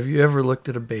 How? Have you ever looked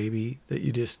at a baby that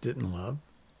you just didn't love?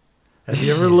 Have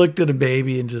you ever looked at a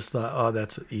baby and just thought, oh,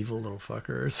 that's an evil little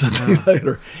fucker or something like that,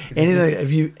 or anything?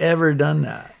 Have you ever done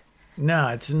that? No,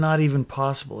 it's not even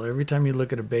possible. Every time you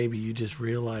look at a baby, you just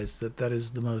realize that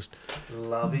is the most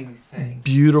loving thing,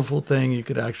 beautiful thing you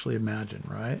could actually imagine,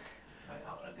 right?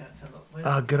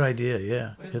 Good idea,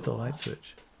 yeah. Hit the light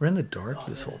switch. We're in the dark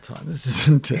this whole time. This is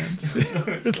intense.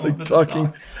 It's like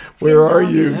talking, where are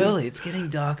you? It's getting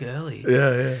dark early.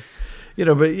 Yeah.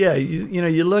 But yeah,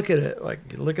 you look at it, like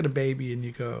you look at a baby and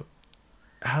you go,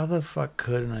 how the fuck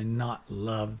could I not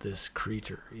love this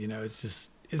creature? It's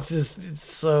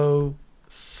so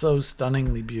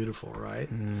stunningly beautiful, right?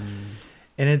 And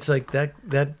it's like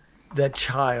that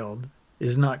child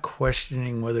is not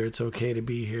questioning whether it's okay to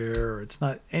be here, or it's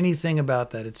not anything about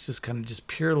that. It's just kind of just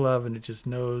pure love, and it just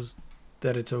knows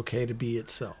that it's okay to be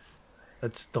itself.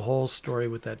 That's the whole story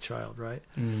with that child, right?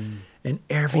 Mm. And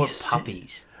every or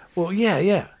puppies. Well,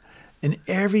 yeah. And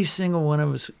every single one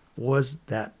of us was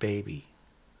that baby.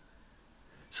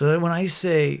 So that when I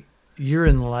say you're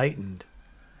enlightened,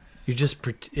 you just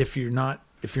if you're not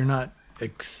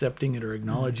accepting it or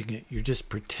acknowledging it, you're just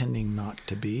pretending not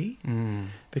to be,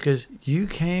 because you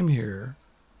came here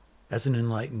as an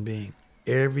enlightened being.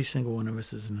 Every single one of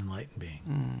us is an enlightened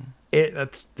being.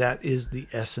 That is the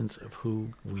essence of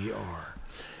who we are.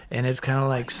 And it's kind of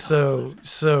like so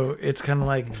it's kind of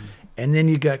like, and then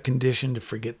you got conditioned to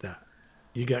forget that.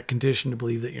 You got conditioned to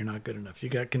believe that you're not good enough. You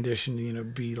got conditioned to,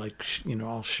 be like,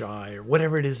 all shy or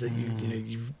whatever it is that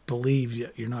you believe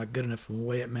you're not good enough, and the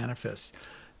way it manifests.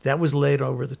 That was laid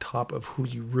over the top of who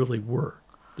you really were,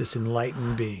 this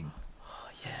enlightened being. Oh,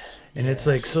 yeah. And it's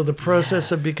like, so the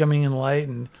process of becoming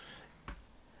enlightened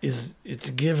it's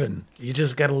given. You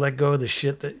just got to let go of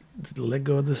the let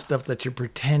go of the stuff that you're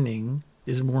pretending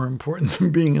is more important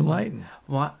than being enlightened.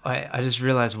 Why? I just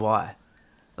realized why.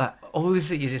 Like, all this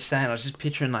that you're just saying, I was just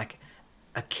picturing like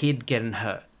a kid getting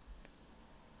hurt,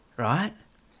 right?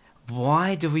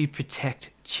 Why do we protect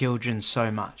children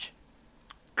so much?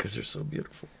 Because they're so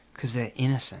beautiful. Because they're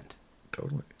innocent.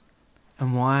 Totally.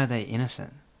 And why are they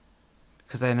innocent?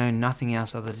 Because they know nothing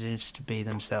else other than just to be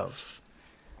themselves.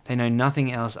 They know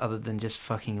nothing else other than just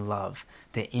fucking love.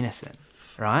 They're innocent,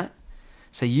 right?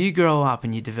 So you grow up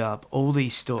and you develop all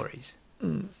these stories,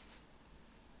 and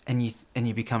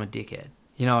you become a dickhead.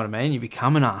 You know what I mean? You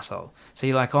become an asshole. So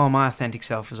you're like, oh, my authentic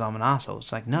self is I'm an asshole.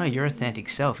 It's like, no, your authentic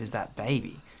self is that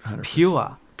baby.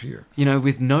 100%. Pure.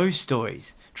 With no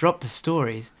stories. Drop the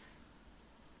stories.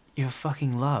 You're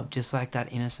fucking love, just like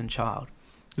that innocent child.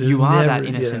 You are that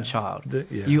innocent child.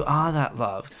 You are that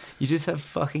love. You just have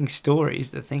fucking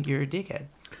stories that think you're a dickhead.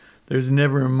 There's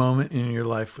never a moment in your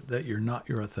life that you're not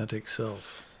your authentic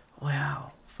self.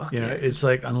 Wow. Fuck it's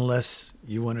like, unless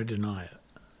you want to deny it.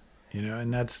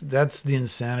 And that's the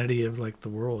insanity of like the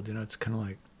world. It's kind of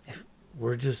like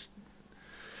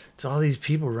it's all these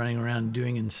people running around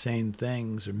doing insane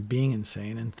things and being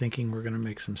insane and thinking we're going to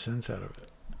make some sense out of it.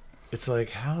 It's like,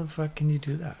 how the fuck can you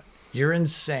do that? You're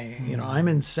insane. I'm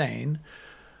insane.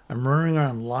 I'm running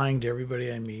around lying to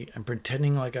everybody I meet. I'm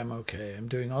pretending like I'm okay. I'm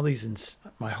doing all these.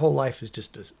 My whole life is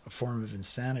just a form of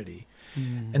insanity.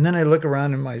 And then I look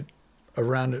around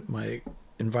at my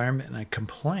environment and I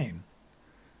complain.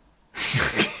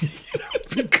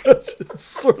 Because it's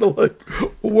sort of like,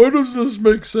 why does this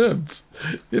make sense?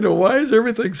 Why is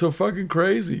everything so fucking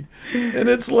crazy? And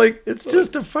it's like, it's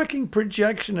just a fucking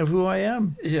projection of who I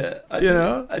am. Yeah.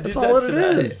 That's all it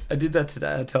is. I did that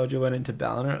today. I told you I went into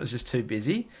Ballina. It was just too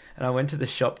busy. And I went to the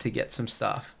shop to get some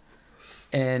stuff.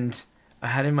 And I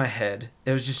had in my head,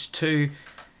 there was just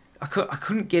I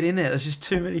couldn't get in there. There's just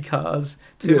too many cars,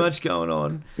 too much going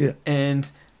on. Yeah. And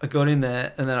I got in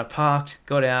there and then I parked,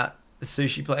 got out. The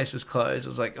sushi place was closed. I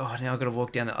was like, oh, now I've got to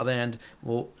walk down the other end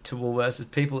to Woolworths. There's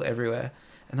people everywhere.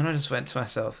 And then I just went to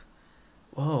myself,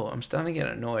 whoa, I'm starting to get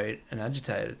annoyed and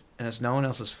agitated. And it's no one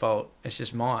else's fault. It's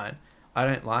just mine. I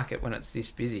don't like it when it's this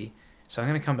busy. So I'm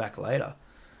going to come back later.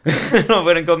 And I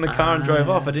went and got in the car and drove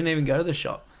off. I didn't even go to the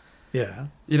shop. Yeah.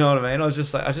 You know what I mean? I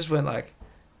just went like,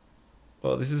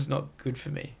 well, this is not good for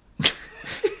me.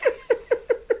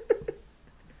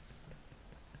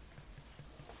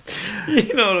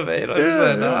 You know what I mean? I just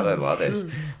said, no, I don't like this.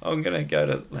 I'm going to go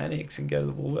to Lennox and go to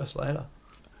the Woolworths later.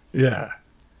 Yeah.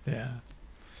 Yeah.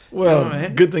 Well, you know what I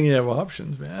mean? Good thing you have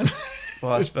options, man.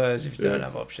 Well, I suppose if you don't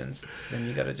have options, then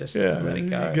you got to just let it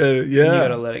go. You got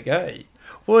to let it go.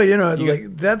 Well,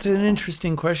 that's an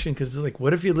interesting question, because like,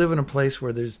 what if you live in a place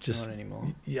where there's just... Not anymore.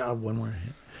 Yeah, one more.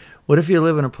 What if you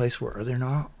live in a place where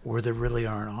there really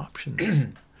aren't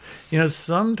options?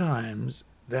 Sometimes...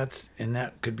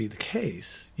 that could be the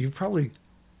case. You've probably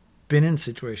been in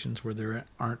situations where there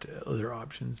aren't other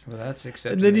options. Well, that's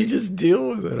accepting. And then you just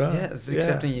deal with it. Huh? Yeah, it's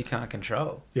accepting you can't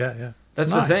control. Yeah.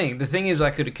 That's the thing. The thing is,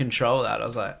 I could control that. I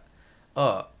was like,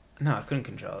 oh, no, I couldn't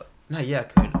control it. No, yeah, I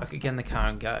could. I could get in the car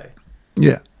and go.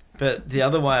 Yeah. But the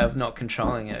other way of not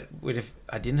controlling it, if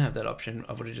I didn't have that option,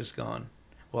 I would have just gone.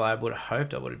 Well, I would have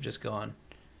hoped I would have just gone.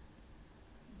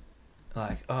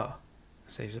 Like, oh.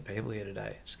 Heaps of people here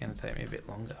today. It's going to take me a bit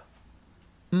longer.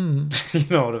 Mm-hmm. You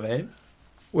know what I mean?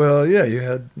 Well, yeah,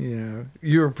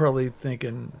 you were probably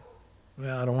thinking,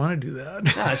 well, I don't want to do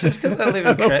that. No, it's just because I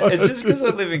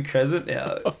live in Crescent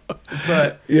now. It's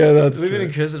like, yeah, that's living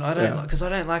in Crescent. I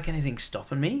don't like anything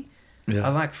stopping me. Yeah. I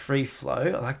like free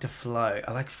flow. I like to flow.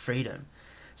 I like freedom.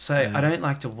 So I don't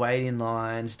like to wait in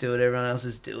lines, do what everyone else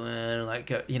is doing. Like,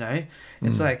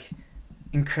 it's like.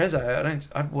 In Crezo,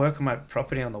 I'd work on my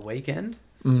property on the weekend,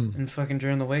 and fucking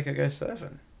during the week I go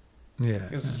surfing. Yeah.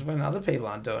 Because it's when other people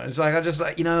aren't doing it. It's like, I just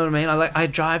like, you know what I mean? I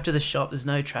drive to the shop. There's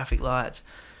no traffic lights.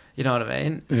 You know what I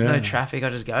mean? There's no traffic. I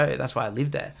just go. That's why I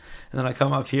live there. And then I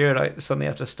come up here and I suddenly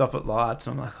have to stop at lights.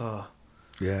 And I'm like, oh,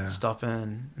 stop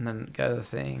in and then go to the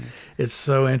thing. It's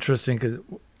so interesting because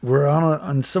we're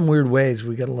on some weird ways.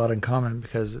 We got a lot in common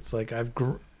because it's like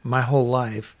my whole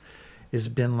life has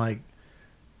been like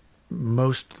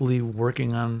mostly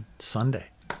working on Sunday.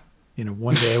 You know,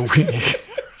 one day a week.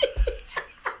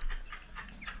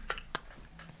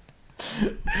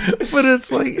 But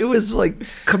it's like, it was like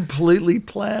completely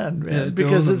planned, man,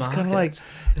 because it's kind of like,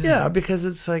 because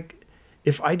it's like,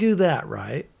 if I do that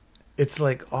right, it's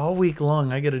like all week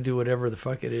long I got to do whatever the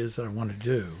fuck it is that I want to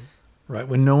do, right,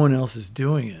 when no one else is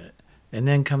doing it. And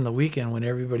then come the weekend when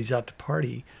everybody's out to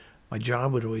party, my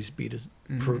job would always be to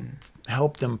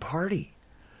help them party,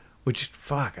 which,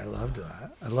 fuck, I loved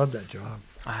that. I loved that job.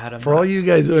 For all you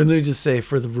guys, let me just say,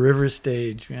 for the River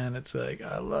Stage, man, it's like,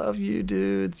 I love you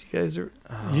dudes.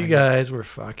 You guys were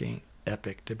fucking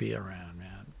epic to be around,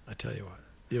 man. I tell you what,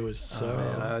 it was so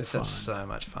I always fun. had so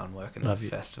much fun working at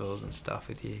festivals and stuff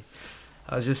with you.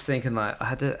 I was just thinking, like, I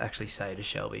had to actually say to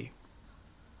Shelby,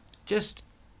 just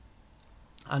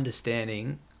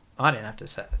understanding, I didn't have to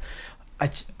say,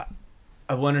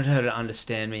 I wanted her to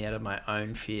understand me out of my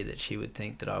own fear that she would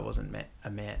think that I wasn't a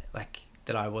man, like,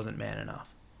 that I wasn't man enough,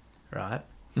 right?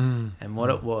 And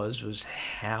what it was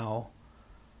how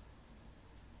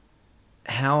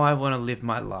I want to live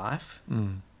my life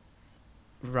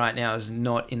right now is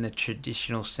not in the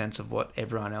traditional sense of what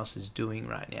everyone else is doing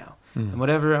right now. And what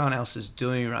everyone else is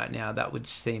doing right now, that would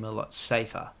seem a lot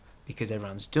safer because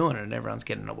everyone's doing it and everyone's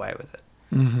getting away with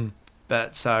it.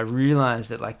 But so I realized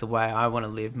that, like, the way I want to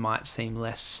live might seem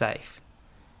less safe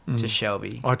to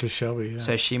Shelby. Oh, to Shelby, yeah.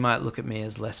 So she might look at me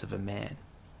as less of a man.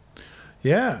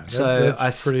 Yeah,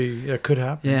 that's pretty. It could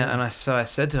happen. Yeah, and I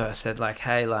said to her, I said, like,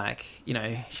 hey, like, you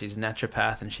know, she's a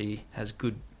naturopath and she has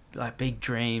good, like, big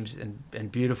dreams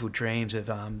and beautiful dreams of,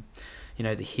 you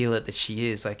know, the healer that she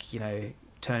is, like, you know,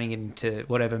 turning it into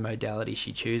whatever modality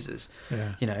she chooses.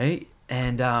 Yeah. You know,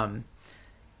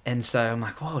 and so I'm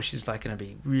like, whoa, she's like going to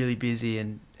be really busy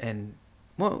and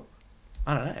well,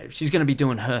 I don't know, she's going to be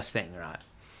doing her thing, right?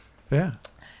 Yeah.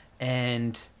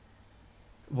 And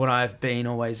what I've been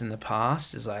always in the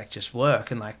past is like just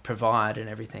work and like provide and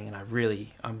everything, and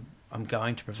I'm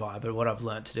going to provide, but what I've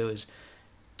learned to do is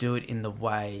do it in the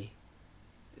way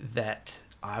that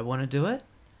I want to do it,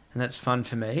 and that's fun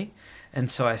for me. And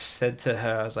so I said to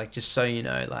her, I was like, just so you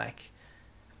know, like,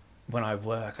 when I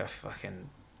work, I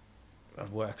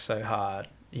work so hard,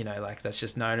 you know, like, that's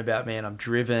just known about me, and I'm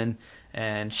driven,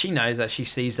 and she knows that. She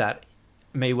sees that,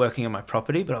 me working on my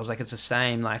property, but I was like, it's the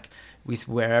same, like, with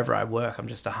wherever I work, I'm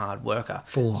just a hard worker.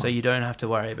 So you don't have to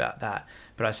worry about that.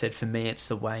 But I said, for me, it's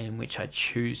the way in which I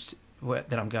choose,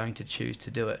 that I'm going to choose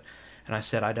to do it. And I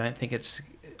said, I don't think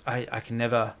I can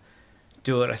never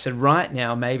do it. I said, right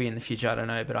now, maybe in the future, I don't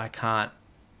know, but I can't.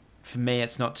 For me,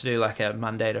 it's not to do like a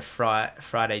Monday to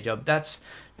Friday job.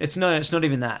 It's not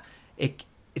even that.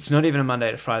 It's not even a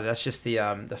Monday to Friday. That's just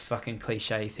the fucking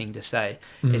cliche thing to say.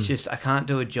 It's just, I can't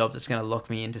do a job that's going to lock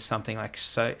me into something like,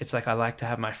 so it's like, I like to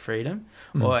have my freedom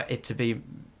or it to be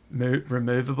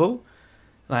removable,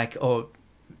 like, or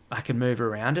I can move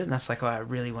around it. And that's like, oh, I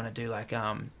really want to do like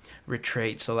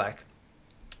retreats or like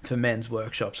for men's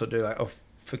workshops or do like, or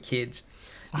for kids,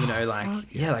 you know, like,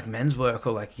 yeah, like men's work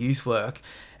or like youth work,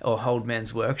 or hold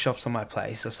men's workshops on my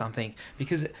place or something.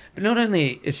 Because, but not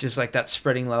only it's just like that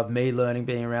spreading love, me learning,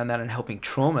 being around that and helping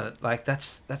trauma, like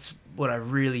that's what I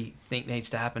really think needs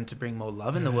to happen to bring more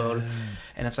love in the world.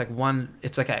 And it's like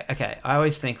it's like, okay, I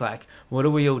always think like, what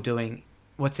are we all doing?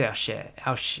 What's our share?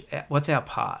 What's our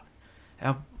part?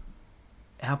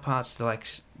 Our part's to like,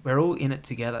 we're all in it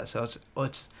together. So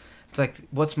it's like,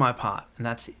 what's my part? And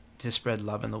that's to spread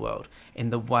love in the world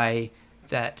in the way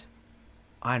that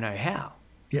I know how.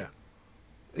 Yeah.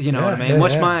 You know what I mean?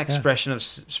 What's my expression of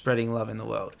spreading love in the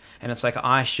world? And it's like,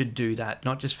 I should do that,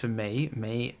 not just for me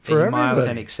for being my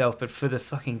authentic self, but for the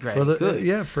fucking greater good.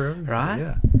 Yeah, for everybody. Right?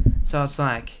 Yeah. So it's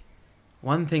like,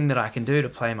 one thing that I can do to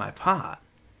play my part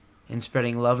in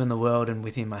spreading love in the world and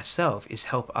within myself is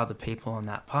help other people on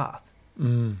that path.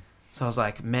 So I was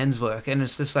like, men's work. And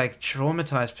it's just like,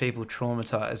 traumatized people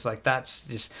traumatize. It's like, that's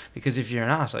just, because if you're an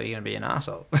arsehole, you're going to be an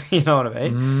arsehole. You know what I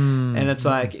mean? And it's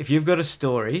like, if you've got a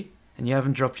story and you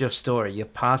haven't dropped your story, you're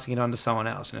passing it on to someone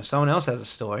else. And if someone else has a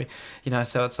story, you know,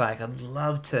 so it's like, I'd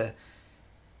love to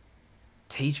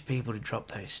teach people to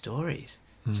drop those stories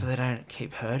so they don't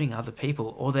keep hurting other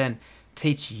people, or then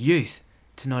teach youth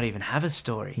to not even have a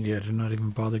story. Yeah, to not even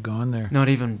bother going there. Not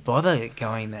even bother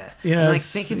going there. You know, like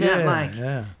think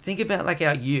about like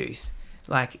our youth,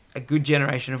 like a good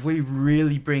generation. If we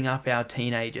really bring up our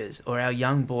teenagers or our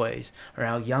young boys or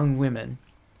our young women,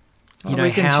 you know,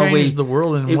 we can how change the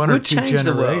world in one or two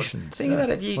generations. Think about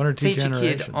it, if you teach a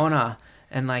kid honor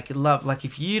and like love, like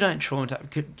if you don't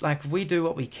traumatize, like if we do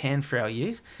what we can for our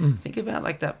youth, think about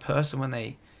like that person when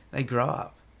they grow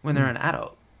up, when they're an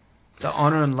adult, the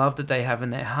honor and love that they have in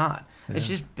their heart. Yeah. It's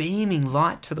just beaming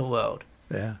light to the world.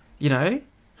 Yeah. You know,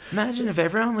 imagine if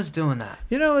everyone was doing that.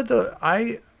 You know,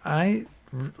 I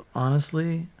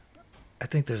honestly, I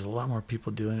think there's a lot more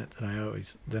people doing it than I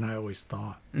always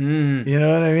thought. You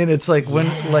know what I mean? It's like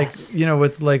when, like, you know,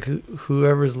 with like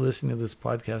whoever's listening to this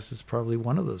podcast is probably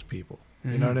one of those people.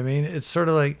 You know what I mean? It's sort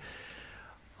of like,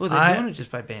 well, they're doing it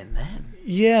just by being them.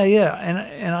 Yeah, yeah,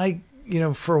 and I, you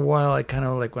know, for a while I kind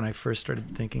of like when I first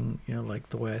started thinking, you know, like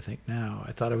the way I think now,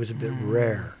 I thought it was a bit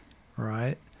rare,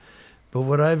 right? But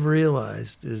what I've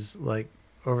realized is like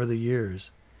over the years,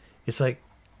 it's like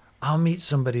I'll meet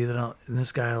somebody and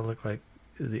this guy will look like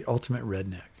the ultimate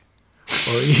redneck,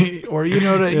 or you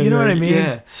know what I mean?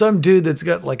 Yeah. Some dude that's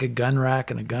got like a gun rack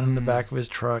and a gun in the back of his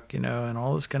truck, you know, and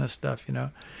all this kind of stuff, you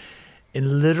know.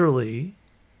 And literally,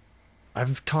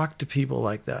 I've talked to people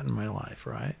like that in my life,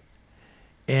 right?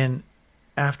 And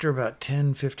after about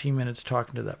 10, 15 minutes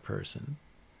talking to that person,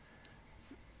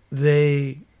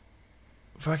 they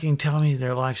fucking tell me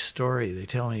their life story. They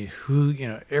tell me who, you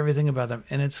know, everything about them.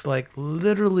 And it's like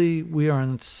literally we are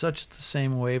on such the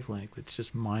same wavelength. It's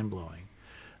just mind-blowing.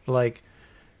 Like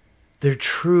their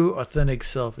true, authentic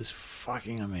self is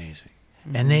fucking amazing.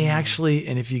 And they actually,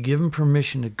 and if you give them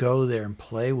permission to go there and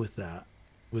play with that,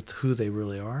 with who they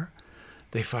really are,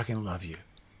 they fucking love you.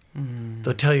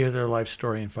 They'll tell you their life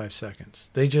story in 5 seconds.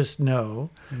 They just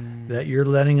know that you're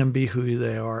letting them be who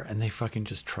they are, and they fucking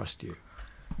just trust you.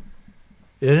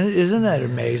 Isn't that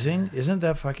amazing? Isn't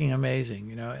that fucking amazing?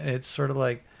 You know, and it's sort of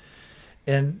like,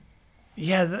 and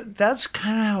yeah, that's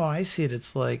kind of how I see it.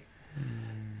 It's like,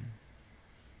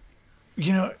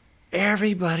 you know,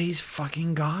 everybody's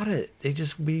fucking got it.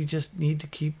 We just need to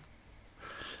keep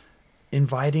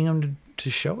inviting them to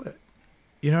show it.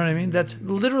 You know what I mean? That's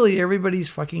literally everybody's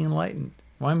fucking enlightened.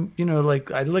 I'm, you know, like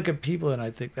I look at people and I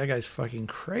think that guy's fucking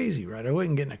crazy, right? I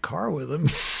wouldn't get in a car with him.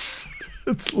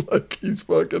 It's like he's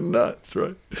fucking nuts,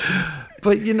 right?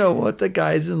 But you know what? The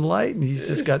guy's enlightened. He's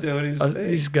just got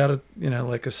he's got a, you know,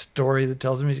 like a story that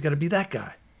tells him he's got to be that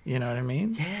guy. You know what I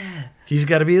mean? Yeah. He's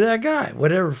got to be that guy. For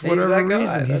whatever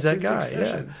reason, he's that guy.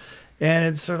 Expression. Yeah. And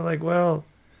it's sort of like, well,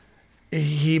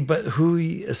 but who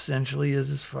he essentially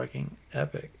is fucking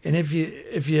epic. And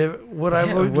what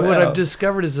I've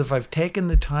discovered is if I've taken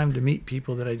the time to meet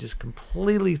people that I just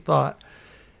completely thought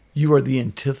you are the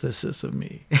antithesis of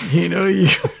me, you know,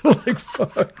 you're like,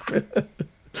 fuck, man.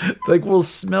 Like we'll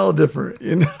smell different,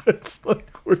 you know. It's like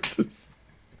we're just,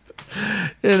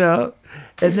 you know.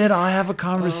 And then I have a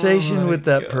conversation with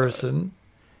that person,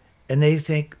 and they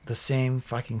think the same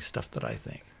fucking stuff that I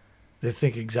think. They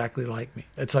think exactly like me.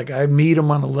 It's like I meet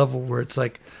them on a level where it's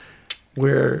like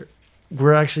we're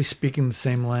actually speaking the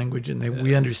same language, and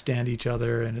we understand each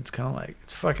other, and it's kind of like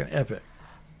it's fucking epic.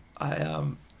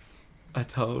 I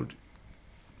told.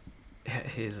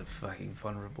 Here's a fucking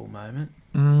vulnerable moment.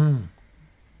 A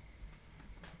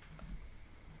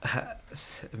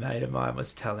mate of mine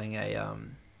was telling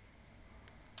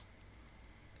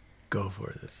Go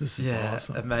for this. This is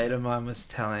awesome. A mate of mine was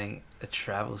telling a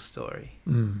travel story.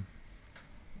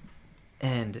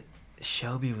 And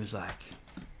Shelby was like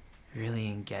really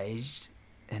engaged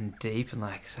and deep and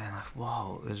like saying like,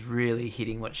 whoa, it was really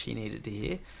hitting what she needed to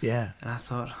hear. Yeah. And I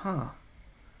thought,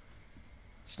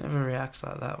 she never reacts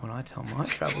like that when I tell my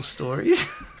travel stories.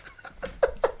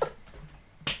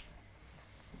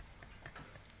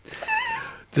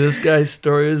 This guy's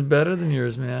story is better than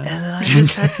yours, man. And then I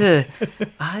just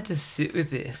had to sit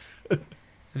with this and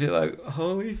be like,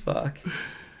 holy fuck,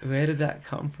 where did that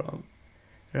come from?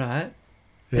 Right?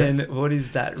 Yeah. And what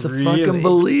is that it's really? It's a fucking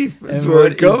belief. That's where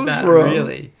it goes from.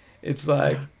 Really? It's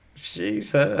like,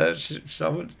 she's her.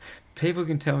 Someone, people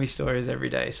can tell me stories every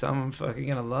day. Some I'm fucking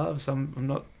going to love. Some I'm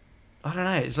not. I don't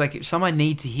know. It's like some I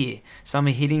need to hear. Some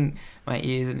are hitting my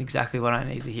ears and exactly what I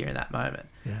need to hear in that moment.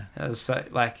 Yeah. It was so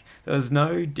like there was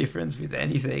no difference with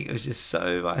anything. It was just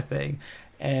so my thing,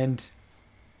 and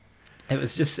it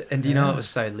was just. And you know, it was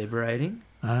so liberating.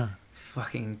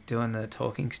 Fucking doing the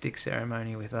talking stick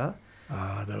ceremony with her.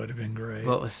 Oh, that would have been great.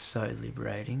 What was so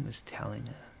liberating was telling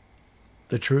her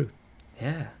the truth.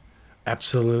 Yeah.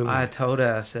 Absolutely. I told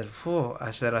her, I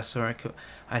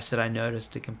said, I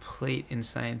noticed a complete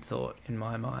insane thought in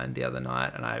my mind the other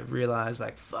night, and I realized,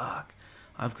 like, fuck,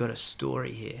 I've got a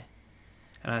story here.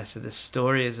 And I said, the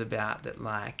story is about that,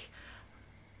 like,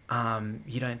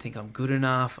 you don't think I'm good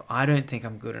enough. I don't think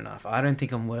I'm good enough. I don't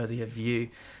think I'm worthy of you,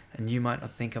 and you might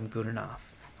not think I'm good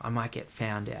enough. I might get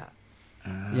found out.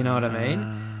 You know what I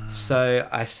mean? So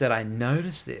I said, I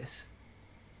noticed this,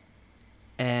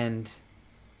 and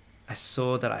I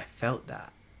saw that I felt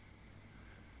that.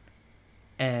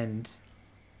 And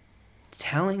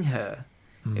telling her,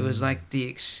 it was like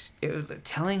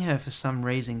telling her for some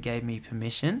reason gave me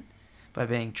permission, by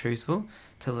being truthful,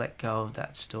 to let go of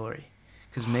that story.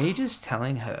 Because me just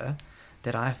telling her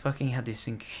that I fucking had this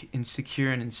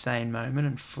insecure and insane moment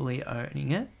and fully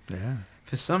owning it,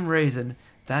 for some reason,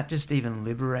 that just even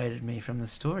liberated me from the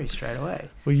story straight away.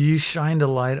 Well, you shined a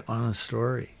light on a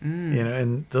story,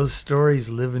 and those stories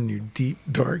live in your deep,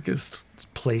 darkest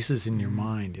places in your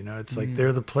mind. It's like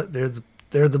they're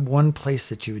the one place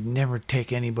that you would never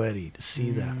take anybody to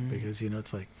see that, because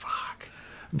it's like, fuck,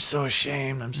 I'm so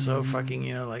ashamed. I'm so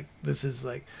fucking, like, this is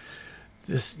like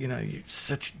this,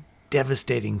 such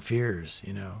devastating fears,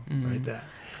 right? That,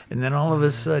 and then all of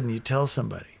a sudden you tell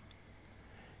somebody.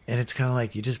 And it's kind of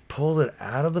like you just pulled it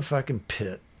out of the fucking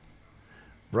pit,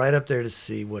 right up there to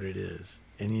see what it is.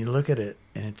 And you look at it,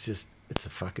 and it's a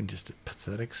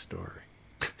pathetic story.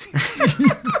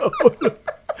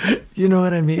 You know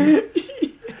what I mean?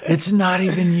 It's not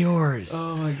even yours.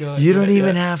 Oh my God. You don't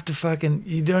even have to fucking,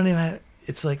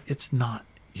 it's like, it's not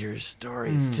your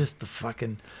story. It's just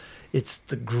it's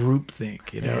the group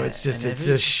think, it's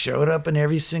just showed up in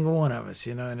every single one of us,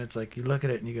 and it's like, you look at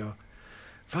it and you go,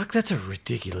 fuck, that's a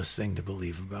ridiculous thing to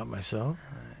believe about myself.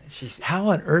 How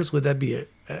on earth would that be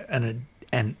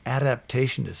an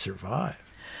adaptation to survive?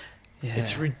 Yeah.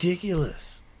 It's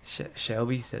ridiculous.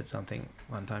 Shelby said something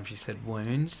one time. She said,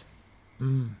 wounds,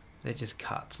 they're just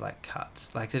cuts, like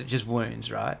they're just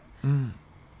wounds, right?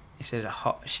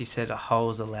 She said,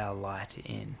 holes allow light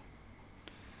in.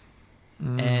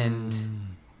 And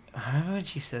I remember when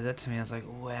she said that to me, I was like,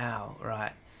 wow,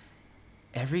 right.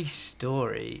 Every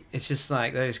story, it's just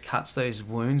like those cuts, those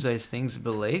wounds, those things,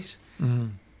 beliefs,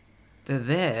 they're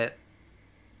there.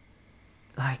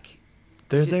 Like,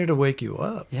 they're there to wake you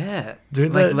up. Yeah.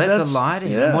 Let the light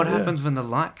in. And what happens when the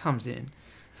light comes in?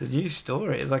 It's a new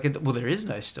story. There is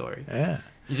no story. Yeah.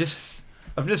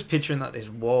 I'm just picturing like this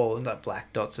wall and like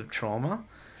black dots of trauma.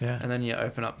 Yeah. And then you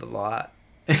open up the light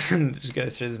and it just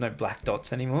goes through, there's no black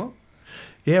dots anymore.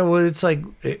 Yeah, well, it's like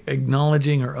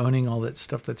acknowledging or owning all that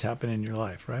stuff that's happened in your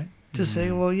life, right? To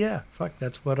say, well, yeah, fuck,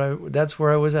 that's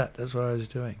where I was at. That's what I was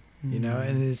doing,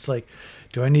 And it's like,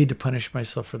 do I need to punish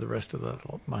myself for the rest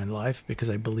of my life because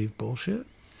I believe bullshit?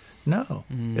 No.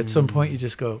 At some point, you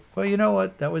just go, well, you know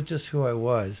what? That was just who I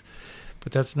was,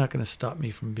 but that's not going to stop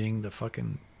me from being the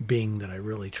fucking being that I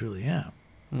really truly am,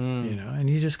 And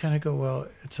you just kind of go, well,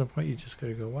 at some point, you just got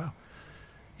to go, wow,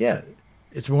 yeah,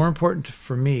 it's more important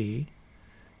for me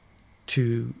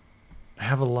to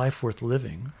have a life worth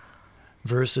living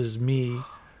versus me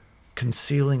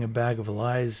concealing a bag of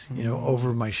lies,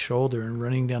 over my shoulder and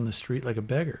running down the street like a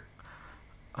beggar.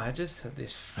 I just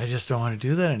don't want to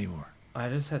do that anymore. I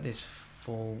just had this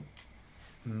full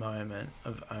moment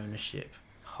of ownership.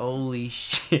 Holy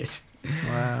shit.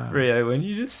 Wow. Rio, when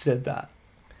you just said that,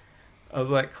 I was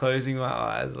like closing my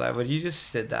eyes. Like when you just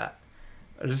said that,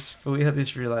 I just fully had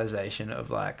this realization of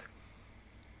like,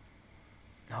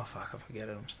 oh fuck, I forget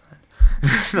it. I'm stoned.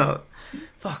 No,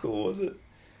 fuck, what was it?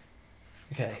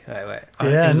 Okay, wait.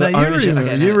 Yeah, no,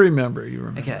 you remember.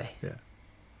 Okay. Yeah.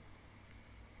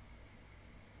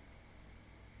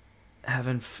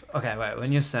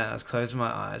 When you're saying, I was closing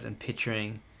my eyes and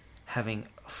picturing having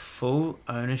full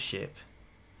ownership.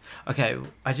 Okay,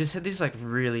 I just had this like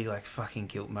really like fucking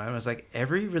guilt moment. I was like,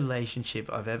 every relationship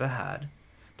I've ever had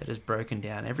that has broken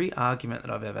down, every argument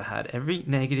that I've ever had, every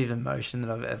negative emotion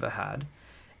that I've ever had,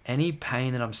 any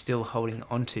pain that I'm still holding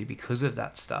onto because of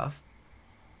that stuff,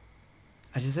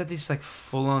 I just had this like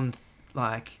full-on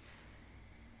like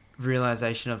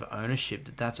realization of ownership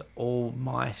that that's all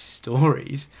my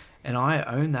stories and I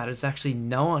own that. It's actually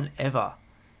no one ever.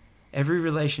 Every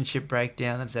relationship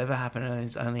breakdown that's ever happened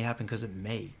has only happened because of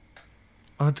me.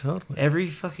 Oh, totally. Every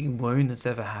fucking wound that's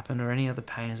ever happened or any other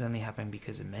pain has only happened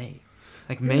because of me.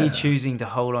 Like me choosing to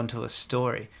hold on to a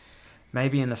story.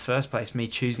 Maybe in the first place, me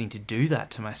choosing to do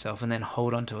that to myself and then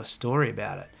hold on to a story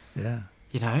about it. Yeah.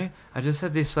 I just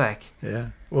had this like... Yeah.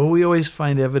 Well, we always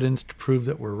find evidence to prove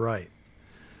that we're right.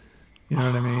 You know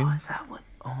what I mean? Is that what...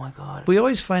 oh my God. We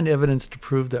always find evidence to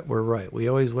prove that we're right. We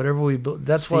always,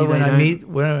 that's why when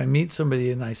I meet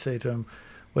somebody and I say to them,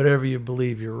 whatever you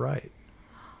believe, you're right.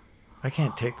 I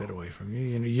can't take that away from you.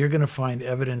 You know, you're going to find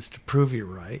evidence to prove you're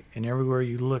right, and everywhere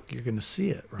you look, you're going to see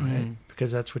it, right?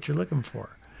 Because that's what you're looking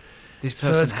for. This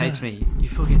person hates me. You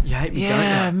hate me, don't you?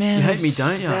 Yeah, man. You hate me,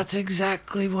 don't you? That's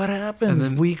exactly what happens.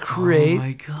 We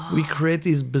create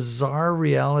these bizarre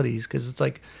realities because it's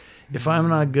like, if I'm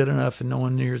not good enough and no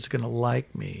one here is going to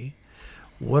like me,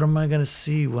 what am I going to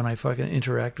see when I fucking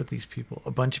interact with these people?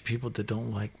 A bunch of people that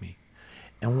don't like me.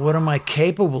 And what am I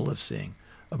capable of seeing?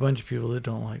 A bunch of people that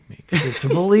don't like me. Because it's a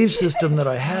belief system that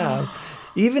I have.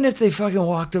 Even if they fucking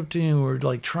walked up to me and were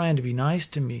like trying to be nice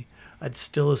to me, I'd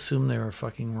still assume they were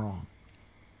fucking wrong.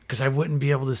 Because I wouldn't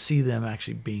be able to see them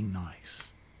actually being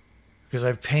nice. Because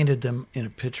I've painted them in a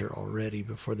picture already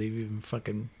before they've even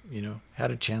fucking,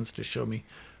 had a chance to show me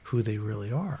who they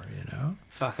really are,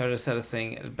 Fuck, I just had a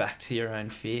thing, back to your own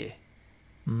fear.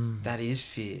 That is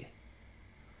fear.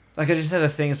 Like, I just had a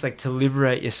thing, it's like to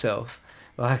liberate yourself.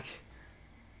 Like...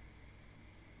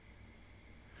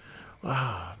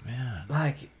 Oh, man.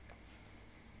 Like,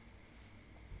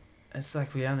 it's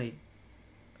like we only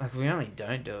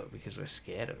don't do it because we're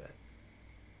scared of it.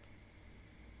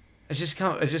 It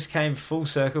just came full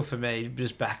circle for me,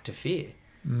 just back to fear.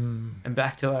 And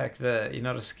back to like you're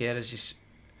not as scared as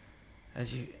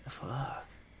you fuck.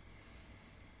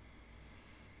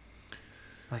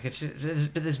 Like, it's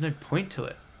just, but there's no point to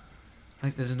it.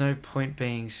 Like, there's no point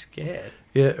being scared.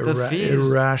 Yeah,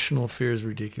 irrational fear is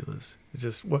ridiculous. It's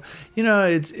just, but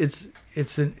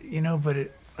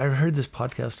I've heard this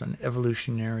podcast on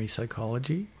evolutionary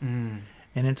psychology, and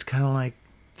it's kind of like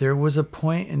there was a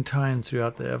point in time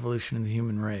throughout the evolution of the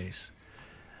human race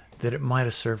that it might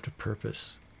have served a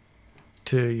purpose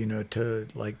to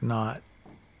like not,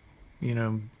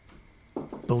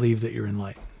 believe that you're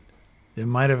enlightened. It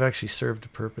might have actually served a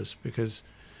purpose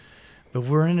but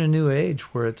we're in a new age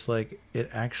where it's like it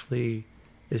actually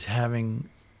is having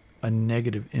a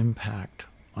negative impact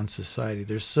on society.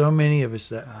 There's so many of us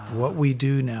that what we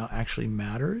do now actually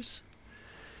matters.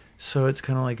 So it's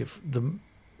kind of like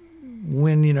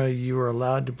when you were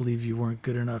allowed to believe you weren't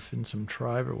good enough in some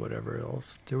tribe or whatever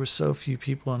else, there were so few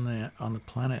people on the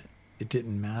planet, it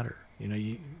didn't matter.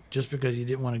 Just because you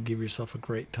didn't want to give yourself a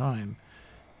great time,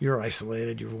 you're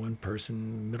isolated. You're one person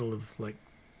in the middle of like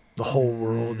the whole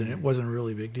world, and it wasn't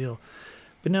really a big deal.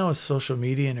 But now with social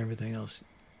media and everything else,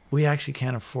 we actually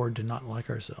can't afford to not like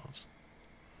ourselves.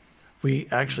 We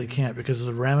actually can't, because of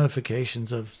the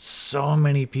ramifications of so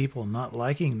many people not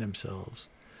liking themselves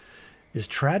is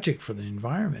tragic for the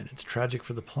environment. It's tragic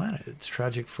for the planet. It's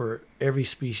tragic for every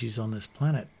species on this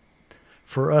planet.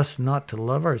 For us not to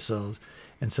love ourselves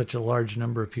and such a large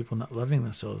number of people not loving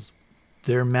themselves,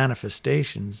 their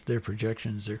manifestations, their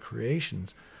projections, their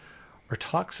creations are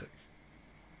toxic.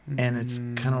 And it's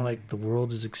kind of like the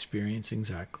world is experiencing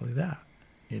exactly that,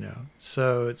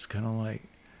 So it's kind of like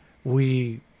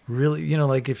we really,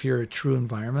 like if you're a true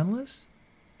environmentalist,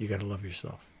 you got to love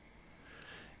yourself.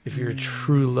 If you're a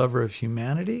true lover of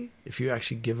humanity, if you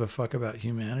actually give a fuck about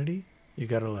humanity, you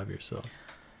got to love yourself.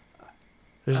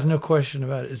 There's no question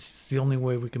about it. It's the only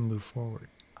way we can move forward.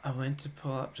 I went to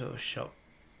pull up to a shop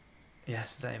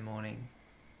yesterday morning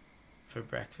for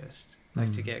breakfast,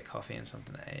 to get coffee and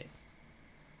something to eat.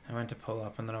 I went to pull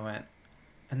up, and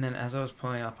then as I was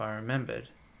pulling up, I remembered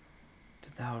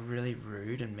that they were really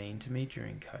rude and mean to me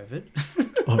during COVID.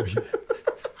 Oh, yeah.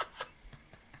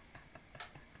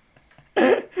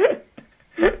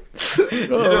 You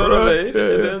know what I mean? Yeah.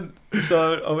 And then,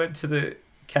 so I went to the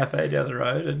cafe down the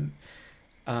road and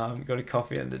got a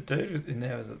coffee, and the dude in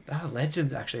there was they were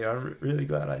legends, actually. I'm really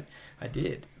glad I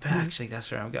did. But actually, that's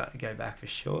where I'm going to go back for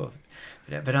sure.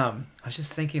 But I was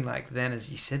just thinking, like, then as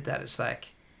you said that, it's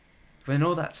like when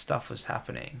all that stuff was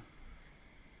happening,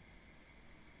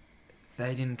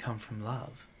 they didn't come from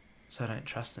love, so I don't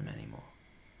trust them anymore.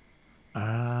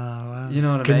 Wow. You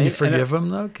know what I mean? Can you forgive them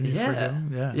though? Can you forgive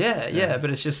them? Yeah. But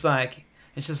it's just like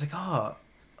oh,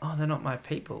 they're not my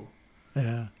people.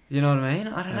 Yeah. You know what I mean?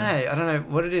 I don't know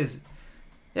what it is.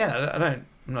 Yeah, I'm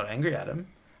not angry at them.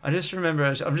 I just remember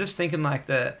I'm just thinking like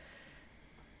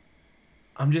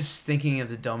I'm just thinking of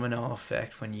the domino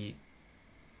effect when you.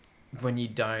 Well,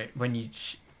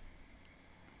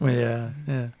 yeah.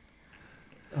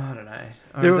 I don't know.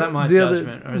 Or is that my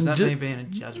judgment? Or is that me being a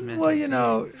judgmental? Well,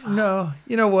 no.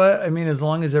 You know what? I mean, as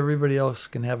long as everybody else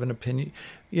can have an opinion.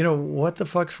 What the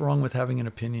fuck's wrong with having an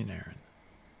opinion, Aaron?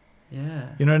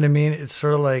 Yeah. You know what I mean? It's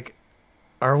sort of like,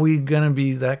 are we going to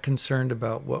be that concerned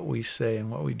about what we say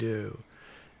and what we do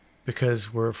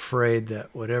because we're afraid that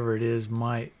whatever it is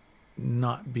might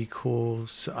not be cool.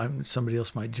 So somebody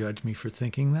else might judge me for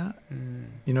thinking that.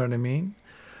 You know what I mean?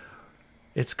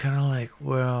 It's kind of like,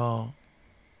 well,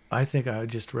 I think I would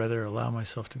just rather allow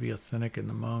myself to be authentic in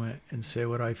the moment and say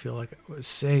what I feel like,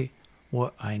 say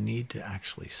what I need to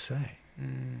actually say.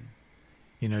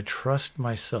 You know, trust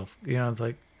myself. You know, it's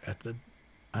like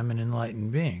I'm an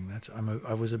enlightened being.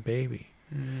 I was a baby.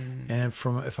 And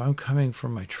if I'm coming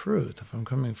from my truth, if I'm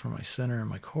coming from my center and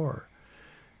my core,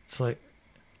 it's like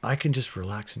I can just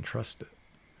relax and trust it.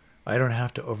 I don't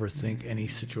have to overthink any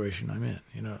situation I'm in.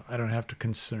 You know, I don't have to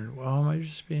consider, well, am I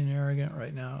just being arrogant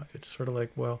right now? It's sort of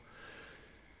like, well,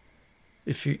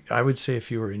 I would say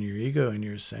if you were in your ego and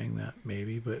you're saying that,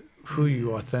 maybe, but who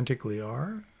you authentically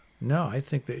are, no, I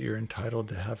think that you're entitled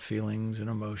to have feelings and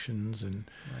emotions and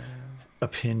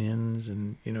opinions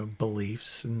and, you know,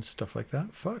 beliefs and stuff like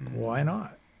that. Fuck, why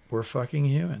not? We're fucking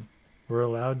human. We're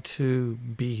allowed to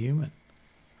be human,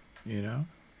 you know?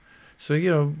 So, you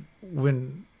know,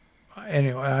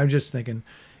 anyway, I'm just thinking,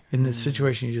 in the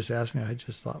situation you just asked me, I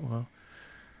just thought, well,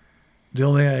 the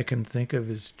only thing I can think of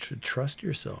is to trust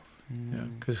yourself, you know,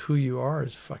 because who you are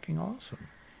is fucking awesome.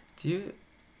 Do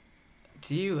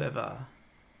you ever,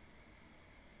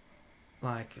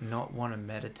 like, not want to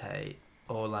meditate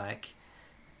or, like,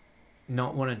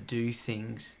 not want to do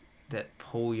things that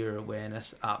pull your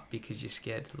awareness up because you're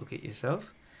scared to look at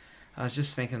yourself? I was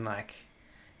just thinking, like,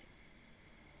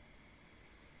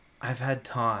 I've had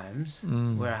times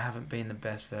where I haven't been the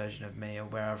best version of me, or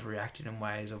where I've reacted in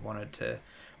ways I've wanted to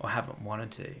or haven't wanted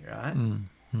to, right?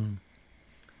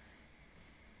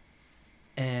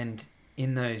 And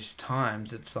in those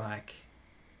times, it's like,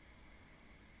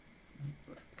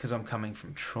 because I'm coming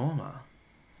from trauma,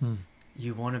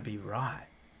 you want to be right.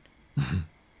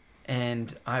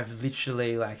 And I've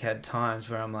literally, like, had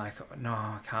times where I'm like, no,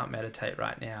 I can't meditate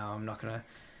right now. I'm not going to,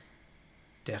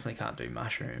 definitely can't do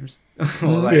mushrooms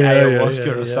or like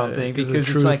ayahuasca or something, because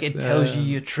it's like, it tells you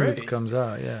your truth. Truth comes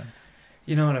out,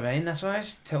 You know what I mean? That's why I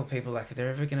just tell people, like, if they're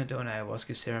ever going to do an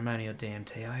ayahuasca ceremony or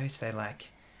DMT, I always say, like,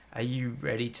 are you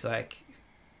ready to, like,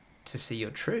 to see your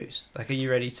truths? Like, are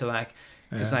you ready to, like,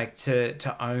 because, like,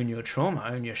 to own your trauma,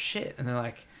 own your shit? And they're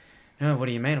like, no, what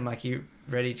do you mean? I'm like, you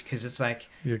ready? Because it's like,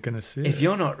 you're going to see if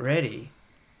you're not ready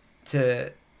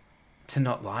to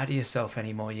not lie to yourself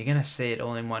anymore, you're going to see it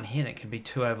all in one hit. It can be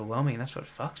too overwhelming. That's what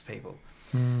fucks people.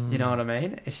 You know what I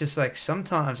mean? It's just like,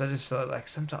 sometimes I just thought, like,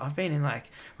 sometimes I've been in,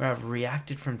 like, where I've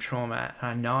reacted from trauma and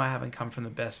I know I haven't come from the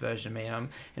best version of me. And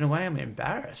in a way, I'm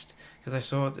embarrassed because I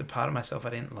saw the part of myself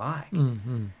I didn't like.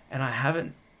 And I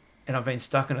haven't, and I've been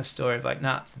stuck in a story of, like,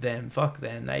 nah, it's them, fuck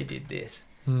them, they did this.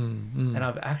 And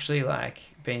I've actually, like,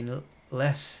 been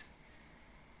less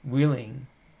willing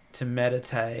to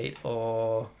meditate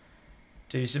or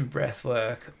do some breath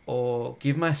work or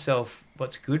give myself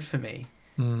what's good for me,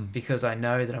 because I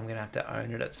know that I'm going to have to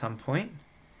own it at some point.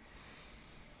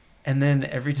 And then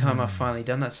every time I've finally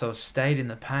done that, so I've stayed in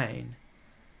the pain,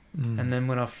 and then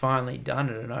when I've finally done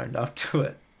it and owned up to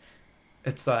it,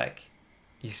 it's like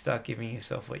you start giving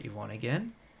yourself what you want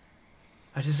again.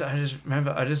 I just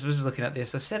remember, I just was looking at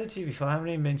this. I said it to you before, I haven't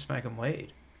even been smoking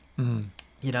weed.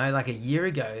 You know, like a year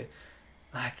ago,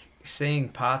 like, seeing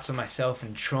parts of myself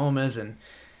and traumas and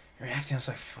reacting, I was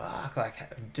like, fuck, like,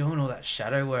 I'm doing all that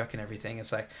shadow work and everything.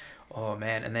 It's like, oh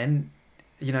man. And then,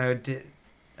 you know, I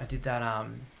did that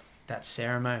that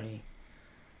ceremony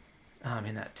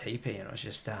in that teepee, and it was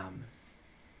just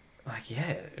like, yeah,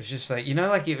 it was just like, you know,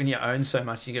 like, when you own so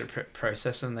much, you get to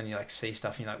process it, and then you, like, see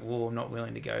stuff and you're like, whoa, I'm not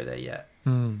willing to go there yet.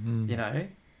 You know?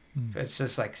 But it's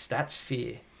just like, that's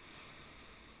fear.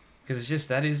 Because it's just,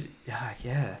 that is, like,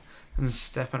 yeah. And then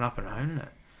stepping up and owning it.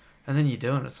 And then you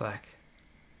do, and it's like,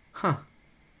 huh.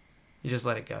 You just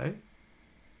let it go.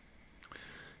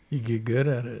 You get good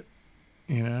at it.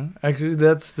 You know? Actually,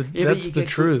 that's the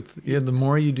truth. Yeah, the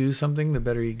more you do something, the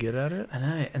better you get at it. I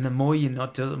know. And the more you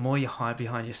not do it, the more you hide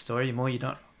behind your story, the more you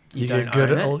don't get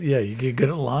good at it. Yeah, you get good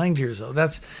at lying to yourself.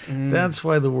 That's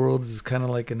why the world is kind of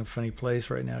like in a funny place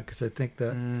right now, because I think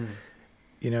that,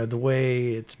 you know, the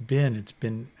way it's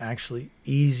been actually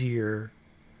easier,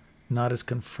 not as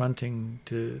confronting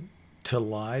to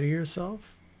lie to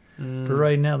yourself. But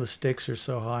right now the stakes are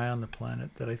so high on the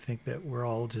planet that I think that we're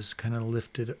all just kind of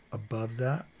lifted above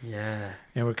that. Yeah.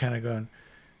 And we're kind of going,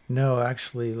 no,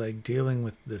 actually, like, dealing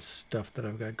with this stuff that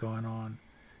I've got going on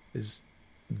is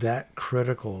that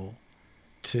critical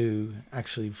to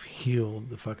actually heal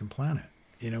the fucking planet.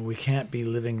 You know, we can't be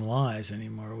living lies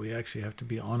anymore. We actually have to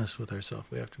be honest with ourselves.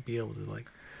 We have to be able to, like,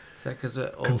 is that 'cause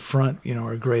confront, you know,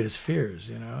 our greatest fears,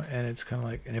 you know? And it's kind of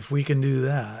like, and if we can do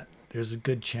that, there's a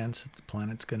good chance that the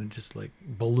planet's going to just, like,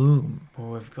 bloom.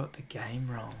 Well, we've got the game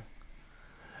wrong.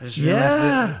 I just realized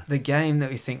that the game that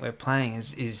we think we're playing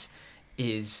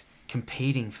is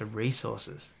competing for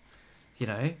resources. You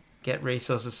know, get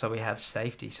resources so we have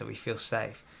safety, so we feel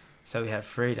safe, so we have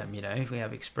freedom, you know, we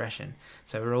have expression.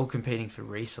 So we're all competing for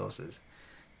resources.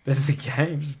 But the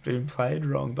game's been played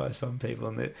wrong by some people,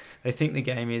 and they think the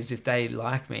game is if they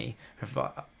like me, if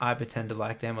I pretend to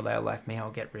like them or they'll like me, I'll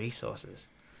get resources.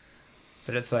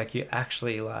 But it's like you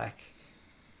actually like...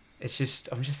 It's just...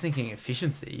 I'm just thinking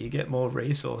efficiency. You get more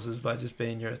resources by just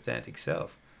being your authentic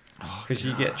self. Because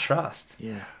you get trust.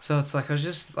 Yeah. So it's like I was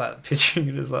just like picturing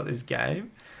it as like this game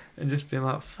and just being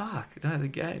like, fuck, no, the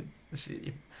game...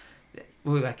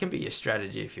 Well, that can be your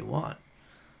strategy if you want.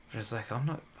 But it's like,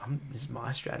 this is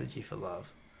my strategy for love.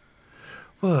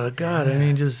 Well, God, I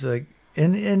mean, just like,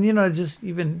 and you know, just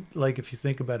even like if you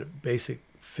think about it, basic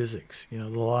physics, you know,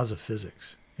 the laws of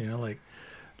physics, you know, like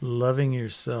loving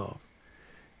yourself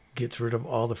gets rid of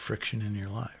all the friction in your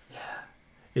life. Yeah.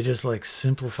 It just like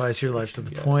simplifies your life to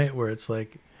the point where it's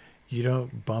like you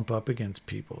don't bump up against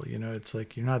people. You know, it's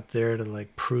like you're not there to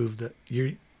like prove that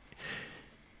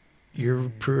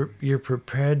you're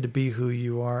prepared to be who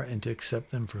you are and to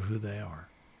accept them for who they are.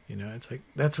 You know, it's like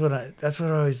that's what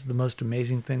always the most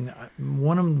amazing thing.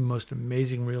 One of the most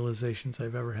amazing realizations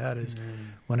I've ever had is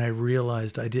when I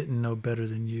realized I didn't know better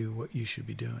than you what you should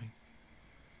be doing.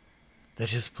 That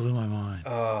just blew my mind.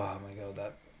 Oh my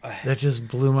God, that just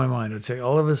blew my mind. It's like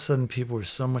all of a sudden people were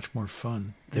so much more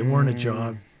fun. They weren't a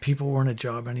job. People weren't a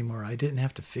job anymore. I didn't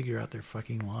have to figure out their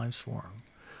fucking lives for them.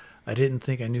 I didn't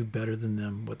think I knew better than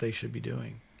them what they should be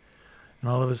doing. And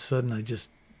all of a sudden I just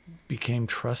became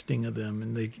trusting of them,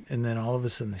 and then all of a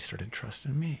sudden they started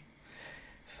trusting me.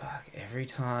 Fuck, every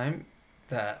time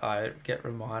that I get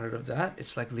reminded of that,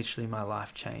 it's like literally my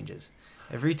life changes.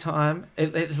 Every time,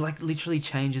 it like literally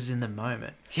changes in the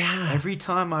moment. Yeah. Every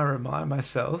time I remind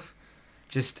myself,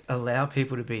 just allow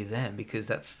people to be them because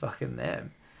that's fucking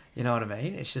them. You know what I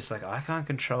mean? It's just like, I can't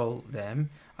control them.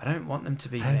 I don't want them to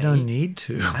be me. I have no need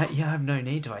to. I have no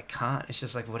need to. I can't. It's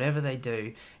just like whatever they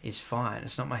do is fine.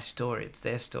 It's not my story. It's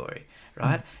their story,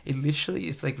 right? It literally,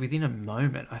 it's like within a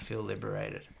moment I feel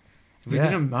liberated.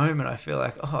 Within a moment I feel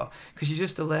like, because you're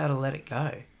just allowed to let it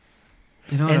go.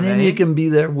 You know what I mean? And then you can be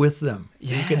there with them.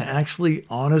 Yeah. You can actually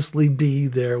honestly be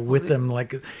there with them.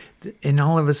 Like, and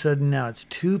all of a sudden now it's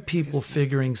two people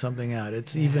figuring something out.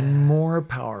 It's even more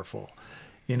powerful.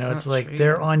 You know, it's like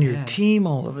they're on your team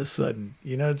all of a sudden.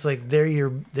 You know, it's like they're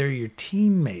your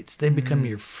teammates. They become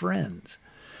your friends.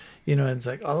 You know, it's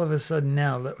like all of a sudden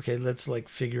now, okay, let's like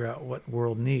figure out what the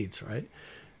world needs, right?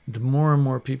 The more and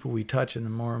more people we touch and the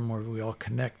more we all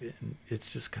connect, and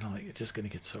it's just kind of like, it's just going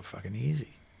to get so fucking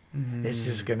easy. It's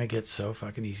just going to get so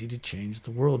fucking easy to change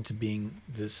the world to being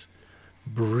this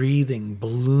breathing,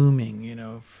 blooming, you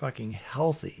know, fucking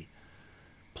healthy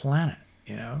planet,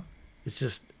 you know? It's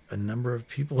just a number of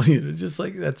people, you know, just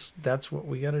like that's what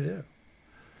we got to do.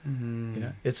 You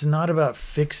know, it's not about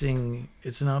fixing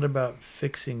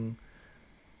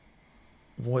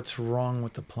what's wrong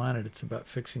with the planet. It's about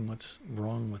fixing what's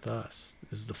wrong with us.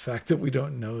 Is the fact that we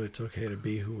don't know it's okay to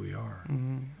be who we are.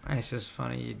 It's just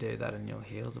funny you do that and you'll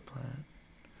heal the planet.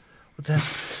 But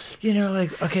that's, you know,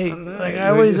 like, okay, like I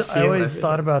always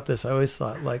thought about this. I always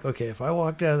thought like, okay, if I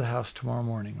walked out of the house tomorrow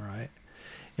morning, right,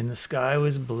 and the sky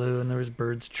was blue and there was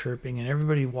birds chirping and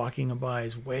everybody walking by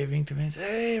is waving to me and say,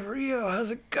 "Hey, Rio,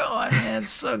 how's it going, man?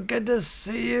 It's so good to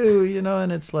see you," you know,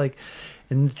 and it's like,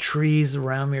 and the trees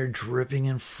around me are dripping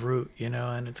in fruit, you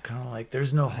know, and it's kind of like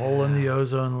there's no hole in the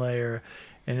ozone layer,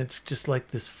 and it's just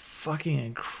like this fucking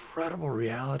incredible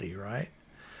reality, right?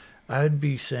 I would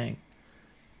be saying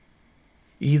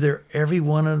either every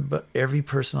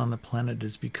person on the planet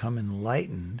has become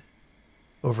enlightened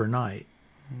overnight,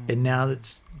 and now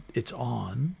that it's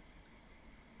on,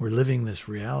 we're living this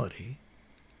reality,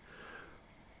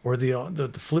 or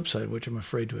the flip side, which I'm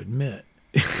afraid to admit,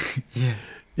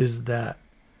 is that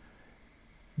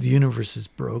the universe is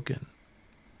broken.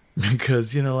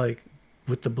 Because, you know, like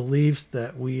with the beliefs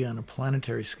that we on a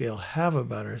planetary scale have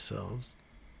about ourselves,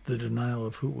 the denial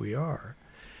of who we are,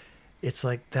 it's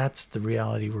like that's the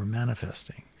reality we're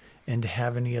manifesting. And to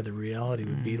have any other reality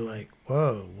would be like,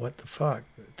 whoa, what the fuck?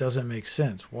 It doesn't make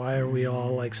sense. Why are we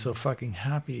all like so fucking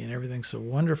happy and everything's so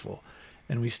wonderful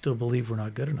and we still believe we're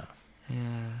not good enough?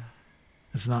 Yeah.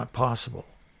 It's not possible.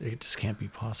 It just can't be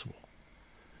possible.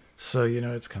 So, you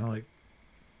know, it's kind of like,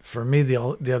 for me, the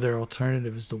other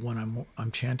alternative is the one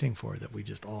I'm chanting for, that we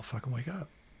just all fucking wake up.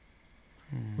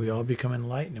 We all become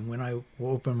enlightened. And when I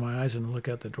open my eyes and look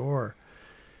out the door,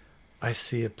 I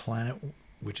see a planet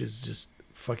which is just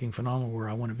fucking phenomenal, where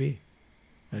I want to be.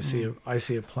 I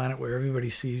see a planet where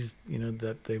everybody sees, you know,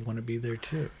 that they want to be there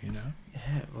too, you know?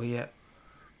 Yeah, well,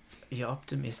 you're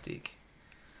optimistic.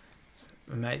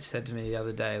 My mate said to me the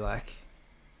other day, like,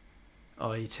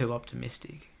 "Oh, you're too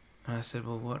optimistic." And I said,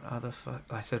 "Well, what other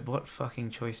I said, "What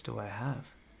fucking choice do I have?"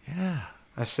 Yeah.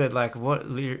 I said, like, what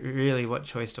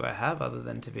choice do I have other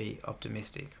than to be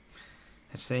optimistic?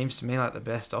 It seems to me like the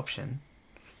best option.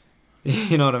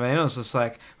 You know what I mean? I was just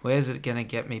like, where's it going to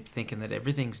get me thinking that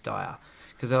everything's dire?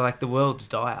 Because they're like, the world's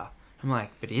dire. I'm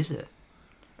like, but is it?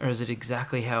 Or is it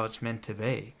exactly how it's meant to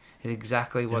be? It's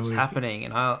exactly what's happening,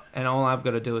 and all I've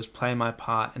got to do is play my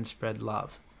part and spread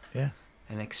love. Yeah.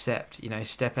 And accept,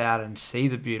 step out and see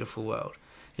the beautiful world.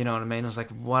 You know what I mean? I was like,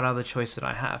 what other choice did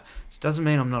I have? It doesn't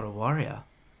mean I'm not a warrior.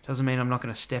 It doesn't mean I'm not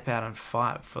going to step out and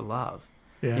fight for love.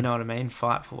 Yeah. You know what I mean?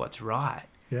 Fight for what's right.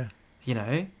 Yeah.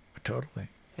 Totally.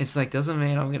 It's like, doesn't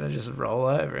mean I'm going to just roll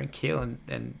over and kill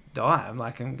and die. I'm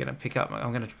like, I'm going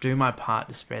to do my part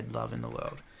to spread love in the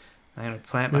world. I'm going to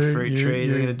plant my fruit trees.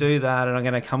 I'm going to do that, and I'm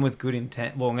going to come with good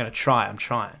intent. Well, I'm going to try. I'm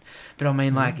trying. But I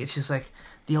mean, like, it's just like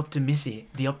the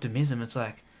optimism. It's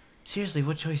like, seriously,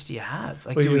 what choice do you have?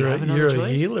 Like, do we have another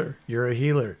choice? You're a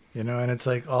healer, and it's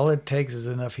like all it takes is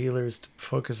enough healers to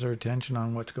focus their attention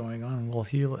on what's going on, and we'll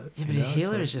heal it. Yeah, but a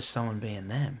healer is just someone being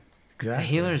them. Exactly. A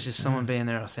healer is just someone being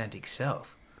their authentic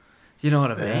self. You know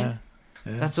what I mean? Yeah.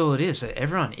 That's all it is. So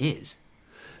everyone is.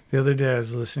 The other day I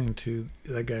was listening to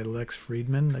that guy Lex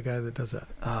Friedman, the guy that does that.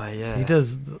 Oh, yeah. He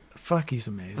does... He's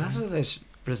amazing. Well, that's where those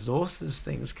resources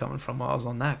things coming from while I was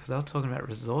on that, because they were talking about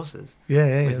resources.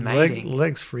 Yeah.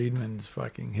 Lex Friedman's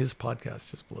fucking... His podcast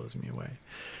just blows me away.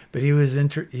 But he was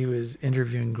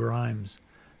interviewing Grimes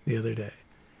the other day.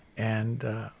 And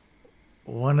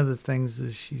one of the things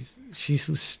is she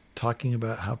was talking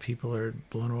about how people are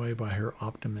blown away by her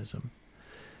optimism.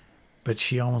 But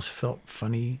she almost felt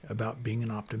funny about being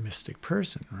an optimistic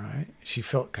person, right? She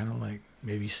felt kind of like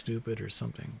maybe stupid or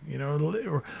something,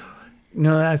 or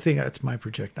no, I think that's my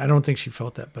projection. I don't think she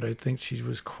felt that, but I think she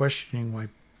was questioning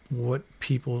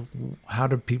how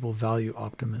do people value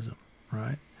optimism,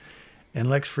 right? And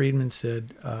Lex Friedman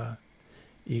said,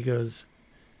 he goes,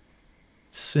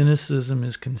 cynicism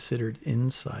is considered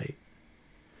insight,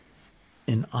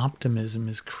 and optimism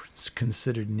is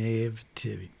considered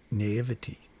naivety.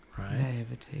 Right?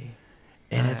 Naivety.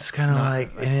 And it's kind of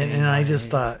like, and I just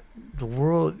thought the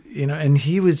world, and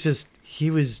he was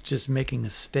just making a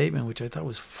statement, which I thought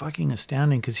was fucking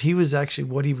astounding, because he was actually,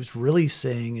 what he was really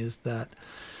saying is that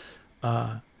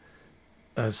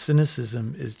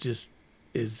cynicism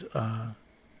is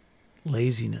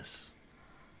laziness.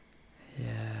 Yeah.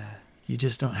 You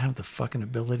just don't have the fucking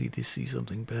ability to see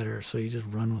something better, so you just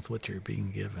run with what you're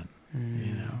being given,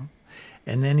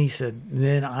 And then he said,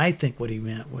 then I think what he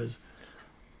meant was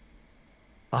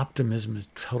optimism is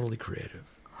totally creative.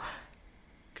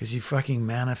 Because you fucking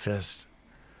manifest,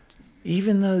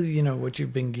 even though, what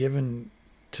you've been given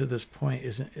to this point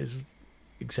is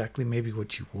exactly maybe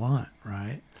what you want,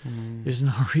 right? There's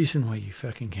no reason why you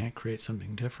fucking can't create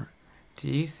something different. Do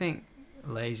you think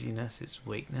laziness is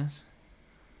weakness?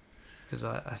 Because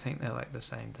I think they're like the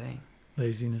same thing.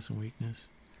 Laziness and weakness.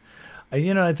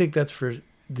 I think that's for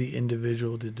the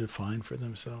individual to define for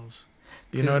themselves.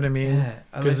 You know what I mean? Yeah,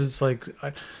 because it's like,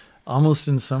 almost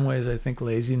in some ways, I think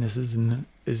laziness is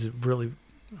a really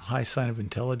high sign of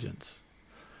intelligence.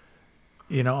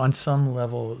 On some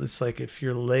level, it's like if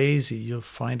you're lazy, you'll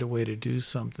find a way to do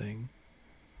something,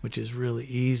 which is really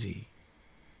easy,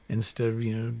 instead of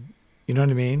you know what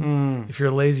I mean? If you're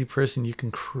a lazy person, you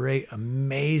can create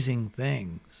amazing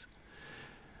things.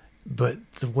 But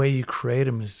the way you create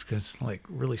them is just like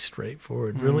really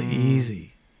straightforward, really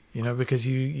easy, because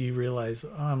you realize,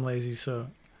 oh, I'm lazy, so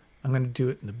I'm going to do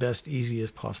it in the best,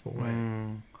 easiest possible way.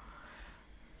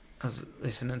 I was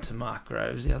listening to Mark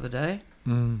Groves the other day.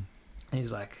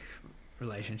 He's like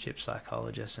relationship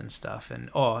psychologist and stuff, and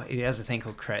he has a thing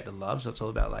called Create the Love, so it's all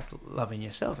about like loving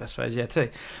yourself, I suppose, too.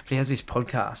 But he has this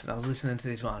podcast, and I was listening to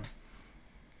this one,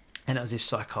 and it was this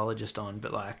psychologist on,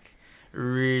 but like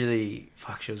really,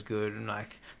 she was good, and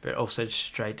like, but also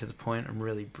straight to the point and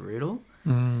really brutal.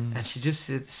 And she just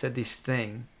said this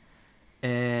thing,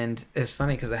 and it's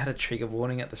funny because they had a trigger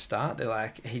warning at the start. They're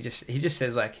like, he just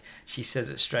says, like, she says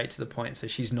it straight to the point, so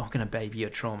she's not going to baby your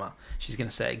trauma. She's going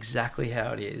to say exactly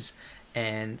how it is,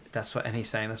 and he's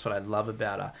saying that's what I love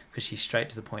about her, because she's straight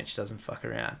to the point. She doesn't fuck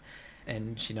around,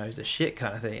 and she knows the shit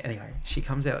kind of thing. Anyway, she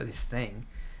comes out with this thing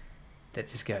that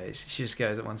she just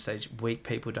goes at one stage, weak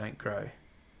people don't grow,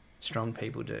 strong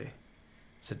people do,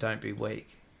 so don't be weak.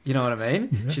 You know what I mean?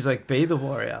 Yeah. She's like, be the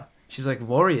warrior. She's like,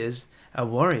 warriors are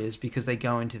warriors because they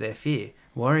go into their fear.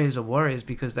 Warriors are warriors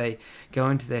because they go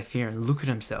into their fear and look at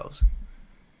themselves.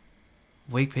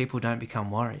 Weak people don't become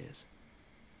warriors.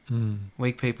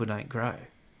 Weak people don't grow.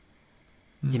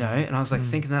 You know, and I was like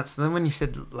thinking that's, then when you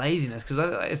said laziness, because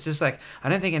it's just like, I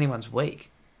don't think anyone's weak.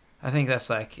 I think that's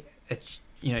like,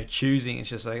 choosing. It's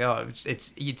just like, oh,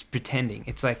 it's pretending.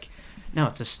 It's like, no,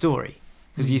 it's a story,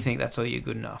 because you think that's all you're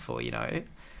good enough for, you know.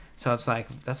 So it's like,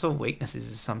 that's all weakness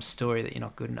is some story that you're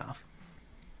not good enough,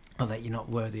 or that you're not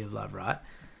worthy of love, right?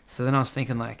 So then I was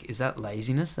thinking, like, is that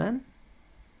laziness then?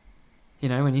 You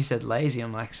know, when you said lazy,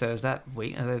 I'm like, so is that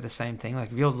weak? Are they the same thing?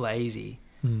 Like, if you're lazy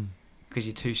because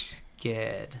you're too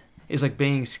scared, it's like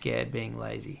being scared, being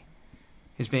lazy.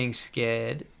 Is being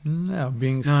scared? No,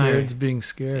 being scared is being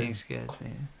scared. Being scared is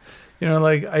being... You know,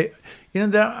 like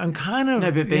that I'm kind of,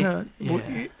 no, but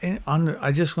being,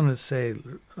 I just want to say,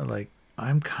 like,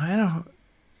 I'm kind of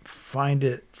find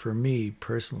it, for me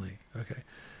personally, okay,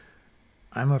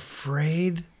 I'm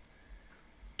afraid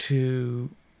to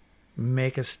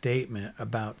make a statement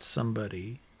about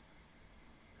somebody,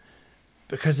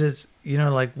 because it's, you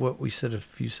know, like what we said a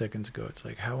few seconds ago, it's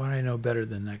like, how would I know better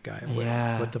than that guy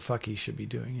what the fuck he should be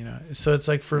doing, you know? So it's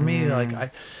like, for me,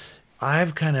 like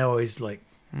I've kind of always like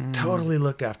totally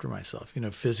looked after myself, you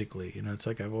know, physically, you know. It's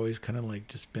like I've always kind of like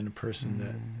just been a person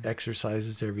that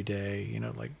exercises every day, you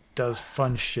know, like does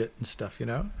fun shit and stuff, you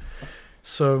know.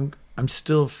 So I'm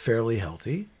still fairly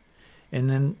healthy. And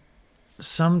then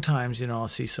sometimes, you know, I'll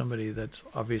see somebody that's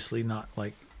obviously not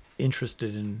like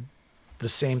interested in the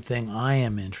same thing I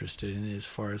am interested in, as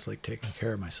far as like taking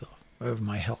care of myself, of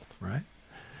my health, right?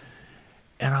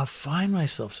 And I'll find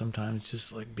myself sometimes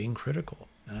just like being critical,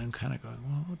 and I'm kind of going,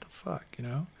 well, what the fuck, you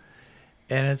know?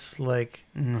 And it's like,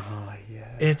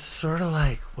 it's sort of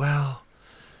like, well,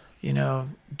 you know,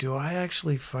 do I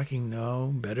actually fucking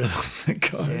know better than the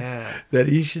guy? Yeah. That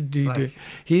he should do? Like,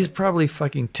 he's probably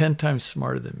fucking 10 times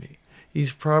smarter than me.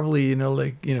 He's probably, you know,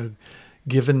 like, you know,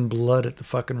 giving blood at the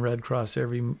fucking Red Cross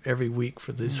every week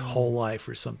for his whole life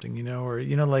or something, you know, or,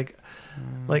 you know, like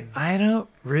I don't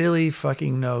really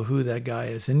fucking know who that guy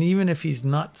is. And even if he's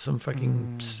not some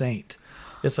fucking saint,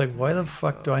 it's like, why the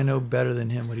fuck do I know better than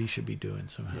him what he should be doing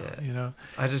somehow, you know?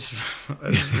 I just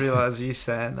realized you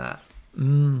saying that.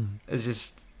 It's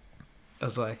just, I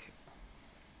was like,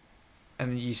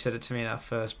 and you said it to me in our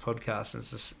first podcast, and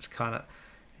it's kind of,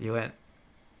 you went,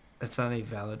 it's only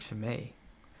valid for me.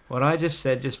 What I just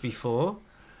said just before,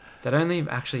 that only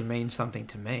actually means something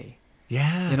to me.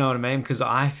 Yeah. You know what I mean? Because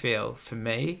I feel, for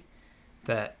me,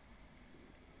 that,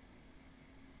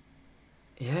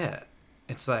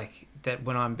 it's like that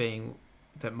when I'm being,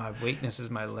 that my weakness is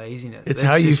my laziness. It's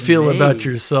how you feel about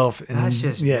yourself. And that's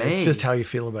just me. It's just how you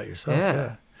feel about yourself.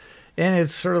 Yeah. And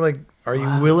it's sort of like, are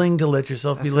you willing to let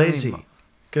yourself be lazy?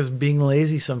 Because being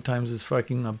lazy sometimes is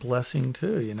fucking a blessing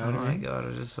too, you know what I mean? Oh my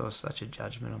God, I just saw such a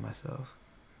judgment on myself.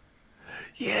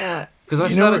 Yeah. Because I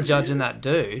started judging that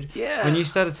dude. Yeah. When you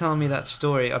started telling me that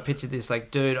story, I pictured this like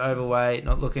dude, overweight,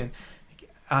 not looking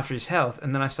after his health,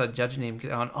 and then I started judging him,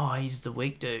 going, oh, he's the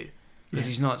weak dude because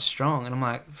he's not strong. And I'm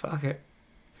like, fuck it.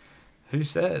 Who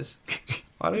says?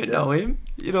 I don't know him.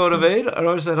 You know what I mean? And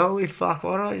I said, holy fuck,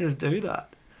 why don't I just do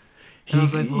that? He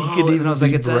could even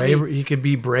be braver. He could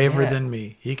be braver than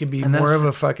me. He could be more of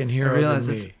a fucking hero than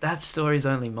me. That story's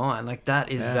only mine. Like,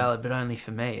 that is valid, but only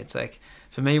for me. It's like,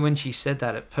 for me, when she said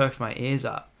that, it perked my ears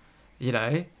up. You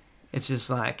know? It's just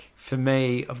like, for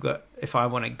me, if I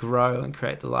want to grow and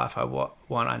create the life I want,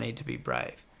 I need to be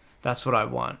brave. That's what I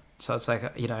want. So it's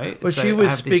like, you know. Well, she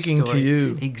was speaking to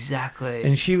you. Exactly.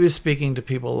 And she was speaking to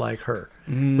people like her,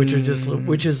 which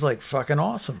is like fucking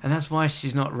awesome. And that's why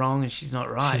she's not wrong and she's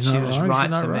not right. She was right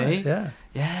to me. Yeah.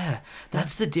 Yeah.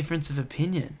 That's the difference of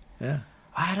opinion. Yeah.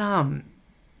 I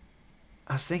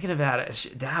was thinking about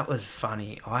it. That was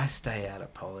funny. I stay out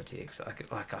of politics.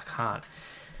 I can't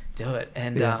do it.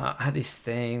 And I had this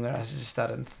thing where I was just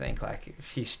starting to think like a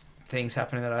few things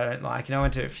happening that I don't like. You know, I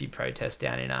went to a few protests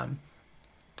down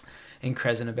in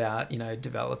Crescent about, you know,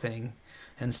 developing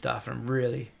and stuff. And I'm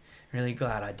really, really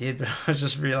glad I did. But I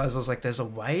just realized, I was like, there's a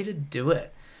way to do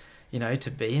it, you know,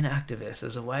 to be an activist.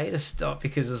 There's a way to stop,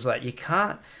 because it's like, you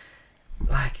can't,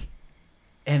 like,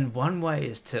 and one way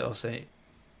is to also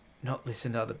not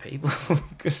listen to other people.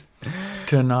 Because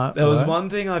there was one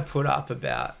thing I put up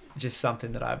about just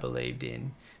something that I believed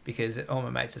in, because all my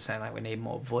mates are saying, like, we need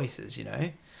more voices, you know?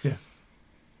 Yeah.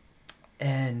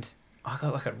 And I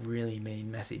got like a really mean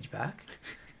message back.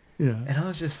 Yeah. And I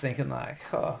was just thinking like,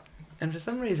 and for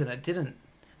some reason it didn't.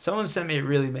 Someone sent me a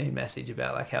really mean message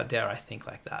about like, how dare I think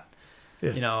like that?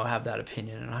 Yeah. You know, or have that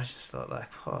opinion. And I just thought like,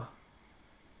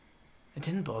 it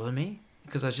didn't bother me,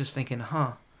 because I was just thinking,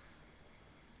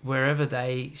 wherever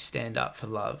they stand up for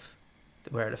love,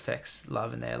 where it affects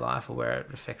love in their life or where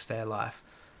it affects their life,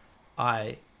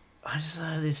 I I just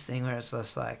had this thing where it's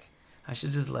just like, I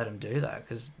should just let them do that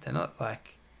because they're not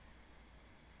like,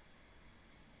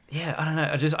 yeah, I don't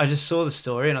know. I just saw the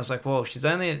story and I was like, well, she's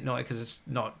only annoyed because it's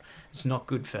not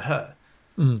good for her.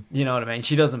 Mm. You know what I mean?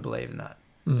 She doesn't believe in that.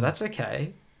 Mm. But that's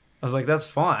okay. I was like, that's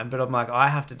fine. But I'm like, I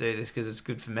have to do this because it's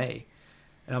good for me.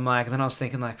 And I'm like, and then I was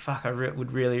thinking like, fuck, I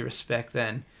would really respect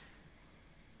then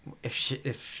if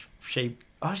she,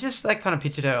 I was just like kind of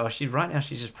pictured her, right now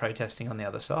she's just protesting on the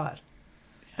other side.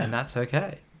 Yeah. And that's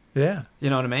okay. Yeah. You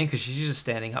know what I mean? Because she's just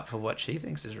standing up for what she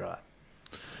thinks is right.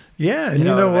 Yeah. And you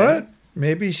know what?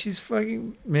 Maybe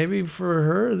maybe for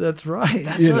her, that's right.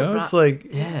 That's it's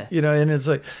like, yeah. And it's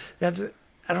like, it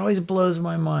always blows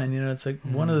my mind. It's like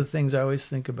one of the things I always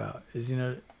think about is,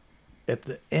 at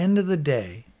the end of the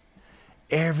day,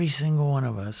 every single one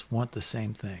of us want the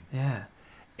same thing. Yeah.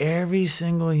 Every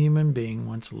single human being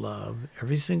wants love.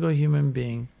 Every single human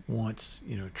being wants,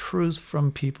 truth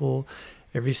from people.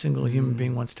 Every single human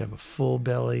being wants to have a full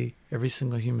belly. Every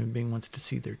single human being wants to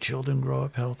see their children grow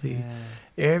up healthy. Yeah.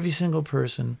 Every single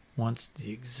person wants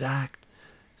the exact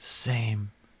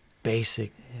same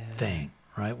basic thing,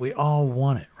 right? We all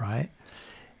want it, right?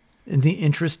 And the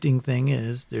interesting thing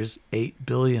is there's 8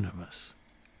 billion of us.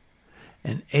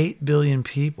 And 8 billion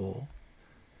people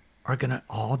are going to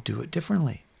all do it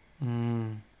differently.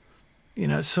 Mm.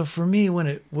 So for me, when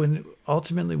it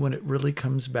really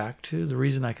comes back to the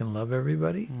reason I can love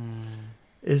everybody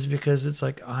is because it's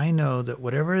like, I know that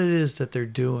whatever it is that they're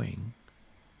doing,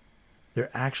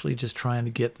 they're actually just trying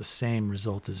to get the same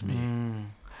result as me. Mm.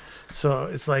 So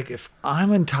it's like, if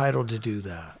I'm entitled to do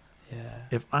that,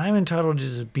 if I'm entitled to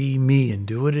just be me and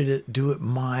do it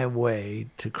my way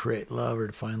to create love or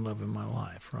to find love in my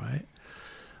life, right?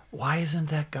 Why isn't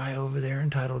that guy over there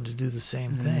entitled to do the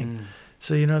same thing?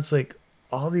 So, it's like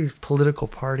all these political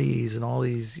parties and all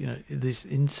these, this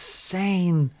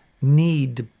insane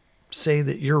need to say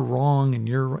that you're wrong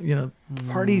and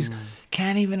parties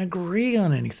can't even agree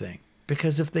on anything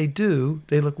because if they do,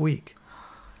 they look weak.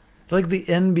 Like the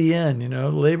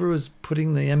NBN, Labor was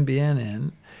putting the NBN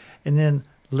in and then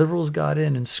liberals got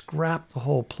in and scrapped the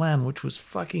whole plan, which was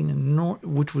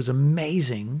which was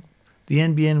amazing. The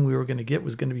NBN we were going to get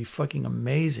was going to be fucking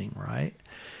amazing, right?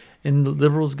 And the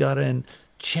liberals got in,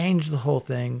 changed the whole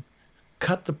thing,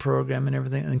 cut the program and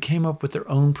everything, and came up with their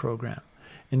own program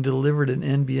and delivered an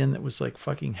NBN that was like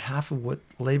fucking half of what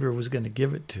Labor was going to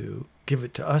give it to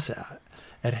us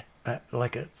at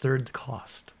like a third the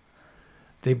cost.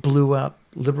 They blew out.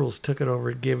 Liberals took it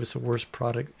over, gave us a worse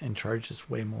product, and charged us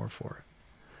way more for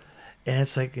it. And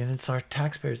it's our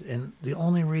taxpayers. And the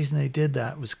only reason they did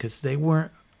that was because they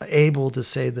weren't able to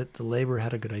say that the Labor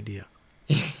had a good idea.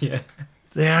 Yeah.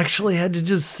 They actually had to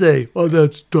just say, "Oh,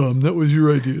 that's dumb. That was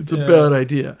your idea. It's a bad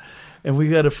idea." And we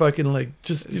got to fucking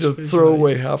throw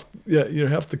away half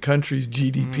the country's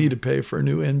GDP to pay for a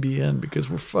new NBN because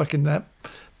we're fucking that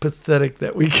pathetic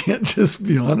that we can't just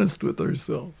be honest with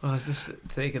ourselves. I was just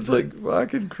thinking, it's like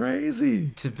fucking crazy.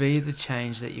 To be the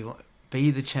change that you want, be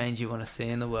the change you want to see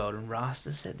in the world. And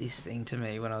Rasta said this thing to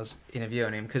me when I was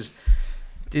interviewing him because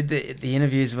did the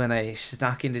interviews when they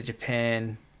snuck into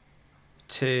Japan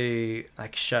to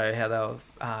show how they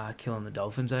were killing the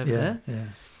dolphins over there. Yeah.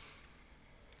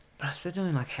 But I said to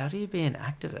him, how do you be an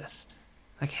activist?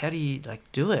 How do you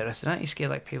do it? I said, aren't you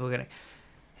scared people are gonna?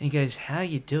 And he goes, how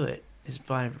you do it is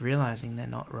by realizing they're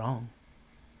not wrong.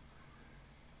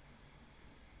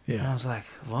 Yeah. And I was like,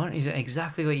 what? He said,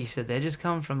 exactly what you said. They're just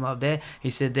coming from love. He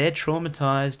said they're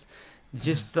traumatized,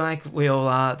 just like we all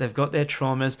are. They've got their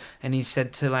traumas. And he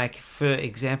said to for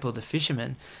example, the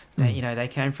fishermen, that they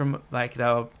came from they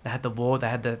had the war, they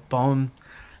had the bomb,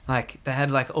 they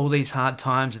had all these hard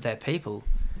times with their people,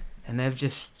 and they've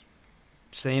just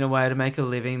seen a way to make a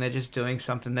living. They're just doing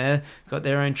something. They've got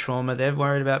their own trauma. They're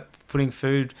worried about putting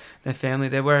food, their family.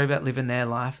 They're worried about living their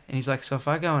life. And he's like, so if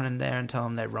I go in there and tell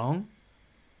them they're wrong,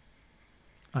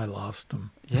 I lost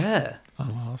them. Yeah, I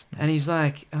lost them. And he's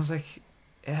like, I was like,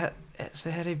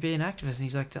 so how do you be an activist? And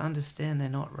he's like, to understand they're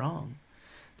not wrong.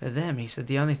 They're them. He said,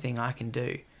 the only thing I can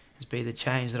do is be the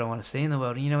change that I want to see in the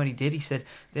world. And you know what he did? He said,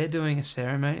 they're doing a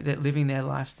ceremony, they're living their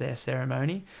life's their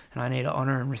ceremony, and I need to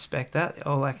honour and respect that.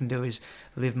 All I can do is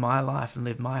live my life and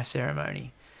live my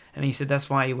ceremony. And he said that's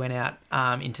why he went out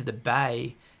into the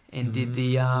bay and did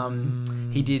the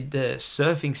he did the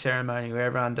surfing ceremony where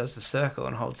everyone does the circle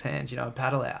and holds hands, a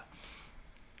paddle out.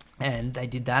 And they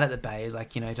did that at the bay,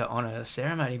 to honour the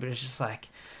ceremony. But it's just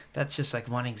that's just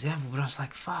one example. But I was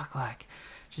like, fuck,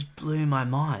 just blew my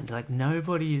mind.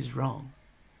 Nobody is wrong.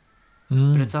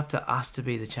 But it's up to us to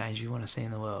be the change we want to see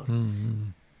in the world.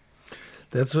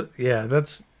 That's what, yeah.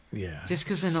 Just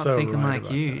because they're not thinking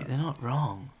like you, they're not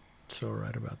wrong. so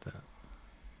right about that.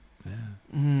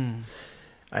 Yeah. Mm.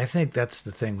 I think that's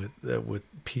the thing with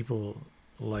people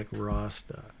like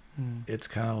Rasta. Mm. It's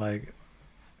kind of like,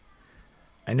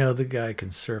 I know the guy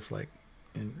can surf like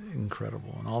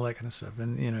incredible and all that kind of stuff,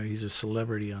 and you know he's a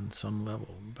celebrity on some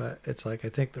level. But it's like, I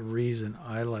think the reason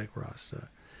I like Rasta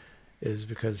is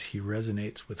because he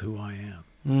resonates with who I am.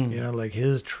 Mm. You know, like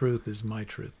his truth is my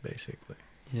truth, basically.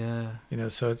 Yeah. You know,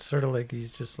 so it's sort of like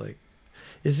he's just like,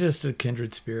 it's just a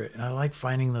kindred spirit, and I like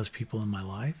finding those people in my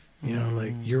life. You know,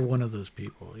 like you're one of those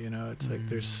people. You know, it's like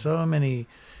there's so many.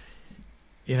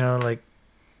 You know, like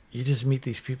you just meet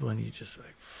these people and you just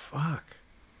like, fuck.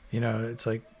 You know, it's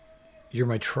like you're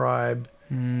my tribe.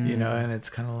 You know, and it's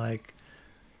kind of like,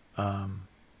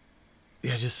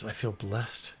 yeah, just I feel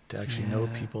blessed to actually know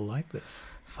people like this.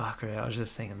 Fuck, right. I was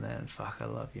just thinking then, fuck, I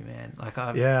love you, man. Like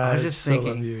I was just so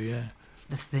thinking, love you, yeah.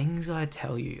 The things I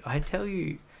tell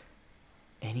you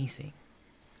anything.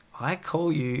 I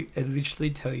call you and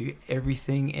literally tell you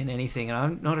everything and anything, and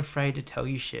I'm not afraid to tell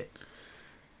you shit.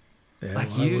 Yeah,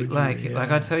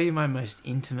 like I tell you my most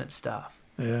intimate stuff.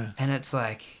 Yeah. And it's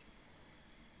like,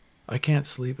 I can't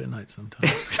sleep at night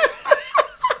sometimes.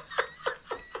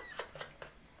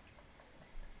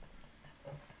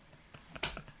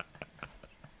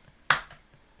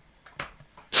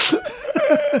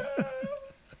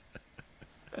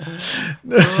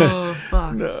 oh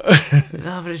fuck. No.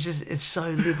 No, but it's so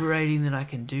liberating that I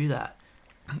can do that.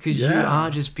 Because you are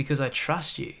just because I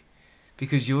trust you.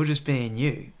 Because you're just being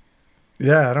you.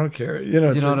 Yeah, I don't care. You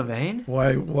know, you know what I mean?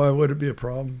 Why would it be a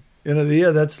problem? You know, yeah,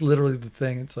 that's literally the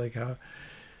thing. It's like how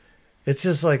it's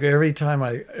just like every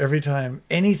time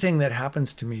anything that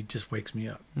happens to me just wakes me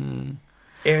up.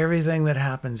 Everything that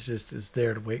happens just is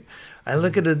there to wake. I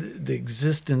look at the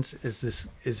existence as this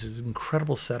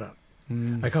incredible setup.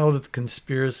 I call it the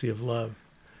conspiracy of love.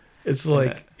 It's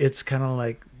like it's kind of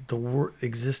like the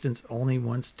existence only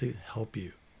wants to help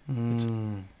you.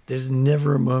 There's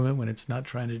never a moment when it's not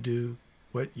trying to do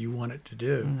what you want it to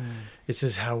do. It's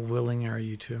just how willing are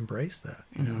you to embrace that,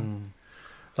 you know?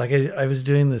 Like I was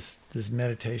doing this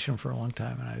meditation for a long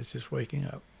time, and I was just waking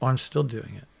up. Oh, I'm still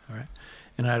doing it, all right?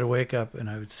 And I'd wake up and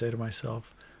I would say to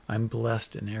myself, I'm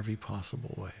blessed in every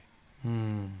possible way.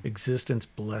 Existence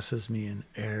blesses me in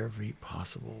every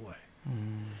possible way.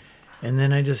 And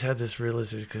then I just had this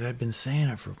realization, because I'd been saying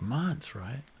it for months,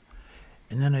 right?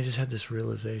 And then I just had this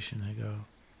realization. I go,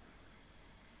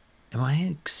 am I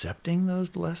accepting those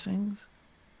blessings?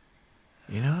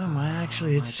 You know, am I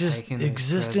actually, it's just,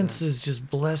 existence is just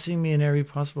blessing me in every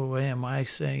possible way. Am I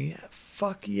saying, yeah,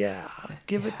 fuck yeah,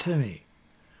 give it to me.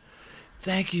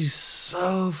 Thank you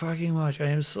so fucking much. I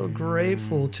am so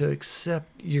grateful to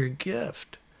accept your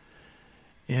gift.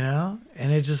 You know?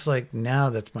 And it's just like, now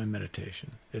that's my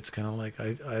meditation. It's kind of like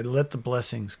I let the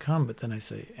blessings come, but then I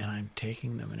say, and I'm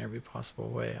taking them in every possible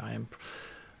way. I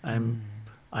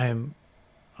am,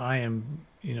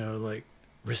 you know, like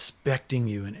respecting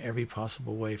you in every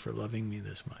possible way for loving me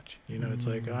this much. You know, it's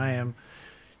like I am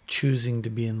choosing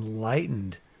to be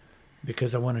enlightened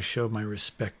because I want to show my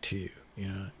respect to you, you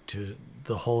know, to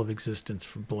the whole of existence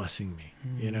for blessing me.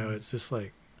 You know, it's just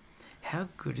like, how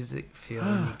good does it feel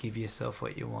when you give yourself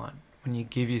what you want? When you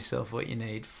give yourself what you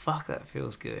need? Fuck, that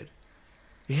feels good.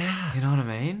 Yeah. You know what I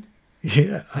mean?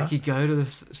 Yeah. Like you go to the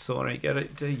sauna, you go to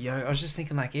do yoga. I was just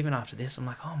thinking, like, even after this, I'm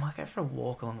like, oh, I might go for a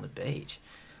walk along the beach.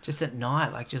 Just at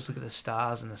night, like, just look at the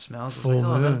stars and the smells. Full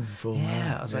moon.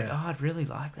 I was like, oh, I'd really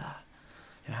like that.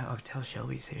 You know, I'll tell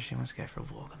Shelby, see if she wants to go for a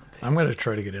walk on the beach. I'm going to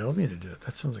try to get Elvie to do it.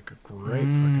 That sounds like a great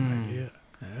fucking idea.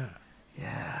 Yeah.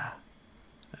 Yeah.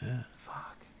 Yeah.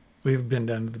 Fuck. We've been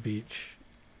down to the beach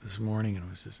this morning and it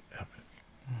was just epic.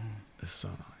 It's so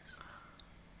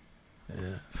nice.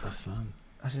 Yeah, the sun.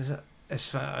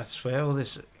 I swear all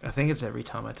this, I think it's every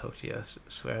time I talk to you, I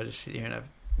swear I just sit here and have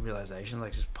realizations,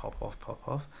 like just pop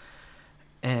off.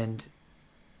 And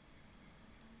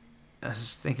I was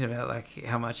just thinking about like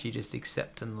how much you just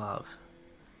accept and love.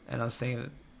 And I was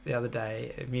thinking the other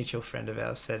day, a mutual friend of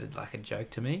ours said like a joke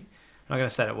to me. I'm not going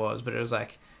to say it was, but it was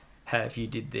like, hey, if you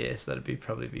did this, that'd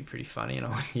probably be pretty funny. And I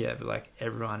went, yeah, but like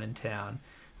everyone in town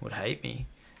would hate me,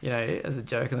 you know, as a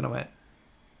joke. And then I went,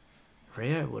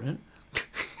 Rio wouldn't.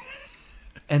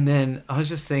 And then I was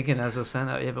just thinking as I was saying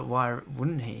that, yeah, but why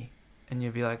wouldn't he? And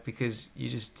you'd be like, because you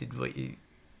just did what you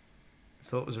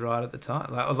thought was right at the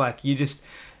time.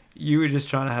 You were just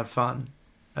trying to have fun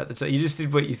at the time. You just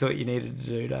did what you thought you needed to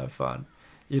do to have fun.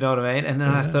 You know what I mean? And then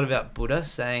I thought about Buddha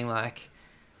saying like,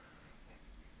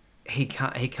 he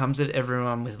comes at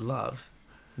everyone with love,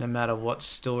 no matter what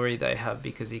story they have,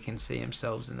 because he can see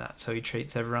himself in that. So he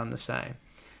treats everyone the same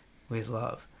with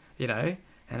love, you know?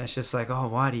 And it's just like, oh,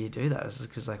 why do you do that? It's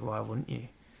because, like, why wouldn't you?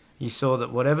 You saw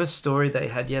that whatever story they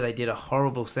had, yeah, they did a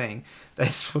horrible thing.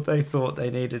 That's what they thought they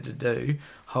needed to do.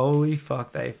 Holy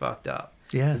fuck, they fucked up.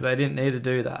 Yeah. Because they didn't need to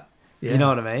do that. Yeah. You know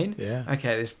what I mean? Yeah.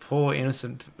 Okay, this poor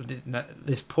innocent,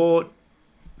 this poor,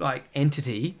 like,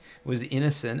 entity was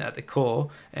innocent at the core,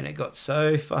 and it got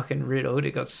so fucking riddled.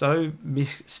 It got so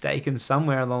mistaken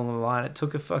somewhere along the line. It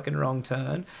took a fucking wrong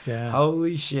turn. Yeah.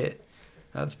 Holy shit.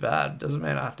 That's bad. Doesn't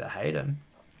mean I have to hate him.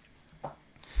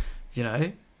 You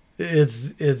know?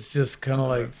 It's just kind of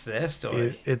like it's their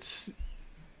story. It's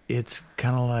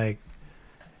kind of like,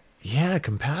 yeah,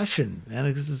 compassion, and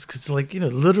it's like, you know,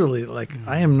 literally, like,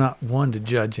 I am not one to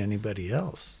judge anybody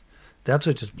else. That's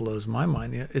what just blows my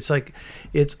mind. It's like,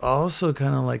 it's also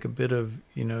kind of like a bit of,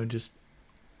 you know, just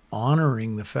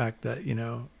honoring the fact that, you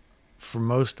know, for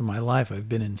most of my life I've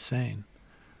been insane.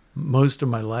 Most of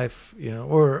my life, you know,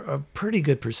 or a pretty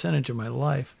good percentage of my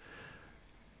life,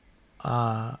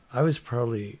 I was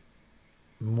probably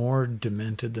more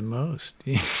demented than most.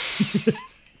 You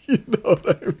know what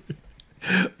I mean?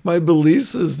 My belief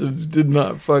systems did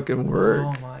not fucking work.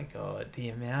 Oh my God. The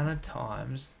amount of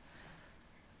times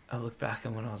I look back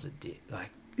and when I was a dick, like,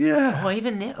 yeah. Oh,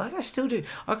 even now, like, I still do.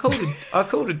 I called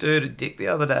a dude a dick the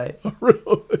other day. Oh,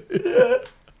 really? Yeah.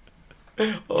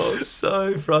 I was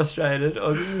so frustrated. I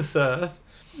was in the surf.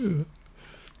 Yeah.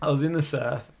 I was in the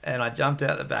surf and I jumped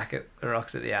out the back at the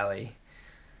rocks at the alley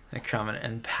at Crummin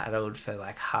and paddled for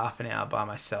like half an hour by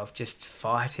myself, just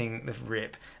fighting the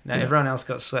rip. Now, everyone else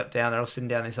got swept down. They're all sitting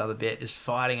down this other bit, just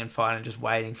fighting and fighting, just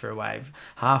waiting for a wave.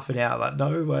 Half an hour, like,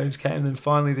 no waves came. Then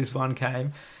finally this one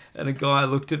came and a guy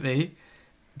looked at me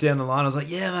down the line. I was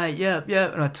like, yeah, mate, yeah.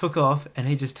 And I took off and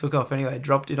he just took off anyway,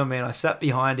 dropped in on me, and I sat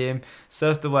behind him,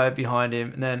 surfed the wave behind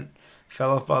him, and then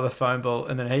fell off by the foam ball,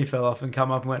 and then he fell off and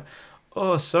come up and went,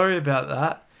 oh, sorry about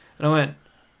that. And I went,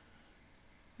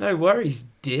 no worries,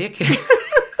 dick. I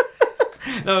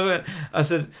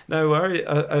said, no worries.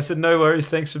 I said, no worries,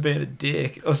 thanks for being a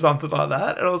dick, or something like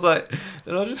that. And I was like,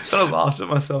 then I just kind of laughed at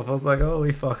myself. I was like,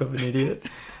 holy fuck, I'm an idiot.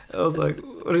 I was like,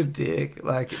 what a dick.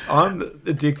 Like, I'm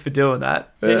the dick for doing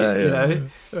that.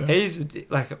 He's a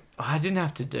dick. Like, I didn't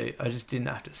have to I just didn't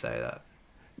have to say that.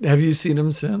 Have you seen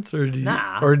him since, or do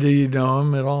you know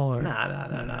him at all? Or?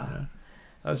 No.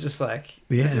 I was just like,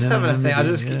 having a thing. I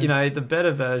just, you know, the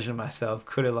better version of myself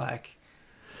could have, like...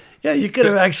 Yeah, you could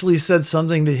have actually said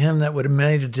something to him that would have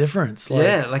made a difference. Like,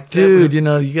 yeah, like... Dude, you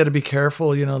know, you got to be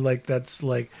careful, you know, like, that's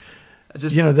like...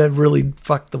 you know, that really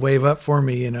fucked the wave up for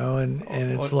me, you know, and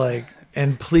it's like,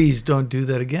 and please don't do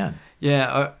that again.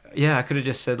 Yeah, I could have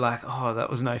just said, like, oh, that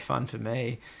was no fun for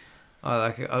me.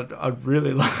 I'd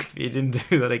really like if you didn't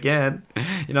do that again.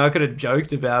 You know, I could have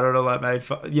joked about it or like made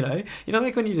fun, you know,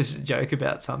 like when you just joke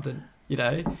about something, you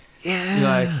know, yeah, you're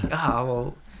like,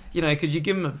 well, you know, because you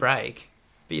give them a break,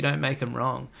 but you don't make them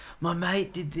wrong. My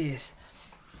mate did this.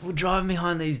 We're driving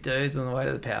behind these dudes on the way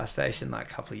to the power station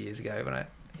like a couple of years ago when I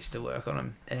used to work on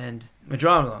them, and we're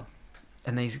driving along,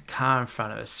 and there's a car in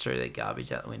front of us threw their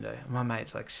garbage out the window. My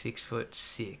mate's like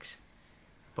 6'6",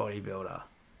 bodybuilder,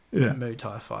 Muay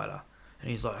Thai fighter. And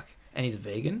he's like, and he's a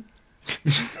vegan.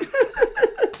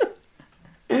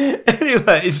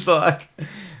 Anyway, he's like,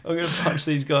 I'm going to punch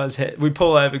these guys' head. We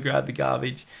pull over, grab the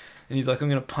garbage. And he's like, I'm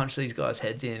going to punch these guys'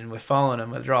 heads in. And we're following them,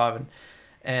 we're driving.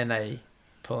 And they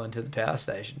pull into the power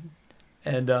station.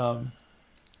 And my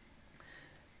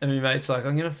mate's like,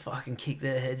 I'm going to fucking kick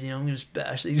their heads in. I'm going to just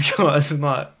bash these guys. And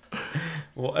I'm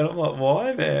like,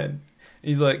 why, man? And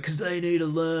he's like, because they need to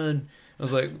learn. I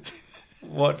was like...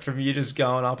 What, from you just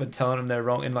going up and telling them they're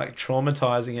wrong and like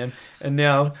traumatizing them, and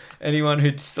now anyone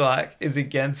who's like is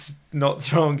against not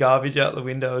throwing garbage out the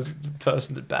window is the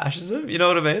person that bashes them. You know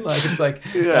what I mean? Like, it's like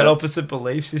that opposite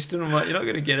belief system. I'm like, you're not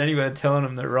going to get anywhere telling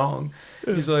them they're wrong.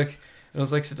 He's like, and I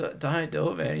was like, so don't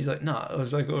do it, man. He's like, no. I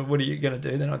was like, well, what are you going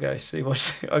to do? Then I go,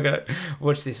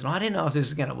 watch this. And I didn't know if this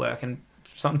was going to work, and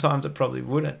sometimes it probably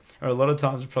wouldn't, or a lot of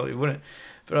times it probably wouldn't.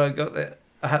 But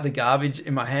I had the garbage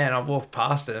in my hand. I walked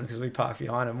past them because we parked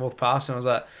behind them. Walked past them. I was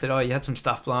like, oh, you had some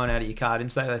stuff blowing out of your car. I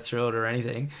didn't say they threw it or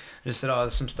anything. I just said, oh,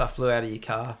 there's some stuff blew out of your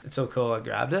car. It's all cool. I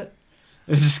grabbed it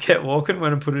and just kept walking,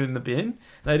 went and put it in the bin.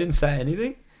 They didn't say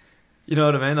anything. You know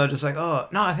what I mean? They were just like, oh,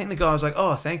 no, I think the guy was like,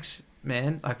 oh, thanks,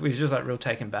 man. Like, we were just like real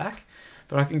taken back.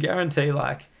 But I can guarantee,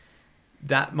 like,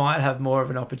 that might have more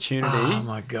of an opportunity. Oh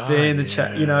my God! Being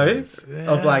the you know,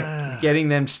 of like getting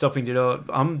them stopping to do it.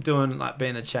 I'm doing like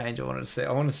being the change I wanted to see.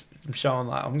 I'm showing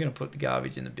like I'm going to put the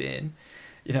garbage in the bin.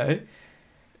 You know,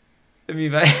 I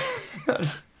mean, mate,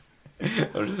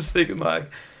 I'm just thinking like,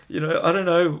 you know, I don't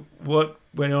know what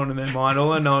went on in their mind.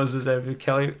 All I know is that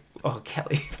Kelly, fuck.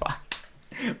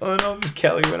 Oh no,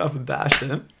 Kelly went up and bashed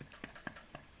him.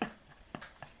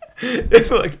 It's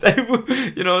like they would,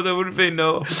 there would have been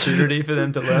no opportunity for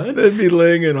them to learn. They'd be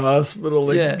laying in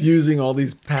hospital, using all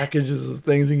these packages of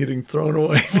things and getting thrown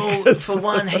away. Well, for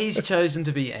one, he's chosen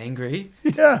to be angry.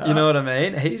 Yeah. You know what I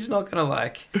mean? He's not going to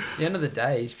at the end of the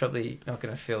day, he's probably not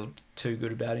going to feel too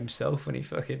good about himself when he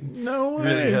fucking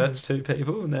really hurts two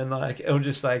people. And then it'll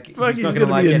just like he's not going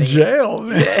to be in jail,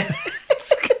 man. Yeah.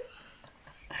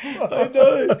 I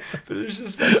know, but it's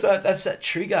just that's that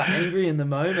trigger, angry in the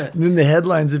moment. And then the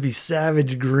headlines would be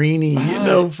Savage Greenie,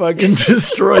 fucking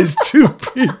destroys two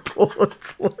people.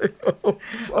 It's like, oh,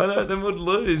 I know, then we'd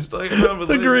lose.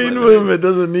 The green movement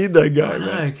doesn't need that guy. I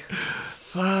know.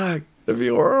 Fuck, that'd be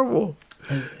horrible.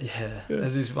 Yeah,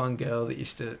 there's this one girl that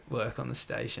used to work on the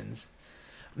stations.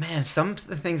 Man, some of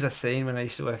the things I've seen when I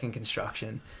used to work in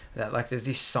construction, that there's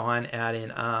this sign out in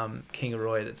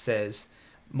Kingaroy that says,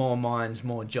 more mines,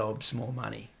 more jobs, more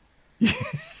money. And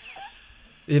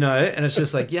it's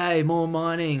just yay, more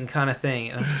mining kind of thing.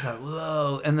 And I'm just like,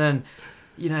 whoa. And then,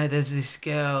 there's this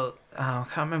girl, I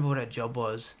can't remember what her job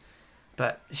was,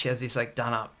 but she has this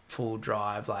done up full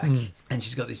drive, and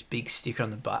she's got this big sticker on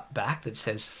the back that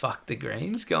says, fuck the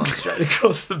Greens, going straight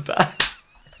across the back.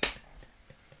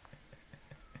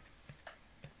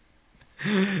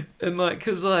 And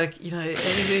because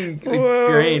anything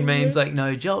green means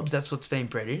no jobs. That's what's been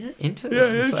bred into it.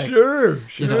 Yeah, sure.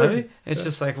 It's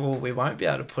just well, we won't be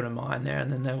able to put a mine there,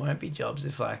 and then there won't be jobs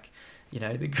if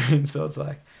the green. So it's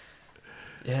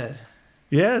yeah,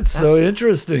 it's so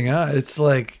interesting, huh? It's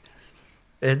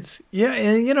it's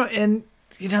and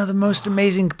the most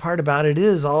amazing part about it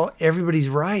is everybody's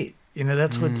right.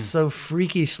 That's what's so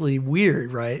freakishly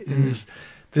weird, right? And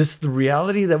this the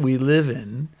reality that we live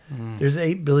in. There's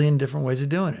 8 billion different ways of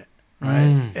doing it,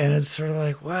 right? And it's sort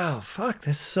of wow, fuck,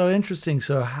 that's so interesting.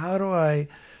 So how do I,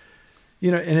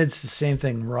 and it's the same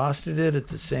thing Ross did.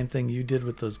 It's the same thing you did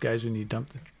with those guys when you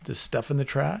dumped the stuff in the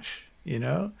trash,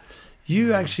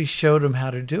 You actually showed them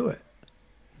how to do it.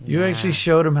 You actually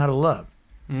showed them how to love.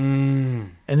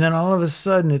 And then all of a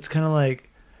sudden it's kind of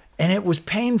and it was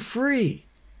pain-free.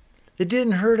 It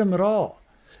didn't hurt them at all.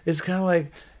 It's kind of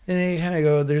and they kind of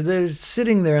go, they're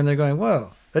sitting there and they're going,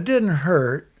 whoa. That didn't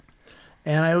hurt,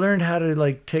 and I learned how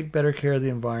to take better care of the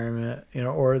environment,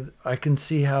 or I can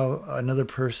see how another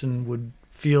person would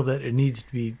feel that it needs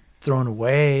to be thrown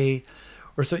away,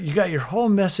 or so you got your whole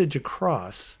message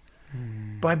across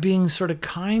by being sort of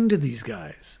kind to these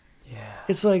guys. Yeah,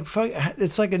 it's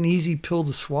it's like an easy pill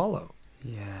to swallow.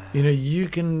 Yeah, you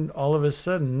can all of a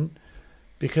sudden,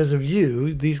 because of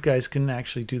you, these guys can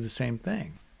actually do the same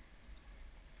thing.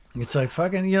 It's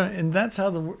fucking, and that's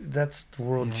how that's the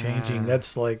world changing.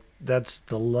 That's that's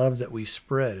the love that we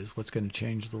spread is what's going to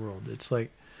change the world. It's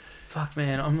fuck,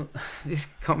 man, this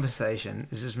conversation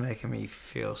is just making me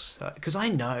feel so, because I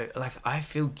know, I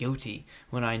feel guilty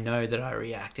when I know that I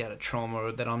react out of trauma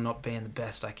or that I'm not being the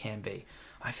best I can be.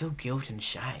 I feel guilt and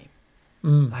shame.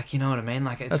 You know what I mean?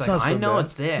 It's I know bad.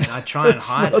 It's there and I try and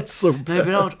hide it. So bad.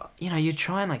 No, but you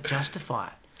try and justify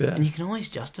it. Yeah. And you can always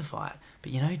justify it.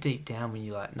 But deep down when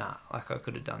you're nah, I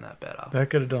could have done that better.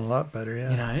 That could have done a lot better,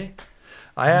 yeah.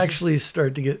 I actually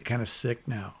start to get kind of sick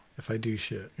now if I do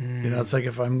shit. It's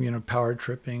if I'm, power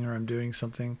tripping or I'm doing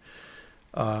something.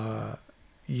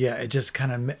 It just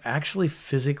kind of actually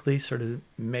physically sort of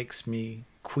makes me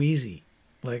queasy.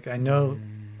 I know,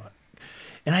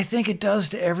 and I think it does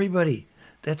to everybody.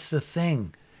 That's the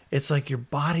thing. It's your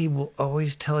body will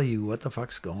always tell you what the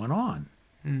fuck's going on.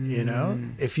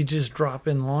 If you just drop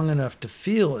in long enough to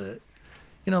feel it,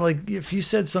 if you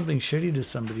said something shitty to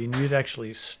somebody and you'd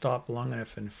actually stop long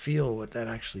enough and feel what that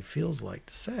actually feels like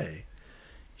to say,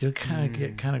 you'll kind of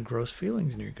get kind of gross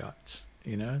feelings in your guts.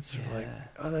 It's sort of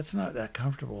oh, that's not that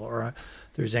comfortable. Or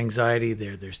there's anxiety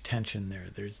there, there's tension there,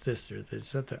 there's this,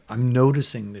 there's that there. I'm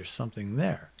noticing there's something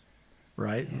there,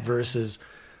 right? Yeah. Versus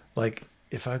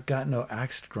if I've got no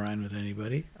axe to grind with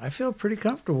anybody, I feel pretty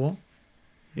comfortable.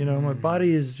 My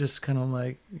body is just kind of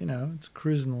it's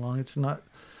cruising along. It's not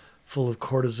full of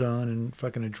cortisone and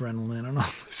fucking adrenaline and all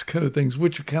this kind of things,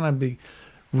 which would kind of be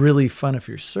really fun if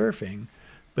you're surfing.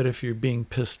 But if you're being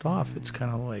pissed off, it's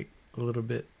kind of a little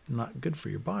bit not good for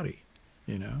your body,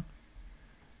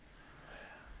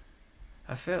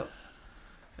 I feel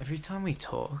every time we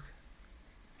talk,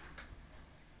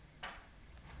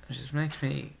 it just makes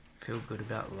me feel good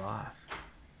about life.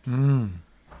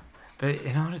 But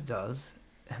you know what it does?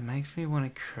 It makes me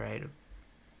want to create it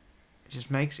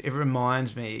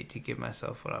reminds me to give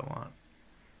myself what I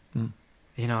want.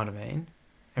 You know what I mean?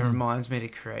 It reminds me to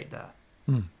create that.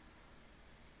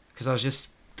 Because I was just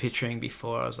picturing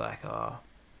before, I was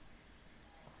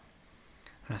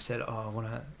And I said, oh, I want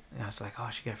to, I was like, oh,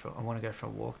 I want to go for a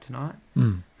walk tonight.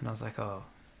 Mm. And I was like, oh,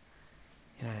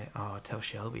 you know, oh, tell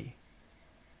Shelby.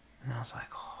 And I was like,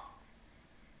 oh,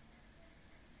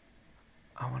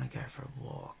 I want to go for a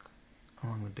walk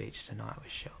along the beach tonight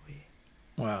with Shelby.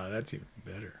 Wow, that's even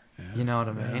better. Yeah. You know what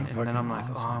I mean? Yeah, and then I'm like,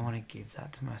 awesome. oh, I want to give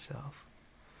that to myself.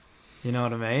 You know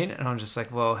what I mean? And I'm just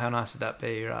like, well, how nice would that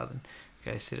be rather than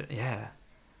go sit it? Yeah.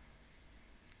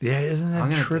 Yeah, isn't that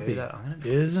I'm gonna trippy? do that. I'm gonna do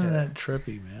Isn't that. that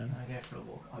trippy, man? I go for a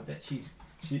walk. I bet do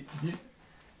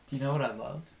you know what I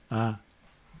love? Ah,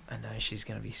 I know she's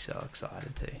going to be so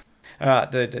excited too. All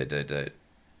right, dude.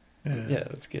 Yeah,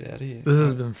 let's get out of here. This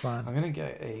has been fun. I'm going to go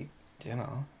eat dinner.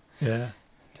 Yeah.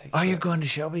 Oh, you're going to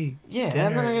Shelby? Yeah, dinner?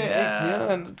 I'm going to go eat dinner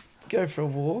and go for a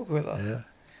walk with her. Yeah.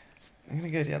 I'm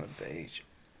going to go down the beach.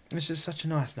 It's just such a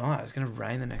nice night. It's going to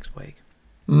rain the next week.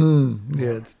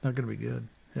 Yeah, it's not going to be good.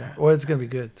 Yeah. Well, it's going to be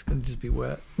good. It's going to just be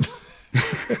wet.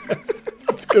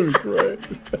 It's going to be great.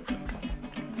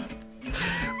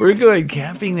 We're going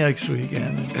camping next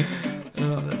weekend.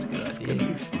 Oh, that's good. It's going to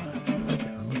be fun. Okay,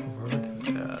 I'm looking forward to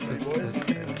it. Yeah, that's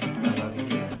good. I love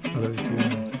you. I love you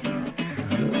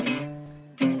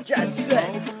too. Just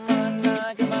say.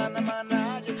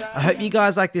 I hope you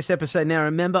guys like this episode. Now,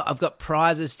 remember, I've got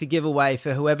prizes to give away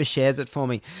for whoever shares it for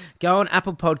me. Go on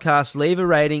Apple Podcasts, leave a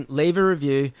rating, leave a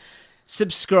review,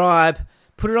 subscribe,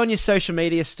 put it on your social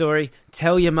media story,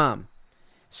 tell your mum.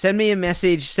 Send me a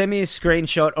message, send me a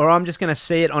screenshot, or I'm just going to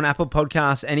see it on Apple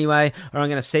Podcasts anyway, or I'm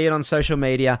going to see it on social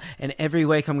media, and every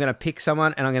week I'm going to pick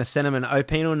someone and I'm going to send them an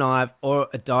Opinel knife or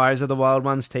a Diaries of the Wild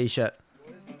Ones t-shirt.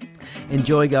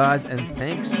 Enjoy, guys, and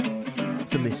thanks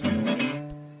for listening.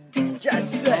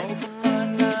 Just say.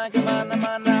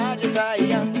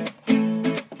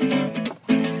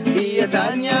 Iya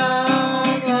tanya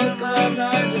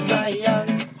kemana sayang.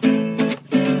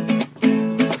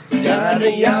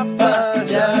 Cari apa,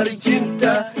 cari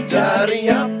cinta, cari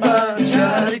apa,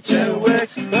 cari cewek.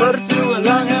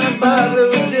 Bertualangan baru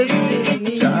di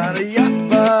sini. Cari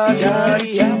apa,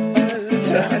 cari cinta,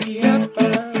 cari apa,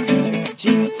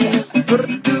 cinta.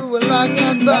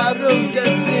 Bertualangan baru di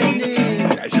sini.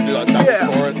 I should do a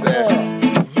double chorus there.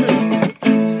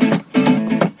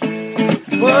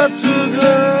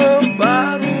 Bertualangan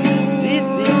baru di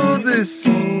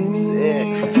sini.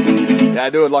 Yeah, I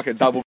do it like a double.